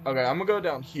 25. Okay, I'm gonna go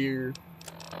down here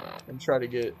and try to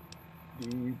get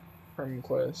the Prim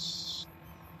quest.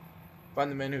 Find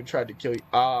the men who tried to kill you.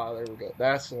 Ah, there we go.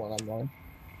 That's the one I'm on.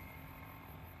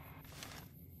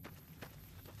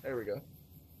 There we go.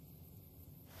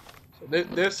 So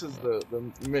this is the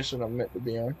mission I'm meant to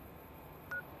be on.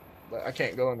 But I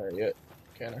can't go in there yet,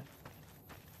 can I?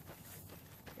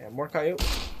 Yeah, more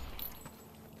coyotes.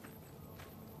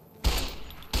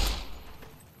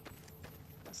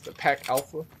 That's the pack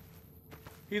alpha.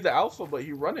 He's the alpha, but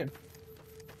he's running.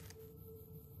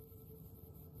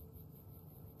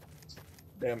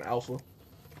 Damn alpha.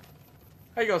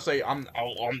 How you gonna say I'm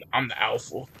the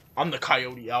alpha? I'm the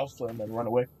coyote alpha and then run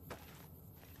away?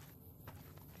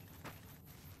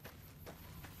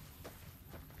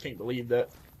 Can't believe that.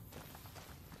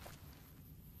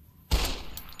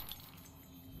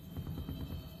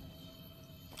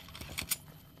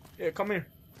 Yeah, come here.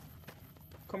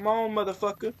 Come on,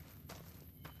 motherfucker.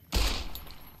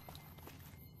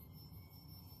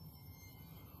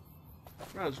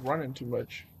 I was running too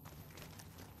much.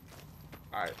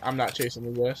 Alright, I'm not chasing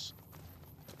his ass.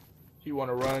 If you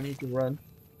want to run, he can run.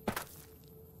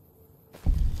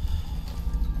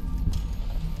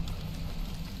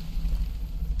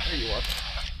 There you are.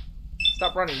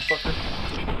 Stop running, fucker.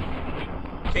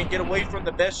 Can't get away from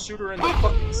the best shooter in the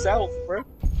fucking South, bro.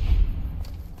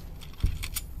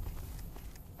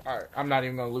 Alright, I'm not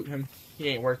even gonna loot him. He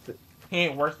ain't worth it. He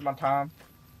ain't worth my time.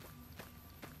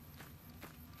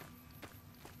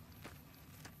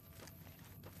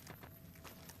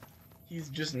 He's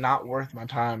just not worth my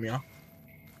time, yo.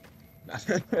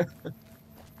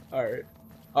 Alright.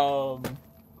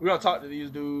 We're gonna talk to these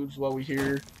dudes while we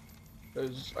here.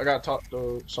 Cause I gotta talk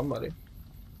to somebody.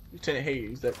 Lieutenant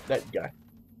Hayes, that guy.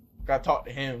 Gotta talk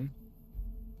to him.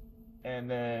 And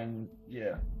then,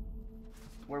 yeah.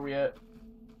 Where we at?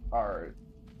 Alright.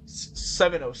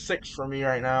 7:06 for me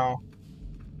right now.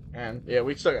 And, yeah,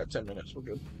 we still got 10 minutes. We're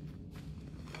good.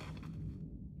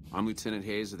 I'm Lieutenant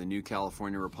Hayes of the New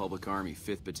California Republic Army,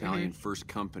 5th Battalion, 1st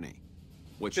Company.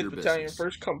 What's 5th your Battalion,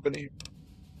 business? 1st Company.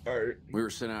 Alright. We were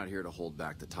sent out here to hold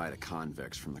back the tide of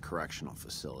convicts from the correctional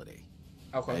facility.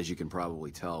 Okay. As you can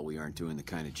probably tell, we aren't doing the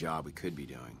kind of job we could be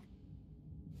doing.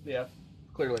 Yeah,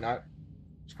 clearly not.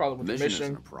 It's probably with the mission.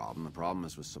 Isn't a problem. The problem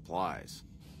is with supplies.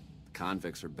 The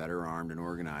convicts are better armed and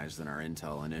organized than our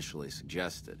intel initially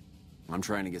suggested. I'm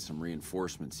trying to get some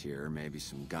reinforcements here, maybe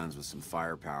some guns with some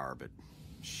firepower, but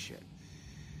shit.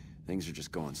 Things are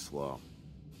just going slow.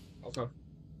 Okay.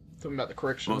 Talking about the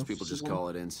correctional Most people just facility? call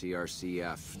it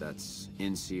NCRCF. That's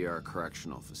NCR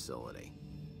Correctional Facility.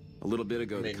 A little bit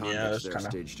ago, the convicts there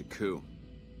staged a coup.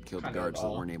 Killed the guards that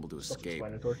weren't able to escape.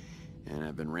 And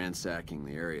I've been ransacking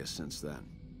the area since then.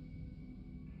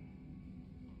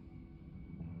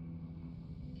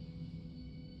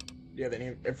 Do you have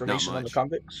any information on the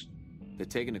convicts? They've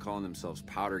taken to calling themselves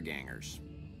powder gangers.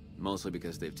 Mostly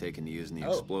because they've taken to using the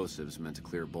explosives meant to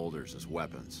clear boulders as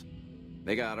weapons.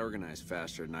 They got organized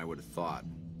faster than I would have thought.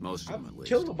 Most of them, at least.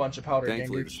 Killed a bunch of powder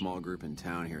Thankfully, gangers. the small group in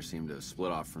town here seemed to have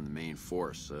split off from the main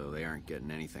force, so they aren't getting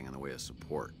anything in the way of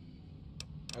support.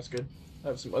 That's good. I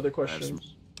have some other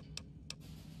questions.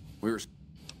 That's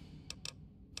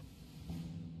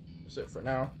it for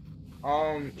now.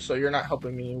 So you're not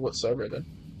helping me whatsoever then?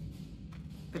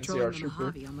 Patrolling the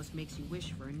Mojave almost makes you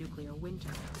wish for a nuclear winter.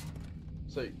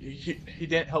 So he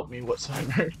didn't help me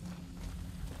whatsoever.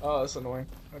 Oh, that's annoying.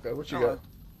 Okay, what you got?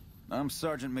 I'm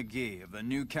Sergeant McGee of the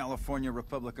New California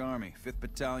Republic Army, 5th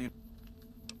Battalion.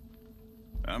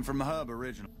 I'm from the Hub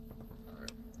originally.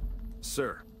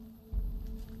 Sir.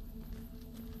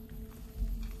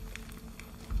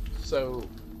 So,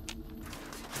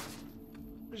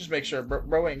 just make sure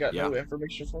bro ain't got no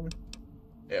information for me.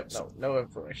 Yeah, no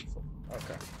information for me.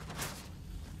 Okay.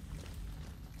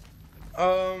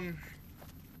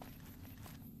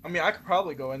 I mean, I could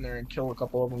probably go in there and kill a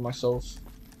couple of them myself.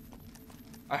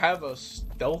 I have a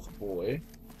stealth boy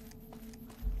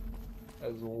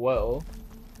as well.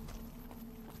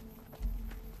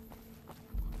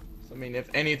 So, I mean, if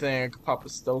anything, I could pop a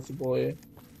stealth boy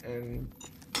and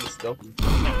be stealthy.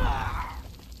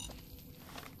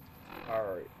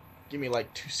 Alright. Give me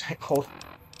like 2 seconds. Hold on.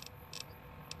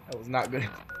 That was not good.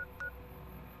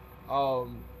 Let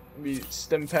me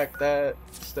stim pack that.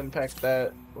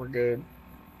 We're good.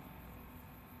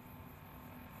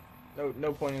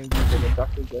 No point in using a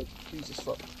Dr. Bag. Jesus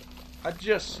fuck. I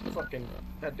just fucking...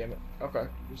 God damn it. Okay,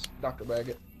 just Dr. Bag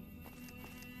it.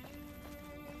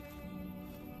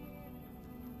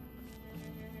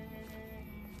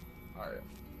 Alright.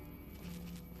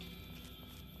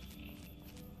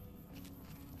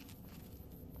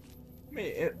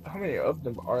 How many of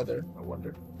them are there, I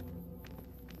wonder?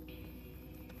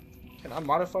 Can I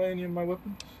modify any of my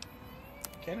weapons?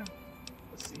 Can I?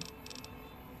 Let's see.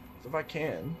 So if I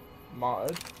can,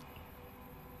 mod.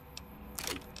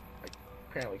 I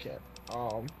apparently can't.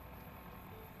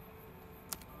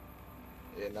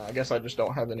 Yeah, no, I guess I just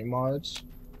don't have any mods.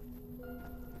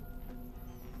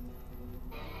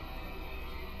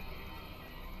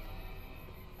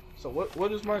 So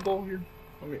what is my goal here?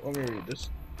 Let me read this.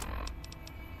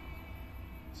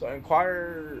 So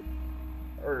inquire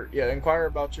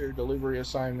about your delivery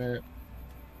assignment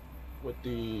with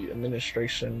the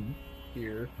administration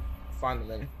here. Find the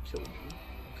man who killed you.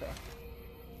 Okay.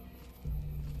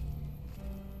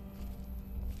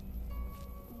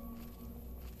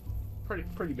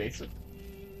 Pretty basic.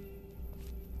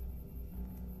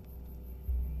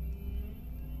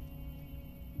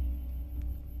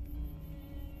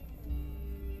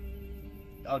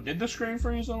 Oh, did the screen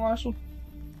freeze on the last one?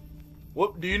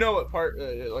 What do you know what part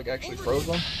it like actually froze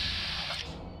on?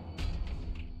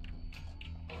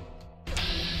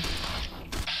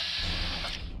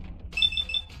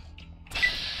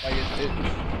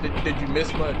 Like did you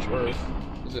miss much, or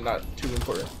is it not too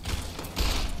important?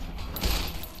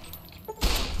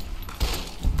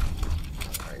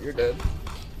 Alright, you're dead.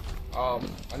 I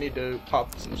need to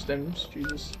pop some stems,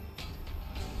 Jesus.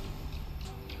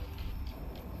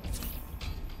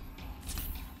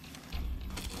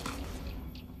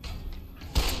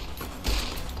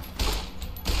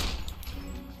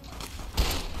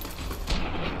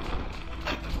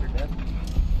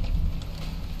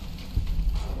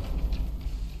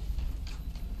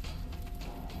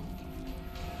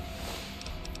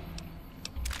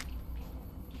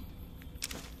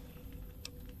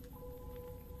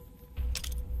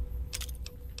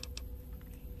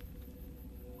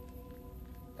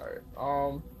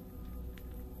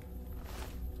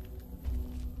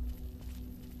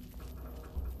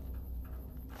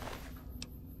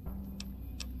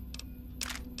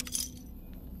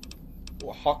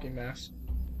 A hockey mask.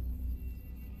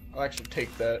 I'll actually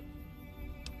take that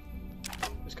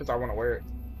just because I want to wear it.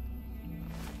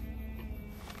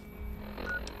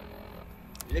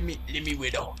 Let me wear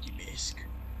the hockey mask.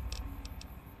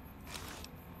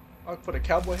 I'll put a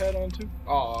cowboy hat on too.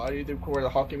 Oh, I either wear the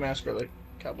hockey mask or the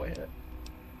cowboy hat.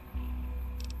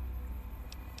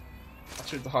 I'll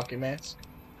choose the hockey mask.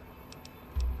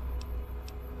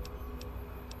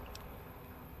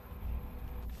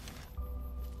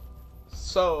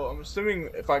 So I'm assuming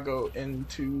if I go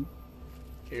into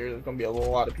here, there's gonna be a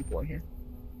lot of people in here.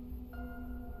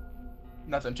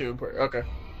 Nothing too important. Okay,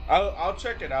 I'll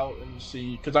check it out and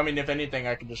see. Cause I mean, if anything,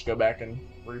 I can just go back and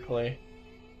replay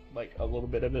like a little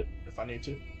bit of it if I need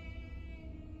to.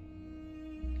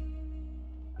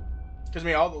 Cause I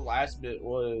mean, all the last bit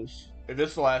was, if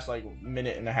this the last like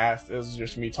minute and a half, it was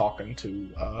just me talking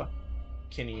to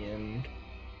Kenny and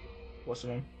what's the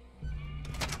name?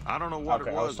 I don't know what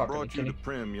Okay, it I was was talking to brought you to Kenny.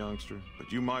 Prim, youngster,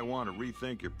 but you might want to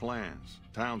rethink your plans.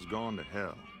 Town's gone to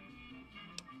hell.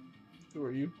 Who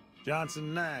are you?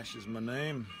 Johnson Nash is my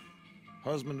name.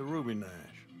 Husband to Ruby Nash.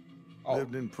 Oh.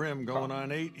 Lived in Prim going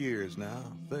on 8 years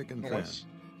now, thick and thin. Nice.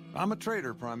 I'm a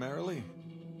trader primarily,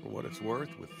 for what it's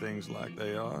worth with things like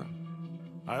they are.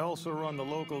 I also run the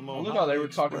local I Mojave love how they were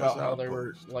talking Express about how they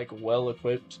were outpost. like well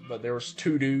equipped, but there was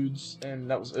 2 dudes and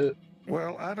that was it.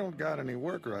 Well, I don't got any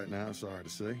work right now, sorry to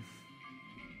say.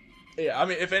 Yeah, I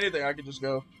mean, if anything, I could just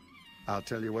go. I'll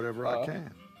tell you whatever I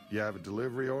can. You have a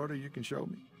delivery order you can show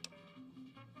me?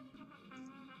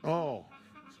 Oh,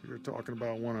 so you're talking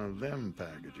about one of them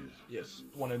packages. Yes,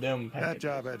 one of them That packages.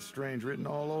 job had Strange written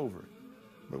all over it,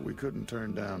 but we couldn't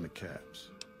turn down the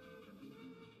caps.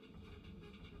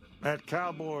 That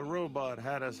cowboy robot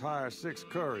had us hire 6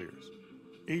 couriers.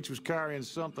 Each was carrying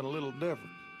something a little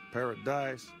different. Pair of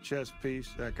dice, chess piece,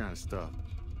 that kind of stuff.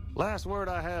 Last word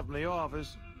I have from the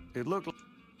office, it looked like...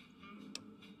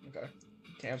 Okay,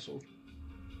 canceled.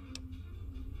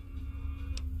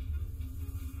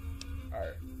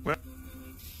 Alright. Well...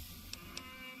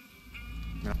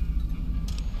 No.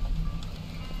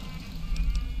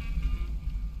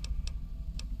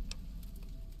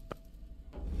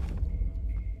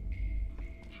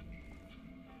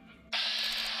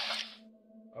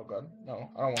 Oh god, no,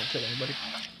 I don't want to kill anybody.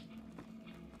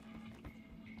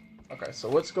 Okay, so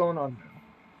what's going on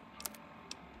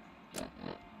now?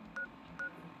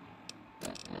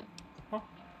 Huh?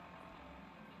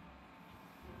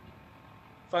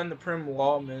 Find the Prim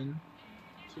lawman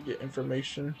to get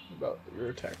information about your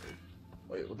attacker.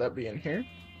 Wait, would that be in here?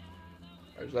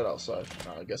 Or is that outside?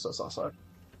 No, I guess that's outside.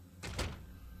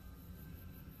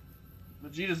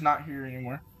 Vegeta's not here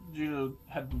anymore. Vegeta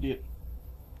had to get.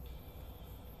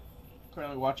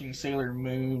 Currently watching Sailor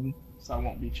Moon, so I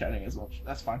won't be chatting as much.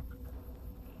 That's fine.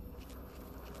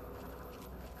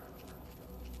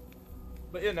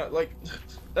 But yeah, no, like,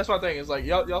 that's my thing. Is like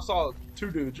y'all saw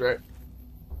 2 dudes, right?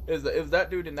 Is that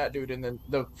dude and that dude, and then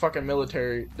the fucking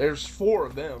military. There's 4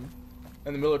 of them,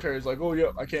 and the military's like, oh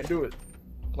yeah, I can't do it.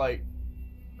 Like,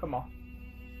 come on.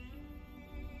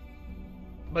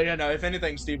 But yeah, no. If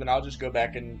anything, Steven, I'll just go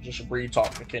back and just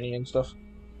re-talk to Kenny and stuff.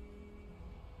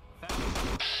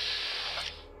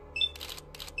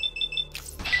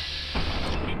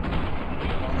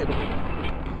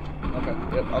 Okay,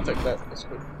 yep, I'll take that. That's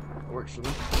good. It works for me.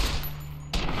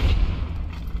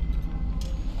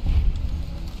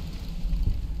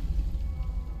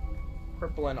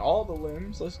 Crippling all the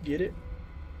limbs. Let's get it.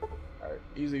 Alright,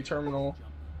 easy terminal.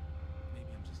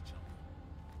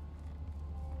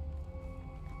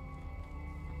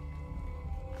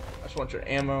 I just want your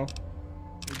ammo.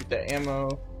 You get that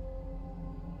ammo.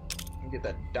 You get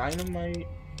that dynamite.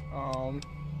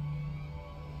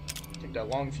 Take that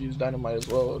long fuse dynamite as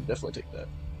well. I'll definitely take that.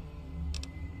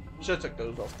 Should have took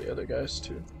those off the other guys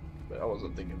too, but I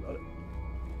wasn't thinking about it.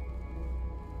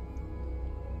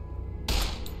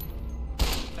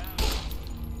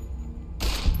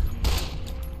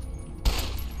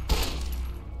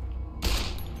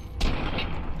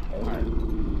 Alright.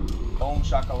 Boom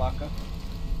shakalaka.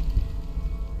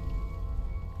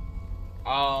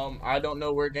 I don't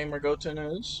know where Gamer Goten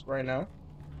is right now.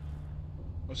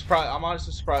 I'm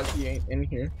honestly surprised he ain't in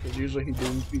here, because usually he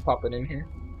do be popping in here.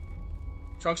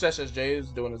 Trunks SSJ is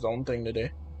doing his own thing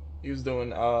today. He was doing,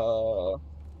 what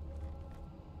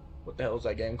the hell is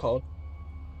that game called?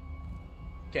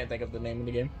 Can't think of the name of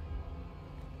the game.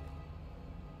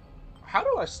 How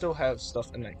do I still have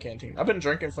stuff in that canteen? I've been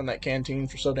drinking from that canteen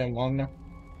for so damn long now.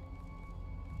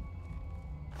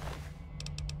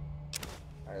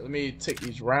 Alright, let me take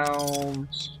these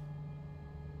rounds.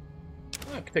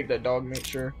 I can take that dog meat,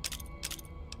 sure.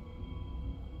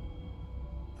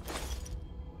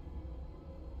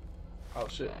 Oh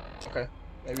shit. Okay.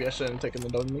 Maybe I shouldn't have taken the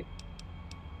dog meat.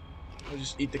 I'll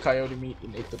just eat the coyote meat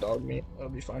and eat the dog meat. That'll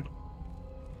be fine.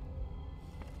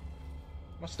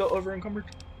 Am I still over encumbered?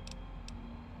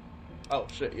 Oh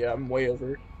shit, yeah, I'm way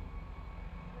over.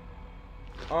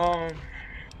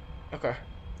 Okay.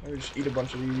 Let me just eat a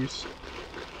bunch of these.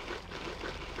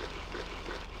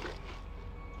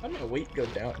 How did my weight go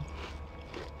down?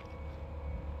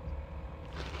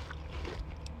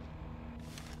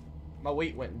 My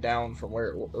weight went down from where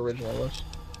it originally was.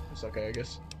 It's okay, I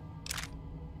guess.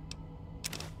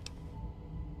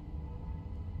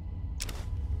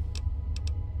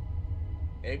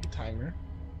 Egg timer?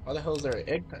 Why the hell is there an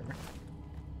egg timer?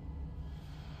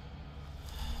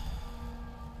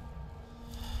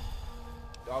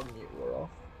 Dog meat wore off.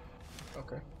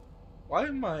 Okay. Why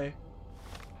am I...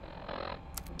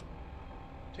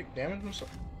 take damage or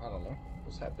something? I don't know.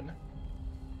 What's happening?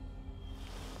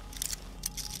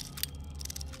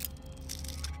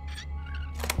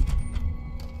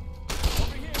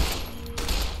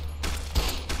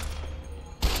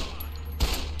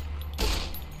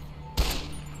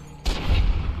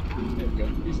 There we go.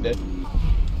 He's dead.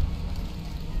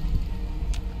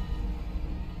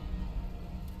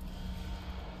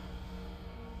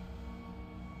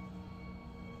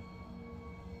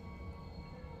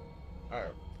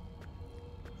 Alright.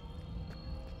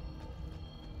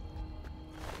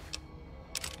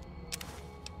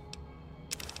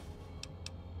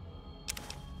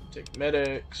 Take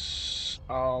medics.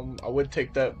 I would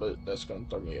take that, but that's gonna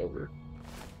throw me over.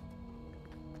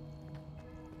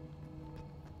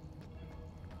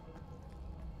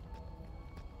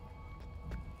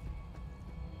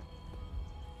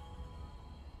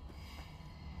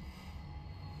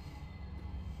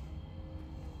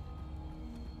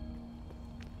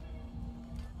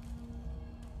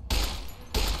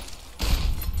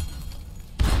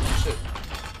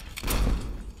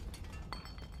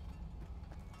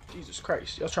 Jesus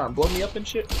Christ, y'all trying to blow me up and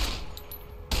shit?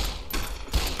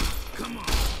 Come on.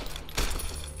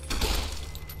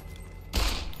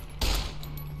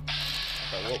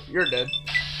 Okay, well, you're dead.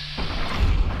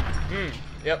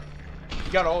 Yep.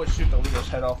 You gotta always shoot the Leo's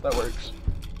head off, that works.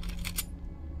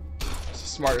 It's the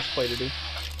smartest play to do.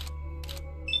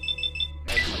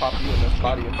 And just pop you in the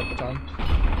body a couple times.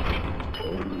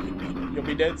 You'll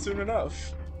be dead soon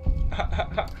enough.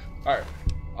 Alright.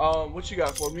 What you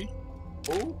got for me?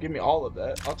 Oh, give me all of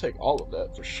that. I'll take all of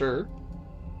that for sure.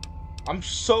 I'm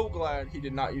so glad he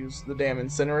did not use the damn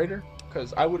incinerator,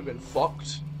 because I would have been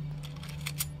fucked.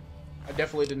 I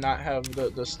definitely did not have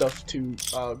the stuff to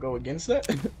go against that.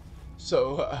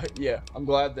 So, yeah, I'm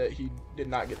glad that he did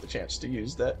not get the chance to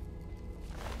use that.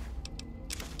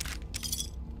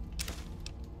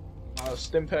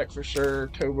 Stim pack for sure.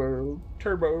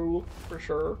 Turbo for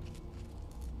sure.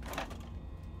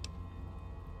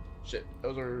 Shit,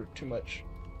 those are too much.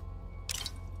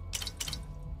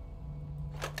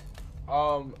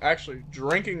 Actually,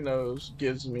 drinking those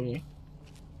gives me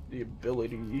the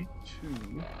ability to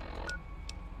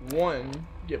 1,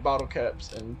 get bottle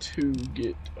caps, and 2,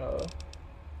 get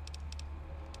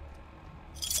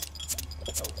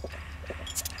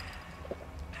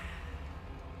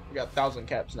we got 1,000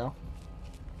 caps now.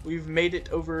 We've made it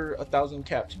over 1,000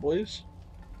 caps, boys.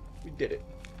 We did it.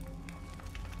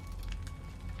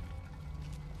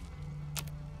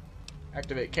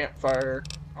 Activate campfire.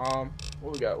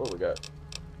 What we got? What we got?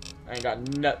 I ain't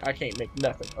got I can't make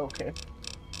nothing. Okay.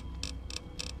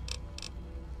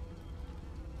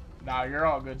 Nah, you're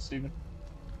all good, Steven.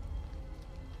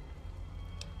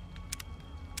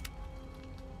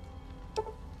 Go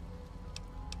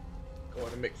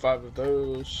ahead and make 5 of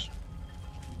those.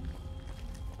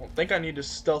 I don't think I need to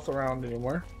stealth around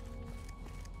anymore.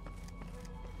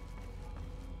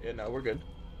 Yeah, no, we're good.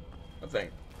 I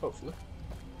think. Hopefully.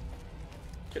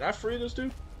 Can I free this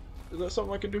dude? Is that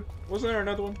something I can do? Wasn't there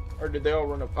another one? Or did they all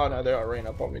run up? Oh no, they all ran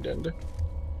up on me, didn't they?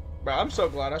 Bro, I'm so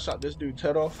glad I shot this dude's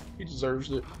head off. He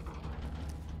deserves it.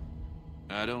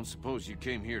 I don't suppose you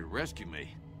came here to rescue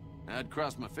me. I'd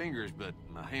cross my fingers, but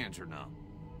my hands are numb.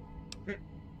 You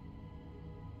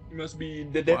must be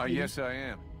the deputy. Why, yes I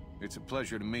am. It's a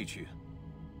pleasure to meet you.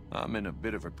 I'm in a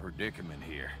bit of a predicament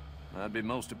here. I'd be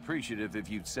most appreciative if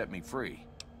you'd set me free.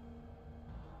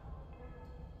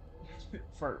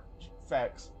 For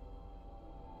facts.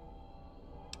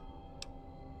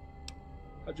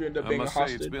 How'd you end up being a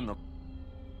hostage? It's been the...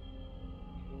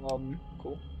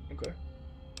 Cool. Okay.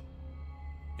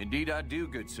 Indeed I do,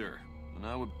 good sir. And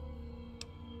I would...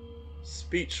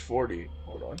 Speech 40.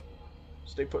 Hold on.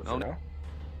 Stay put for now.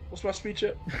 What's my speech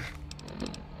at?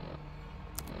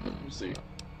 Let me see.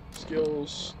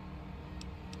 Skills.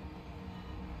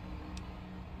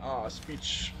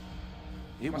 Speech.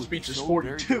 My speech is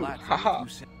 42. Haha.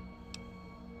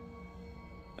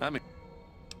 I mean,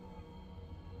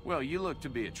 well, you look to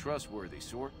be a trustworthy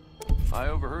sort. I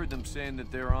overheard them saying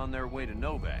that they're on their way to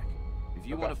Novak. If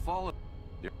you want to follow,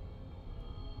 it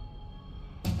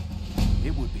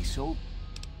would be so.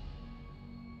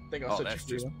 I think I'll set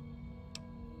you free.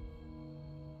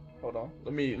 Hold on.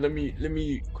 Let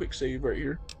me quick save right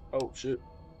here. Oh shit.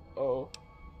 Oh.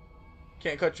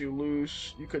 Can't cut you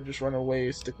loose. You could just run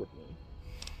away. Stick with me.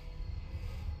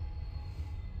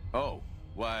 Oh,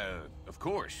 why, of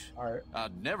course. All right.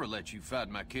 I'd never let you fight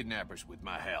my kidnappers with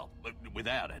my help.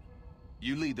 Without it.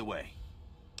 You lead the way.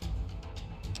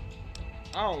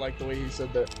 I don't like the way he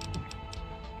said that.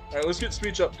 All right, let's get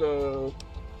speech up to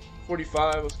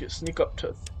 45. Let's get sneak up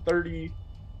to 30.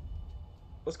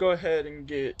 Let's go ahead and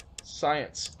get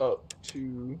science up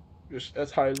to just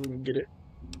as high as we can get it.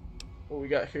 What we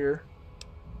got here?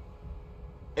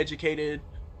 Educated.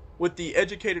 With the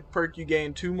educated perk, you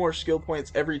gain 2 more skill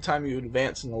points every time you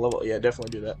advance in the level. Yeah,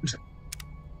 definitely do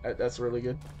that. That's really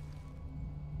good.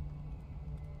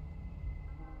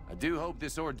 I do hope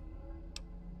this I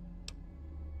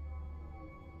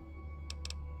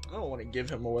don't want to give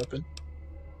him a weapon.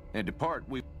 And depart,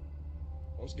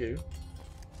 Let's get it.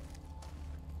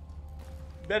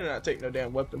 Better not take no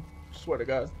damn weapon. Swear to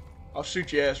God. I'll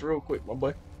shoot your ass real quick, my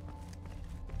boy.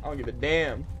 I don't give a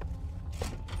damn.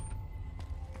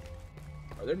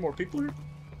 Are there more people here?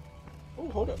 Oh,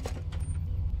 hold up. I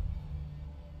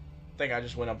think I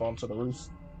just went up onto the roof.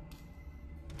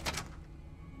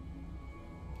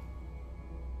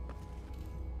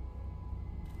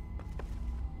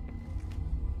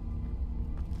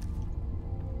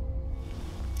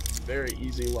 Very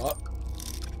easy lock.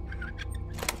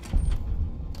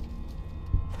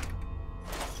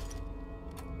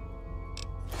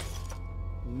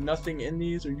 Nothing in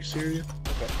these? Are you serious?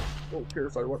 Okay. Oh,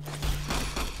 purified water.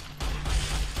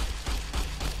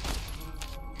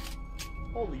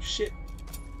 Holy shit.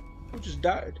 Who just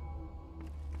died?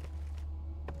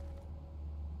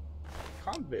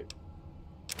 Convict.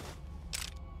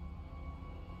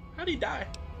 How'd he die?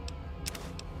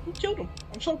 Who killed him?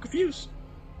 I'm so confused.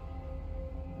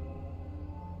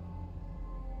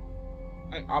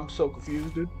 I'm so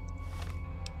confused, dude.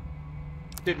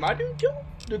 Did my dude kill him?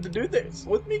 Did the dude that's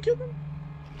with me kill him?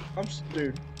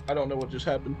 Dude, I don't know what just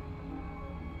happened.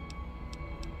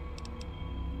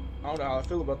 I don't know how I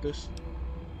feel about this.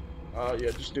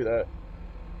 Yeah, just do that.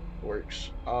 Works.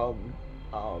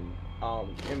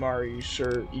 MRE,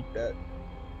 sure, eat that.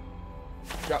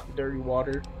 Drop the dirty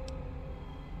water.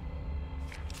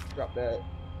 Drop that.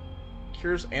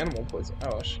 Cures animal poison.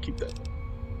 Oh, I should keep that.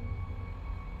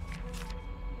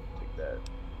 Take that.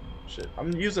 Shit,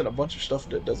 I'm using a bunch of stuff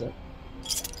that doesn't.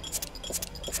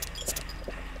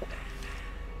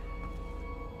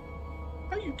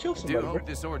 How you kill somebody, bro?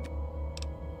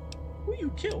 Who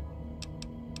you kill?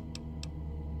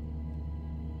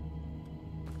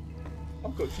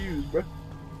 I'm confused, bro.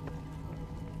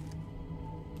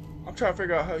 I'm trying to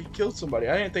figure out how he killed somebody.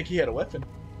 I didn't think he had a weapon.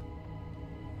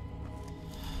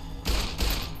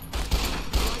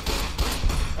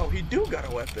 Oh, he do got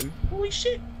a weapon. Holy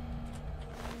shit.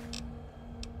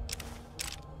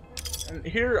 And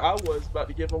here I was about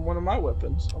to give him one of my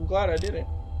weapons. I'm glad I didn't.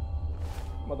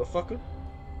 Motherfucker.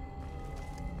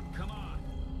 Come on.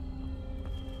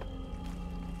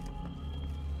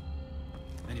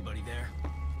 Anybody there?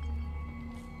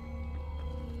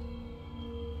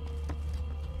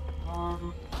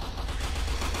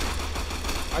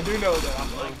 I do know that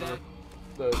I'm like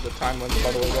over the time limit,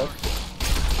 by the way, guys.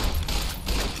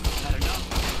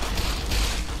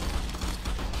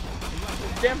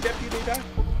 Damn deputy guy.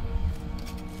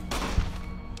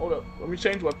 Hold up, let me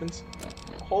change weapons.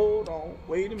 Hold on,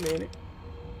 wait a minute.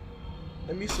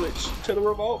 Let me switch to the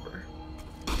revolver.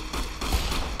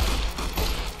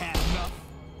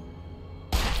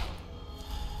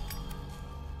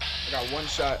 I got one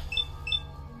shot.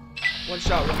 One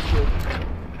shot, one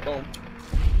kill. Boom.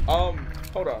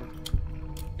 Hold on.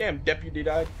 Damn, deputy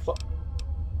died. Fuck.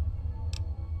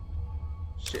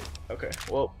 Shit. Okay.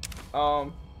 Well,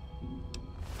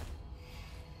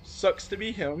 sucks to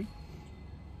be him.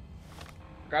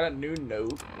 Got a new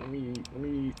note. Let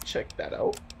me check that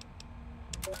out.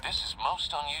 This is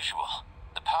most unusual.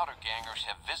 The Powder Gangers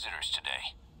have visitors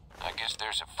today. I guess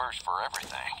there's a first for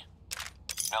everything.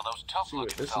 Now those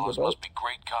tough-looking fellas must be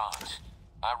great cons.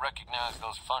 I recognize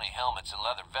those funny helmets and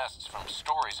leather vests from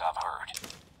stories I've heard.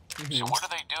 So what are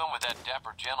they doing with that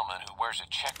dapper gentleman who wears a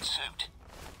checked suit?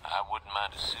 I wouldn't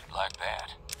mind a suit like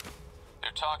that. They're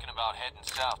talking about heading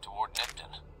south toward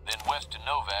Nipton, then west to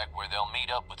Novak where they'll meet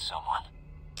up with someone.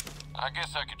 I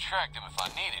guess I could track them if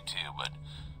I needed to, but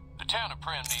the town of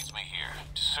Primm needs me here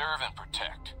to serve and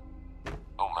protect.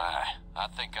 Oh my, I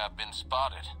think I've been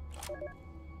spotted.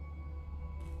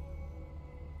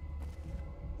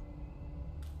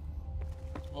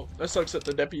 Well, that sucks that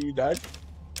the deputy died.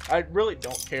 I really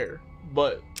don't care,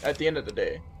 but at the end of the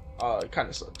day, it kind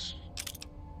of sucks.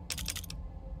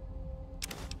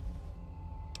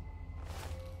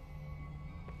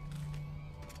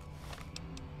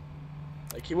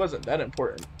 Like, he wasn't that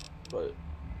important, but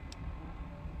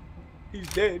he's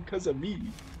dead because of me.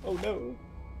 Oh no.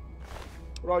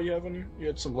 What all you have on you? You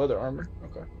had some leather armor.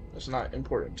 Okay, that's not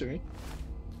important to me.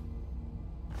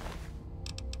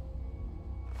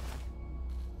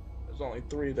 There's only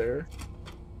 3 there.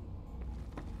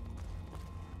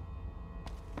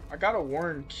 I got a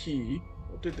worn key.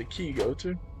 What did the key go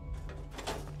to?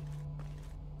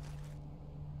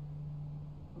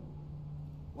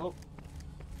 Well,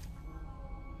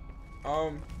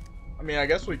 I mean, I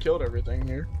guess we killed everything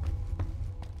here.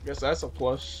 I guess that's a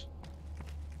plus.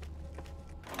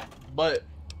 But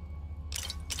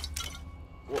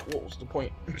what was the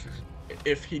point?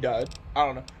 If he died, I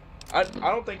don't know. I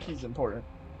don't think he's important.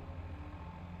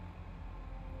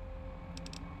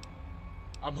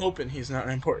 I'm hoping he's not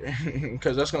important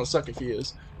because that's gonna suck if he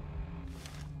is.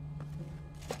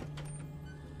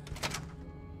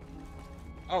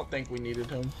 I don't think we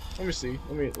needed him. Let me see.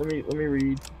 Let me read.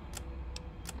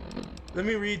 Let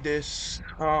me read this.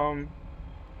 Yeah,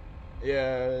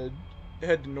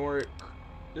 head to Norwich.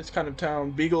 This kind of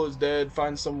town. Beagle is dead.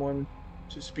 Find someone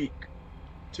to speak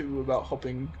to about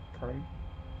helping Prim.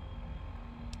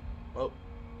 Oh.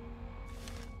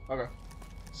 Okay.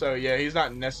 So yeah, he's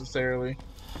not necessarily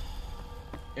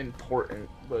important,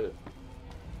 but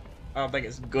I don't think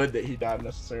it's good that he died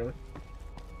necessarily.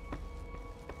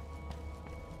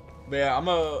 But yeah, I'm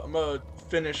gonna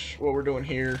finish what we're doing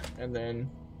here and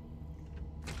then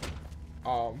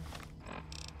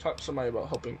talk to somebody about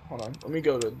helping. Hold on, let me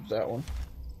go to that one.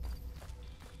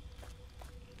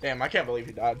 Damn, I can't believe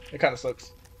he died. It kind of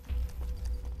sucks.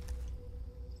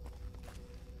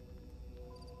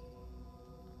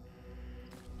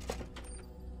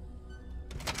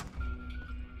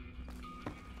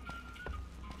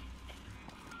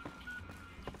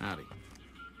 Howdy.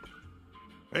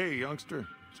 Hey, youngster.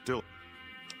 Still.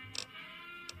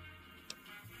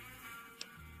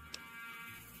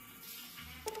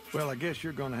 Well, I guess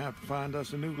you're gonna have to find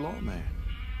us a new lawman.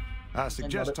 I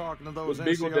suggest talking to those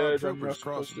NCR troopers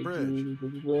across the bridge.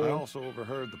 I also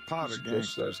overheard the Potter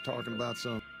gangsters talking about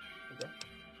some... Okay.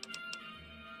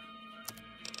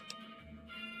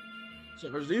 So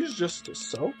are these just to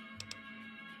sell?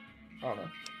 I don't know.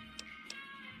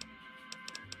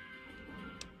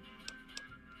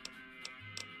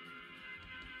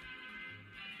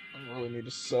 I don't really need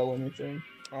to sell anything.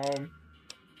 I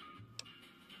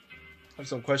have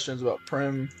some questions about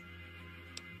Prim.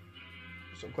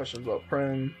 Some questions about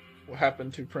Prim. What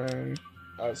happened to Prim?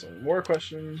 I have some more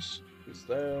questions. Who's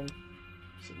them?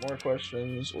 Some more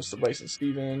questions. What's the Bison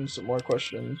Steven? Some more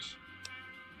questions.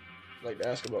 I'd like to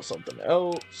ask about something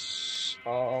else.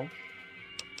 I'll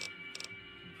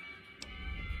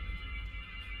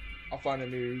find a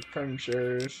new Prim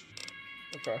sheriff.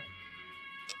 Okay.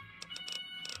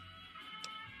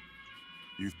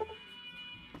 You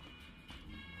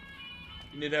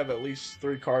need to have at least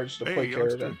 3 cards to play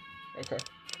Caravan. Okay.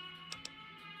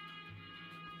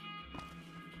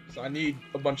 So I need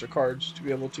a bunch of cards to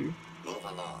be able to move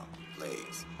along,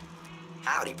 please.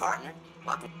 Howdy, partner.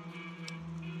 Welcome.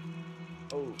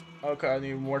 Oh, okay. I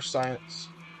need more science.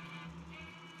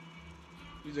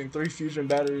 Using 3 fusion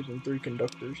batteries and 3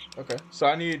 conductors. Okay, so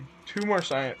I need 2 more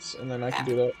science, and then I can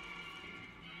do that.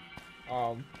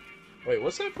 Wait,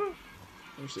 what's that for?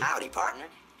 Let me see. Howdy, partner.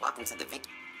 Welcome to the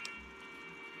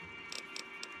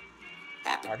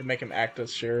I can make him act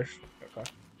as sheriff. Okay.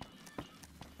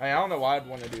 I don't know why I'd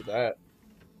want to do that,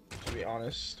 to be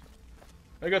honest.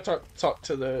 I gotta talk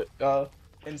to the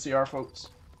NCR folks.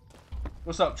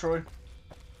 What's up, Troy?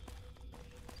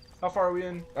 How far are we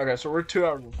in? Okay, so we're 2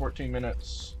 hours and 14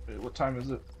 minutes. What time is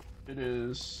it? It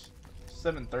is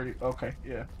 7:30. Okay,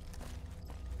 yeah.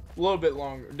 A little bit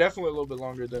longer. Definitely a little bit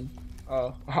longer than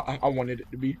I wanted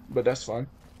it to be, but that's fine.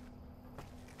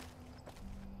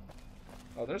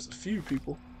 Oh, there's a few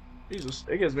people. Jesus,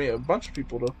 it gives me a bunch of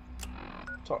people to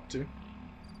talk to.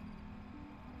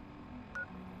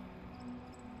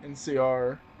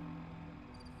 NCR.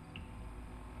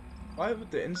 Why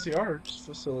would the NCR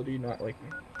facility not like me?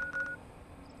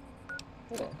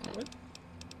 Hold on, what?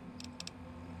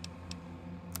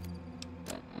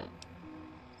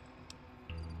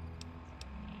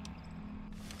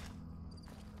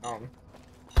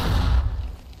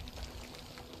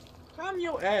 Calm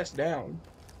your ass down.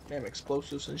 Damn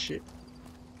explosives and shit.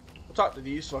 We'll talk to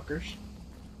these fuckers.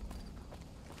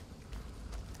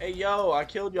 Hey yo, I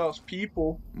killed y'all's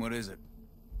people. What is it?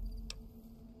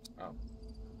 Oh.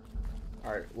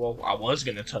 Alright, well, I was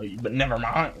gonna tell you, but never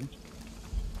mind.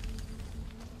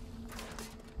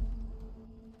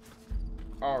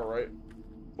 Alright.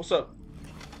 What's up?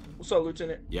 What's up,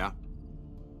 Lieutenant? Yeah?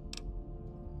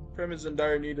 Primm is in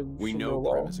dire need of We some know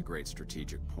more Primm law. is a great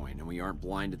strategic point, and we aren't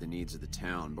blind to the needs of the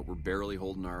town, but we're barely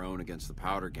holding our own against the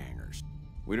powder gangers.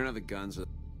 We don't have the guns or...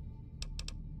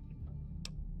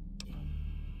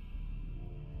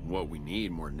 What we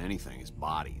need more than anything is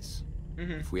bodies.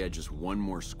 If we had just one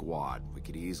more squad, we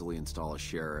could easily install a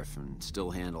sheriff and still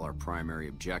handle our primary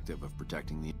objective of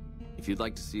protecting the... If you'd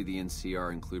like to see the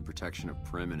NCR include protection of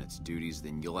Primm and its duties,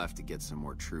 then you'll have to get some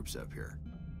more troops up here.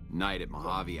 Knight at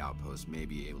Mojave Outpost may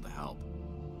be able to help.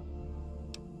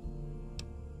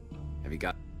 Have you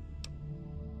got...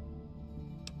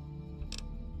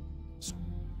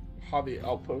 Mojave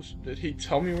Outpost. Did he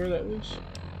tell me where that was?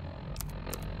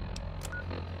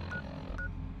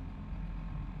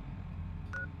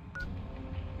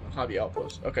 Mojave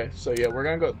Outpost. Okay, so yeah, we're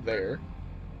gonna go there.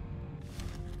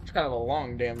 It's kind of a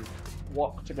long damn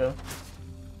walk to go.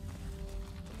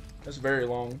 That's a very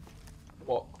long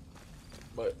walk.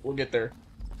 But we'll get there.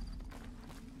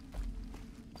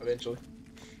 Eventually.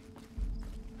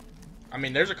 I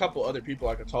mean, there's a couple other people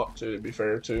I could talk to be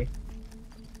fair, too.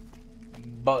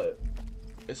 But,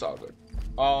 it's all good.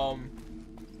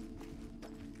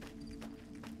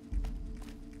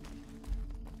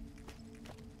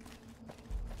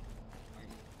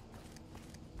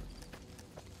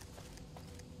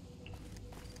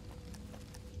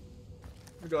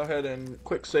 Go ahead and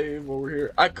quick save over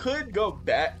here. I could go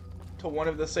back to one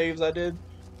of the saves I did,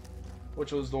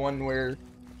 which was the one where,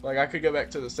 like, I could go back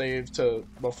to the save to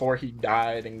before he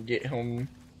died and get him,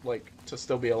 like, to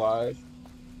still be alive.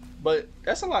 But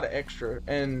that's a lot of extra,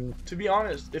 and to be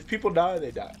honest, if people die,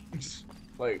 they die.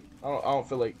 Like, I don't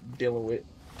feel like dealing with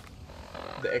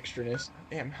the extraness.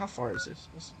 Damn, how far is this?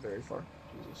 This is very far.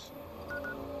 Jesus.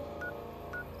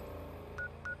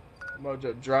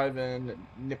 Mojo driving,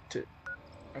 nipped it.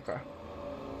 Okay.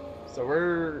 So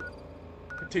we're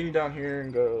continue down here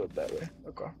and go that way.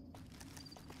 Okay.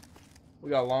 We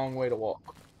got a long way to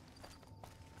walk.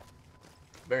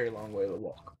 Very long way to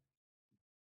walk.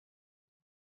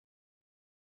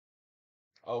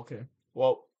 Okay.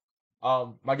 Well,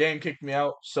 my game kicked me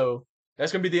out, so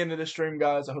that's gonna be the end of this stream,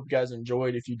 guys. I hope you guys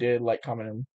enjoyed. If you did, like, comment,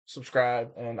 and subscribe,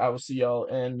 and I will see y'all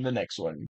in the next one.